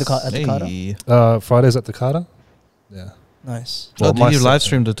nights. On the at the Carter? Fridays at the Carter. Yeah. Nice. Well, do you live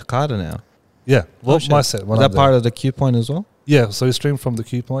stream the Takata now? Yeah. Well, my set. Is that part of the Q Point as well? Yeah. So we stream from the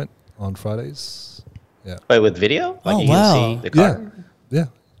Q Point on Fridays. Yeah. Wait, with video? Like you can see the car? Yeah.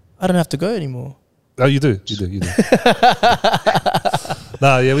 I don't have to go anymore. Oh, you do. You do.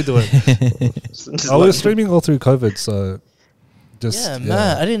 Nah, yeah, we do it. We're streaming all through COVID, so... Man,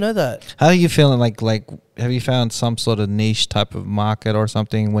 I didn't know that. How are you feeling? Like, have you found some sort of niche type of market or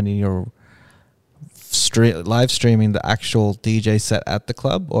something when you're live streaming the actual DJ set at the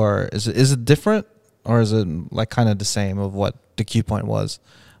club, or is it different, or is it like kind of the same of what the Q Point was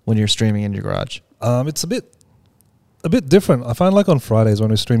when you're streaming in your garage? It's a bit different. I find like on Fridays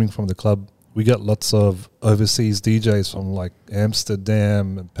when we're streaming from the club, we get lots of overseas DJs from like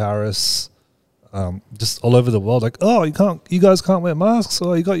Amsterdam and Paris. Just all over the world, like, oh, you guys can't wear masks,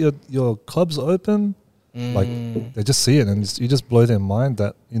 or you got your clubs open. Like they just see it, and you just blow their mind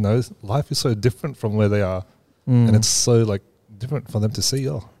that life is so different from where they are, and it's so like different for them to see.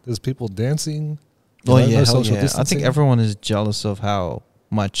 Oh, there's people dancing. No social distancing. I think everyone is jealous of how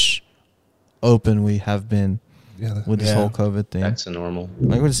much open we have been with this whole COVID thing. Back to normal.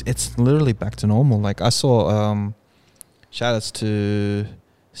 Like it's literally back to normal. Like I saw shout outs to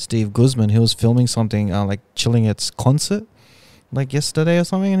Steve Guzman. He was filming something like Chilling It's concert like yesterday or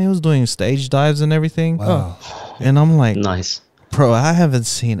something, and he was doing stage dives and everything. Wow. And I'm like, nice, bro, I haven't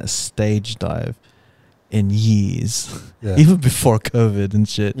seen a stage dive in years, even before COVID and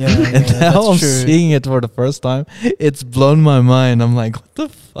shit. And now I'm seeing it for the first time. It's blown my mind. I'm like, what the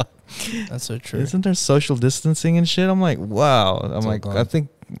fuck? That's so true. Isn't there social distancing and shit? I'm like, wow. I'm like, I think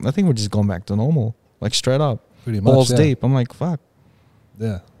we're just going back to normal, like straight up, pretty much, balls deep. I'm like, fuck.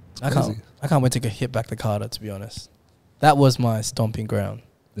 Yeah, I can't wait to get hit back to Carter. To be honest, that was my stomping ground.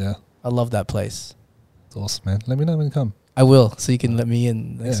 Yeah, I love that place. it's awesome, man. Let me know when you come. I will, so you can let me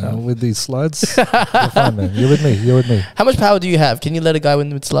in next time. With these slides, you're fine, man. You're with me. How much power do you have? Can you let a guy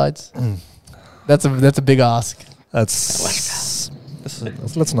win with slides? That's a big ask. Let's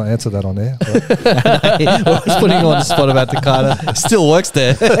not answer that on air. I was putting you on the spot about the Carter. Still works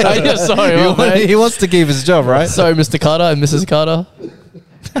there. Yeah, sorry, he wants to keep his job, right? Sorry, Mr. Carter and Mrs. Carter.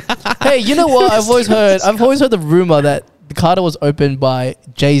 Hey, you know what? I've always heard the rumor that the Carter was opened by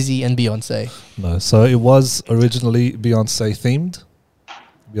Jay-Z and Beyonce. No, so it was originally Beyonce themed.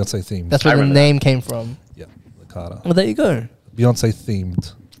 That's where the name came from. Yeah, the Carter. Well, there you go. Beyonce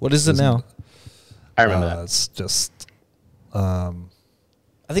themed. What is it now? I remember that. It's just. I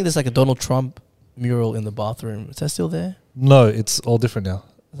think there's like a Donald Trump mural in the bathroom. Is that still there? No, it's all different now.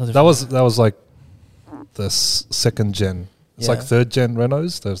 That was like the second gen. It's like third gen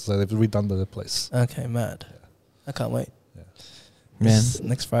renos. They've redone the place. Okay, mad. Yeah. I can't wait. Yeah. Man,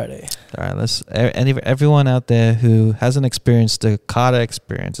 next Friday. All right, let's. Everyone out there who hasn't experienced the Carter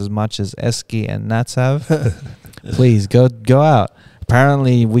experience as much as Esky and Nats have, please go out.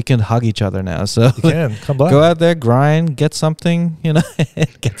 Apparently, we can hug each other now. So you can come by. Go out there, grind, get something.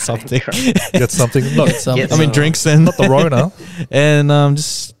 Get something. Get something. I mean, drinks and not the Rona. And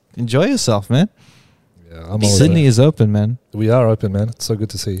just enjoy yourself, man. Yeah, Sydney is open, man. We are open, man. It's so good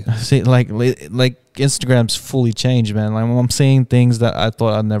to see. See, like Instagram's fully changed, man. Like I'm seeing things that I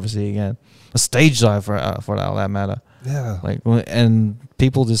thought I'd never see again. A stage dive for all that matter. Yeah. Like, and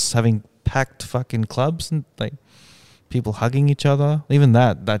people just having packed fucking clubs and like people hugging each other. Even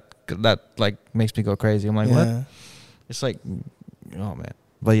that like makes me go crazy. I'm like, what? It's like, oh man.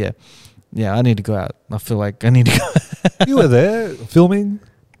 But yeah, I need to go out. I feel like I need to go. You were there filming.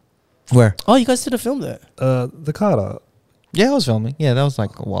 Where? Oh, you guys did a film there? The Carter. Yeah, I was filming. Yeah, that was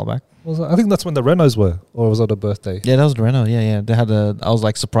like a while back. I think that's when the Renos were, or was it a birthday? Yeah, that was the Reno. Yeah. They had I was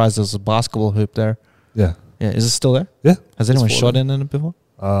like surprised there was a basketball hoop there. Yeah. Yeah, is it still there? Yeah. Has anyone shot in it before?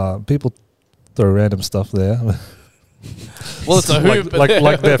 People throw random stuff there. Well, it's a hoop.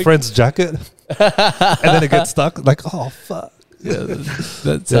 like their friend's jacket. And then it gets stuck. Like, oh, fuck. Yeah,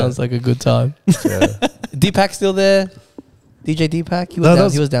 that sounds like a good time. Yeah. Deepak still there? DJ Deepak? He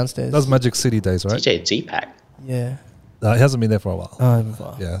was downstairs. That was Magic City days, right? DJ Deepak? Yeah. He hasn't been there for a while.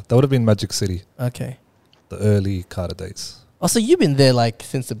 Oh, yeah, that would have been Magic City. Okay. The early Carter days. Oh, so you've been there like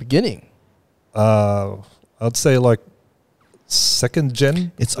since the beginning? I'd say like second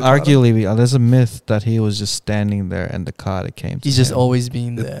gen. It's arguably there's a myth that he was just standing there and the Carter came. He's just always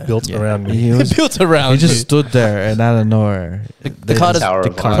been there. Built around me. He was built around. He just stood there and out of nowhere. The Carter's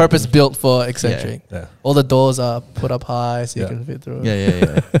purpose built for Xcentrik. Yeah. All the doors are put up high so you can fit through.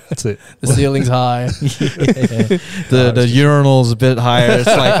 Yeah. That's it. The ceiling's high. The urinal's a bit higher. It's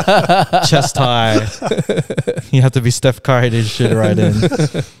like chest high. You have to be Steph Curry to shit right in.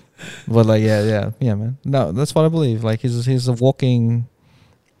 But like, yeah, man. No, that's what I believe. Like he's a walking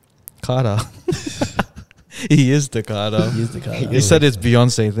Carter. He is the Carter. He said it's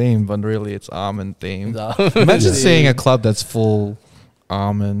Beyonce themed, but really it's almond themed. Imagine seeing a club that's full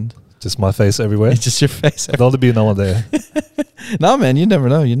almond. Just my face everywhere. It's just your face. There'll only be no one there. No, man, you never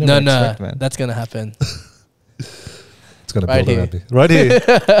know. You never expect, man. That's gonna happen. It's gonna build around me. Right here.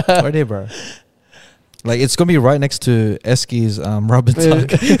 Right here, bro. Like it's gonna be right next to Esky's rubber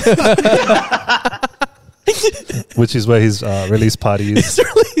duck, which is where his release party is.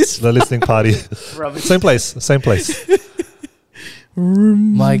 The listening party. Same place.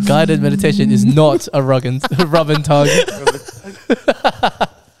 My guided meditation is not a rub and tug.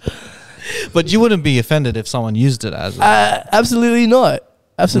 But you wouldn't be offended if someone used it as absolutely not.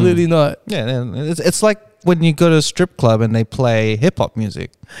 Absolutely not. Yeah, it's like when you go to a strip club and they play hip hop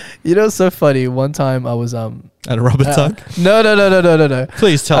music. You know, it's so funny. One time I was at a rubber duck. No.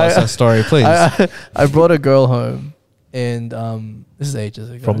 Please tell us that story, please. I brought a girl home, and this is ages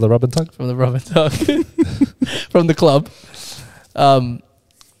ago. From the rubber duck. From the club.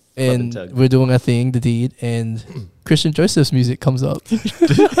 And we're doing a thing, the deed, and Christian Joseph's music comes up.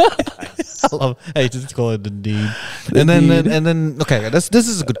 I love. Hey, just call it the deed. And then, okay, this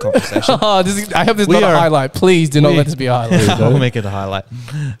is a good conversation. I hope this is not a highlight. Please do not let this be a highlight. We'll make it a highlight.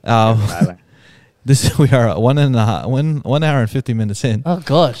 We are 1 hour and 50 minutes in. Oh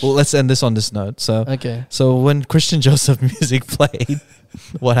gosh. Well, let's end this on this note. So okay. So when Christian Joseph music played,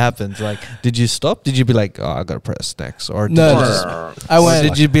 what happens? Like, did you stop? Did you be like, oh, I gotta press next, or did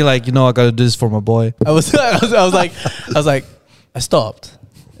you be like, I gotta do this for my boy? I was like, I stopped,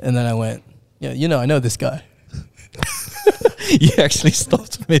 And then I went, yeah, you know, I know this guy. You actually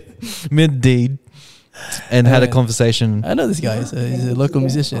stopped mid deed and had a conversation. I know this guy. He's a local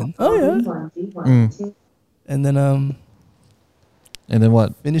musician. Oh yeah. And then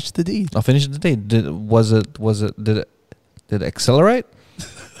what? Finished the deed. I finished the deed. Did it accelerate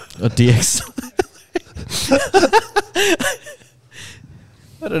or de-accelerate?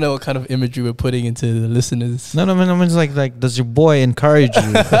 I don't know what kind of imagery we're putting into the listeners. No, it's like, does your boy encourage you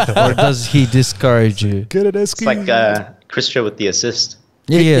or does he discourage you? Get it, Esky. It's like Christian with the assist.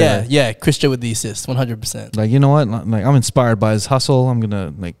 Yeah. Christian with the assist, 100%. Like, you know what? Like, I'm inspired by his hustle. I'm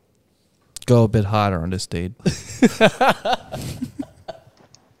gonna like go a bit harder on this deed.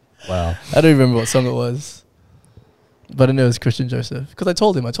 Wow. I don't remember what song it was, but I know it was Christian Joseph because I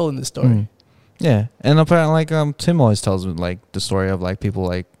told him this story. Yeah, and apparently, like Tim always tells me like the story of like people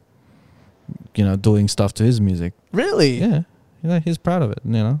like, you know, doing stuff to his music. Really? Yeah, he's proud of it.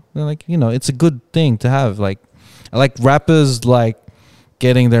 You know, they're like, you know, it's a good thing to have. Like, I like rappers like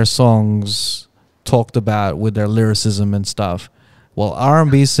getting their songs talked about with their lyricism and stuff. While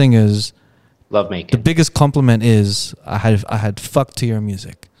R&B singers, love making. the biggest compliment is I had fuck to your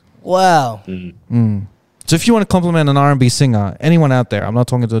music. Wow. So if you want to compliment an R&B singer, anyone out there, I'm not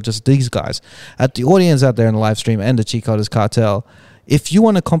talking to just these guys, at the audience out there in the live stream and the Cheatcoders cartel, if you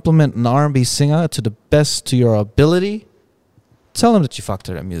want to compliment an R&B singer to the best to your ability, tell them that you fucked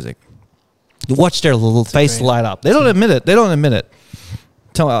to their music. You watch their little face light up. They don't admit it.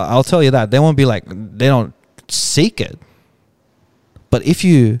 I'll tell you that. They won't be like, they don't seek it. But if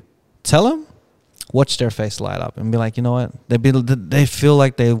you tell them, watch their face light up and be like, you know what? They feel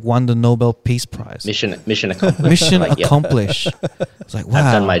like they won the Nobel Peace Prize. Mission accomplished. Mission accomplished. It's like, wow.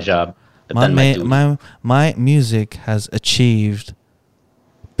 I've done my job. My music has achieved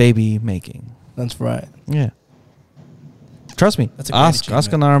baby making. That's right. Yeah. Trust me. That's a great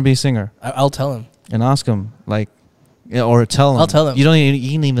ask an R&B singer. I'll tell him. And ask him, like, or tell him. I'll tell him. You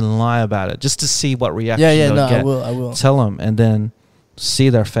can even lie about it just to see what reaction they'll get. I will. Tell them and then see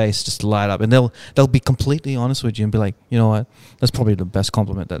their face just light up, and they'll be completely honest with you and be like, you know what, that's probably the best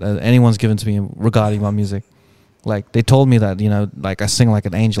compliment that anyone's given to me regarding my music. Like, they told me that, you know, like I sing like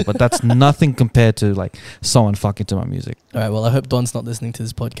an angel, but that's nothing compared to like someone fucking to my music. All right, well, I hope Don's not listening to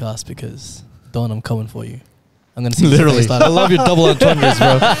this podcast because Don, I'm coming for you. I'm gonna see literally. I love your double entendres,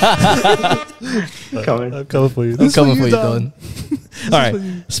 bro. I'm coming for you. I'm coming for you, Don. All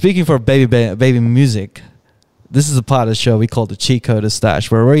right, speaking for baby music. This is a part of the show we call the Cheatcoders Stash,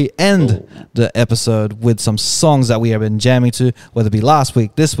 where we end the episode with some songs that we have been jamming to, whether it be last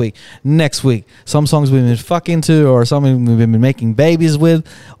week, this week, next week. Some songs we've been fucking to, or something we've been making babies with,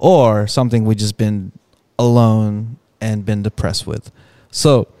 or something we've just been alone and been depressed with.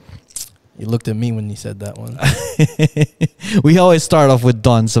 So, you looked at me when you said that one. We always start off with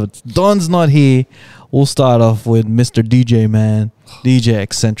Don. So if Don's not here, we'll start off with Mr. DJ Man, DJ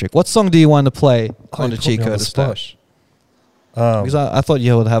Xcentrik. What song do you want to play on the Cheatcoders Stash? Because I thought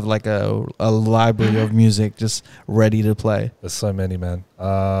you would have like a library of music just ready to play. There's so many, man.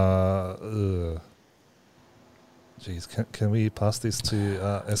 Jeez, can we pass this to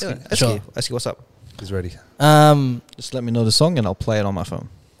Esky? Yeah, sure. Esky, what's up? He's ready. Just let me know the song and I'll play it on my phone.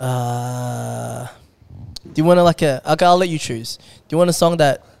 Do you want to okay, I'll let you choose. Do you want a song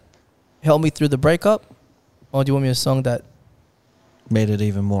that helped me through the breakup, or do you want me a song that made it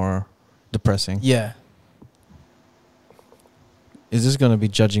even more depressing? Yeah. Is this going to be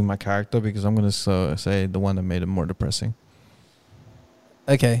judging my character? Because I'm going to say the one that made it more depressing.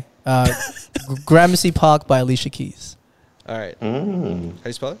 Okay. Gramercy Park by Alicia Keys. All right. How do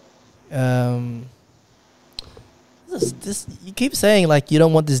you spell it? This you keep saying like you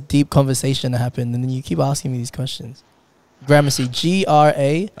don't want this deep conversation to happen, and then you keep asking me these questions. Gramercy,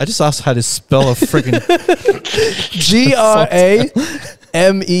 G-R-A. I just asked how to spell a freaking G-R-A-M-E-R-C-Y.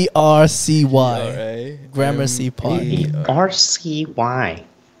 Gramercy Park. R-C-Y.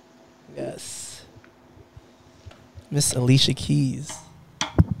 Yes. Miss Alicia Keys.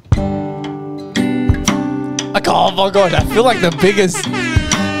 Oh my god, I feel like the biggest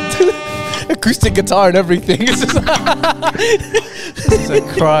acoustic guitar and everything. It's just like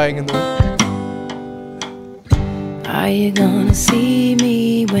crying in the... Are you gonna see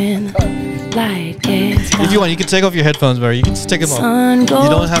me when light gets dark? If you want, you can take off your headphones, bro. You can just take them off. You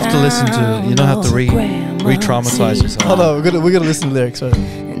don't have to listen to. You don't have to re-traumatize yourself. Hold on, we're gonna listen to lyrics. Right?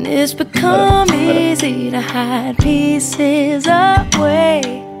 And it's become easy to hide pieces away.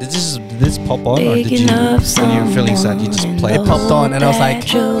 Did this pop on, or did you, when you were feeling sad, you just play it? Popped on, and I was like,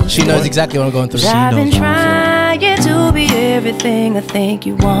 she knows exactly what I'm going through. I've been trying to be everything I think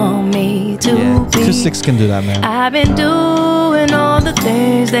you want me to be. Acoustics can do that, man. I've been doing all the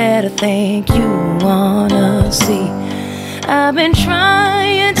things that I think you wanna see. I've been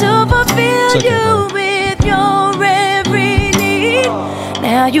trying to fulfill you with your every need.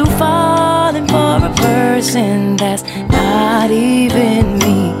 Now you falling for a person that's not even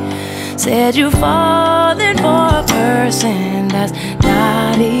me. Said you falling for a person that's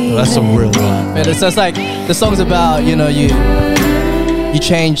not even. That's some real love. It's just like the song's about, you know, you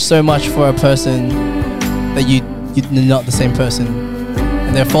change so much for a person that you're not the same person,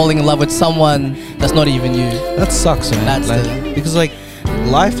 and they're falling in love with someone that's not even you. That sucks, man. That's because like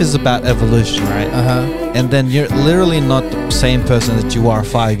life is about evolution, right? And then you're literally not the same person that you are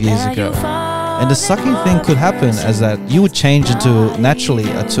 5 years ago. And the sucking thing could happen is that you would change into naturally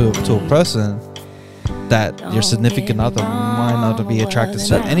to a person that your significant other might not be attracted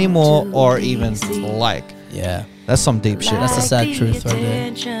to anymore or even like. Yeah. That's some deep shit. That's the sad truth right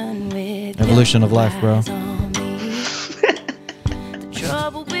there. Evolution of life, bro.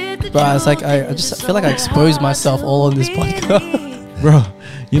 Bro, it's like I feel like I expose myself all on this podcast. Bro,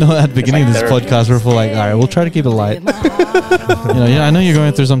 you know, at the beginning of this podcast, we're full like, all right, we'll try to keep it light. I know you're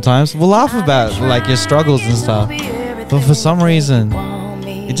going through some times. We'll laugh about like your struggles and stuff. But for some reason,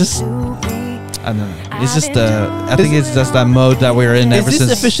 it just, I don't know. It's just I think it's just that mode that we're in ever since. Is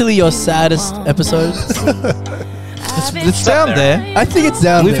this officially your saddest episode? It's down there. I think it's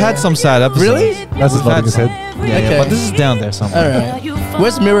down there. We've had some sad episodes. Really? That's his nodding his head. Yeah, but this is down there somewhere. All right.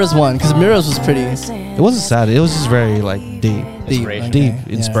 Where's Mirrors one? Because Mirrors was pretty. It wasn't sad. It was just very like deep,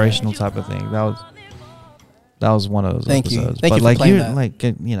 inspirational type of thing. That was one of those episodes. Thank you for like playing you're that. like,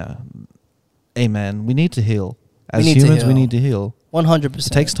 hey man, we need to heal. As humans, we need to heal. 100%.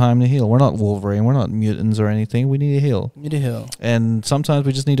 It takes time to heal. We're not Wolverine. We're not mutants or anything. We need to heal. And sometimes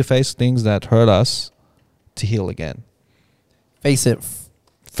we just need to face things that hurt us to heal again. Face it.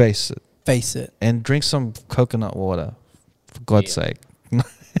 And drink some coconut water, for God's sake. All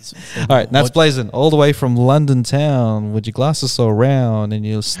right, Nats Blazing, all the way from London town, with your glasses so round and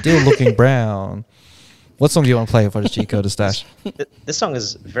you're still looking brown. What song do you want to play for the G-Coder stash? This song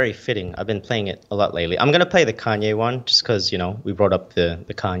is very fitting. I've been playing it a lot lately. I'm going to play the Kanye one just because, we brought up the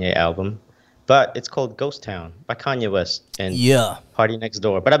Kanye album. But it's called Ghost Town by Kanye West and Party Next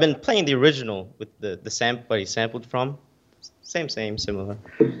Door. But I've been playing the original with the sample, what he sampled from. Same, similar.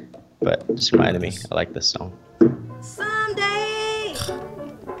 But just reminded me. I like this song. Someday,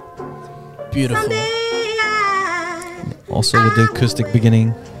 beautiful. Also with the acoustic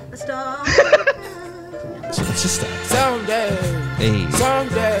beginning. It's just that. Someday, hey.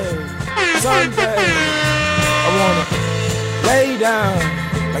 someday, I wanna lay down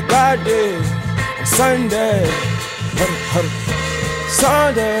like God did on Sunday.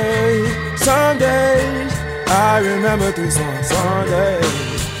 Sundays, I remember 3 songs. Sunday,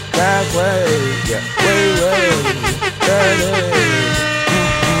 that way, way, that is.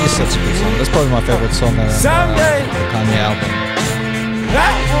 It's such a good song. That's probably my favorite song on the Kanye album.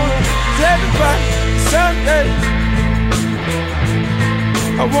 I wanna tell everybody someday.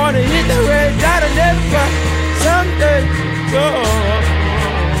 I wanna hit the red dot and everybody someday.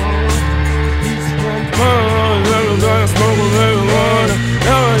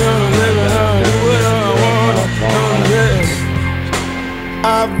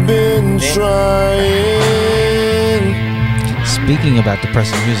 I've been trying. Speaking about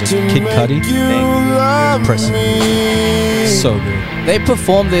depressing music, Kid Cudi, depressing music, so good. They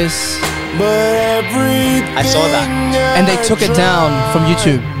performed this. I saw that. And they took it down from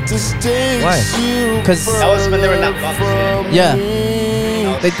YouTube. Why? Because that was when they were in that box. Yeah.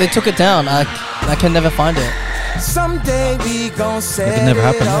 They took it down. I can never find it. Someday we gon' set it never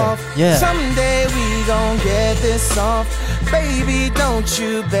happened, off. Yeah. Someday we gon' get this off. Baby, don't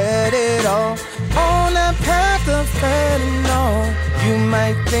you bet it all on that path of fentanyl. You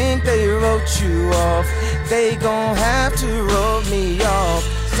might think they wrote you off. They gon' have to wrote me off.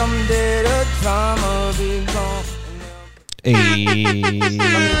 Someday the drama be gone.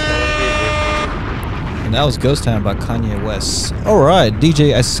 And that was Ghost Town by Kanye West. Alright,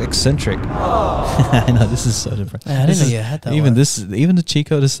 DJ Xcentrik. I know, this is so depressing. I didn't know you had that even the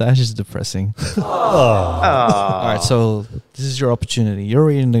G-Coder stash is depressing. Alright, so this is your opportunity. You're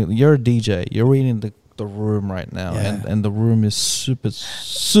a DJ. You're reading the room right now, and the room is super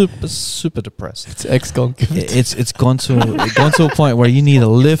depressed. It's It's gone to a point where you need to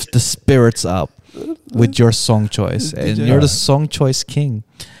lift the spirits up with your song choice, and you're the song choice king.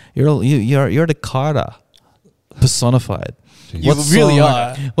 You're the Carter personified. You really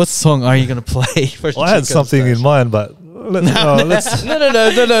are. What song are you gonna play? I had something in mind, but let's.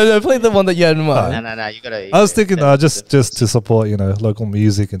 No. Play the one that you had in mind. No. You gotta. I was thinking just to support local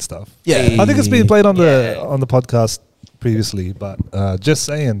music and stuff. Yeah, I think it's been played on the podcast previously, but just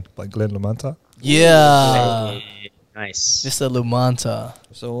saying, like Glenn Lamanta. Yeah, nice. Mr. Lumanta.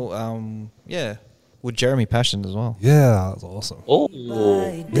 So with Jeremy Passion as well. Yeah, that's awesome. Oh,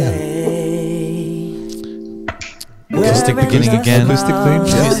 Acoustic beginning again. Acoustic theme.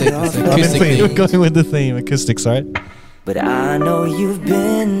 Acoustic theme. We're going with the theme. Acoustics, right? But I know you've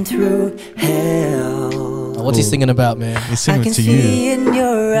been through hell. What's he singing about, man? He's singing I can to see you. in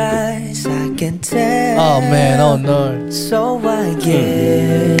your eyes, I can tell. Oh man, oh no. So I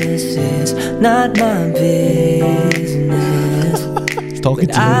guess it's not my business. He's talking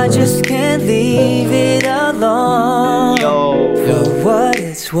to you, I bro. just can't leave it alone. Yo. For what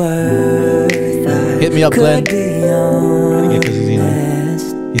it's worth, I Hit me up, Glenn. could be honest. Yeah, 'cause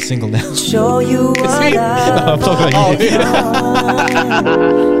he's single now. Show you what I'm talking about you.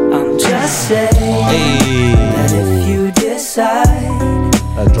 I'm just saying that if you decide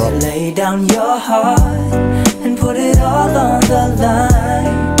to lay down your heart and put it all on the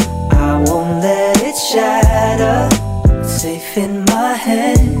line, I won't let it shatter. It's safe in my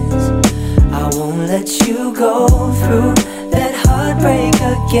hands. I won't let you go through that heartbreak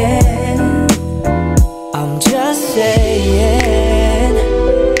again. I'm just saying.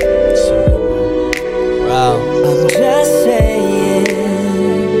 Wow. I'm just saying.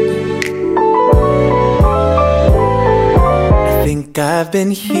 I think I've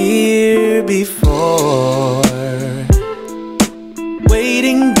been here before,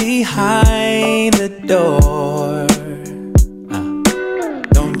 waiting behind the door.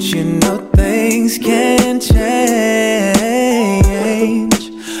 Don't you know things can change?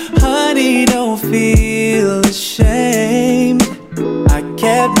 Honey, don't feel ashamed. I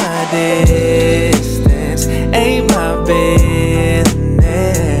kept my distance, ain't my business,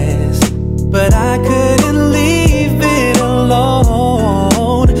 but I couldn't leave it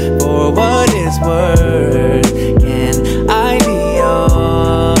alone. For what it's worth, can I be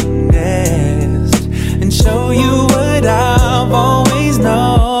honest and show you what I've always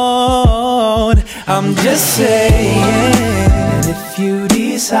known? I'm just saying, if you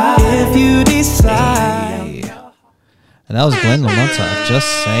decide. And that was Glenn Lamanta, just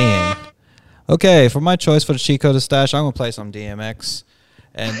saying. Okay, for my choice for the cheat code stash, I'm going to play some DMX.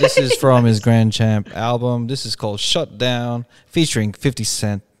 And this is from his Grand Champ album. This is called Shut Down, featuring 50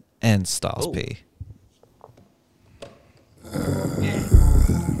 Cent and Styles P.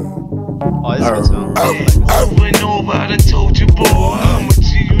 Oh, this is a good song. Over and over, I done told you, boy. I'ma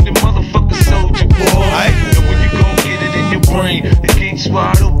G you the motherfucking soldier, boy. And when you gon' get it in your brain, the gate's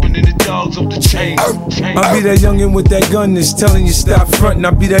wide open and the dogs off the chain. I'll be that youngin' with that gun that's telling you stop frontin'.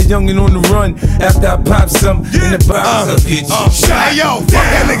 I'll be that youngin' on the run after I pop some in the box. I'll get you shot. Hey yo, fuck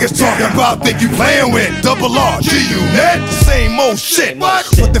that niggas talking about, think you playing with double R, G-Unit, same old shit.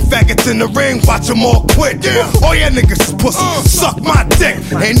 Put the faggots in the ring, watch them all quit. All y'all niggas is pussy, suck my dick.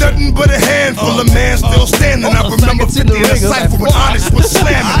 Ain't nothing but a handful of man still standing. I remember 50 in a cypher when Honest was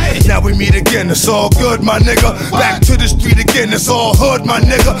slamming. Now we meet again, it's all good, my nigga. Back to the street again, it's all hood, my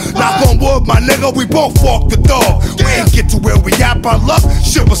nigga. Knock on wood, my nigga, we both walked the dog. We ain't get to where we at by luck,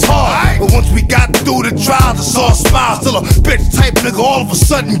 shit was hard. But once we got through the trials, it's all smiles. Still a bitch type nigga, all of a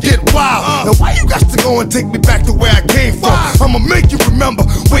sudden get wild. Now why you got to go and take me back to where I came from? I'ma make you remember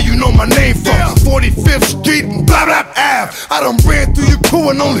where you know my name from. 45th Street and blah blah Ave. I done ran through your crew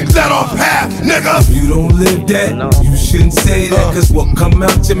and only let off half, nigga. If you don't live that, you shouldn't say that, cause what come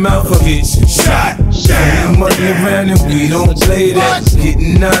out your mouth will get you shot. Getting money around and we don't play that.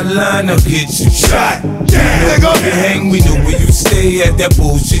 Getting out of line, I'll get you shot. You know where you hang, we know where you stay at. That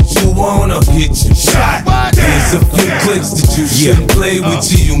bullshit you want, I'll get you shot. There's a few clicks that you shouldn't play with.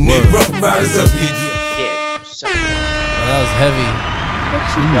 You need rough riders, I'll get you. That was heavy.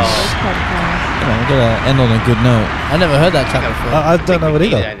 We're gonna end on a good note. I never heard that track before. I don't know what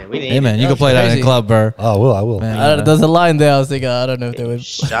either. Hey man, you can play that in the club, bro. Oh, I will. Man, There's a line there. I was thinking, I don't know if they would.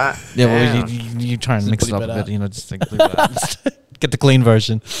 Shot. yeah, well, you try and mix it up a bit, just think, get the clean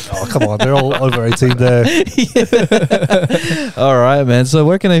version. Oh, come on, they're all over 18 there. All right, man. So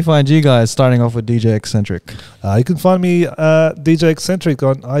where can they find you guys? Starting off with DJ Xcentrik. You can find me DJ Xcentrik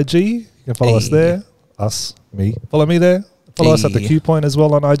on IG. You can follow us there. Me. Follow me there. Follow us at the Q Point as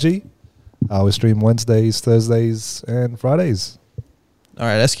well on IG. We stream Wednesdays, Thursdays, and Fridays. All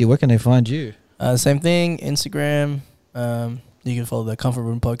right, Esky, where can they find you? Same thing, Instagram. You can follow the Comfort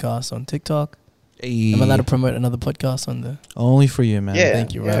Room Podcast on TikTok. Hey. Am I allowed to promote another podcast on the... Only for you, man. Yeah.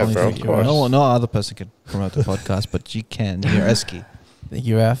 Thank you, Yeah, Ralph. bro, of course. No other person can promote the podcast, but you can. You're Esky. Thank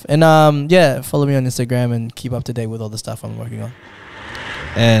you, Raf. And yeah, follow me on Instagram and keep up to date with all the stuff I'm working on.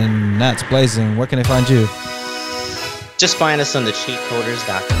 And Nat's Blazing, where can I find you? Just find us on the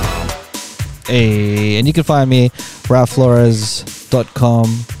cheatcoders.com. Hey, and you can find me rafflores.com,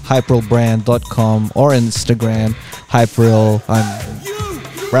 hyperilbrand.com, or Instagram, hyperil. I'm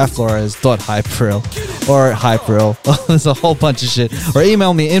rafflores.hyperil or hyperil. There's a whole bunch of shit. Or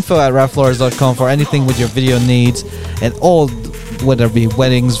email me info@rafflores.com for anything with your video needs and all, whether it be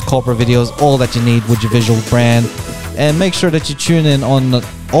weddings, corporate videos, all that you need with your visual brand. And make sure that you tune in on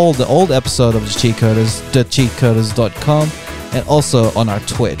all the old episode of the Cheat Coders, thecheatcoders.com, and also on our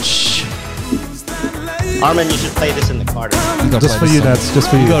Twitch. Armin, you should play this in the car. Just for you, Nats. Just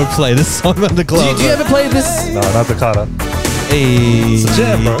for you. You gotta play this song on the club. Do you ever play this? No, not the Carter. Hey. It's a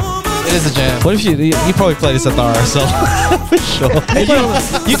jam, bro. It is a jam. What if you probably play this at the RSL? For sure.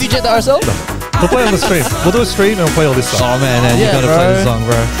 You DJ at the RSL? We'll play on the stream. We'll do a stream and we'll play all this song. Oh man, you gotta play this song,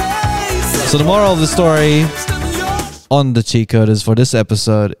 bro. So the moral of the story on the Cheat Coders for this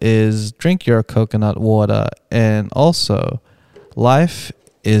episode is drink your coconut water, and also life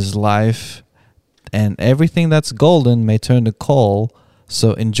is life, and everything that's golden may turn to coal,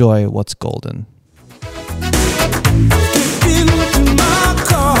 so enjoy what's golden.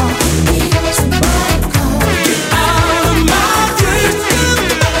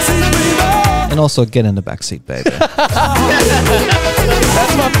 And also get in the backseat, baby. That's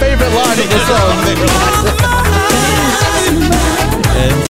my favorite line of the song.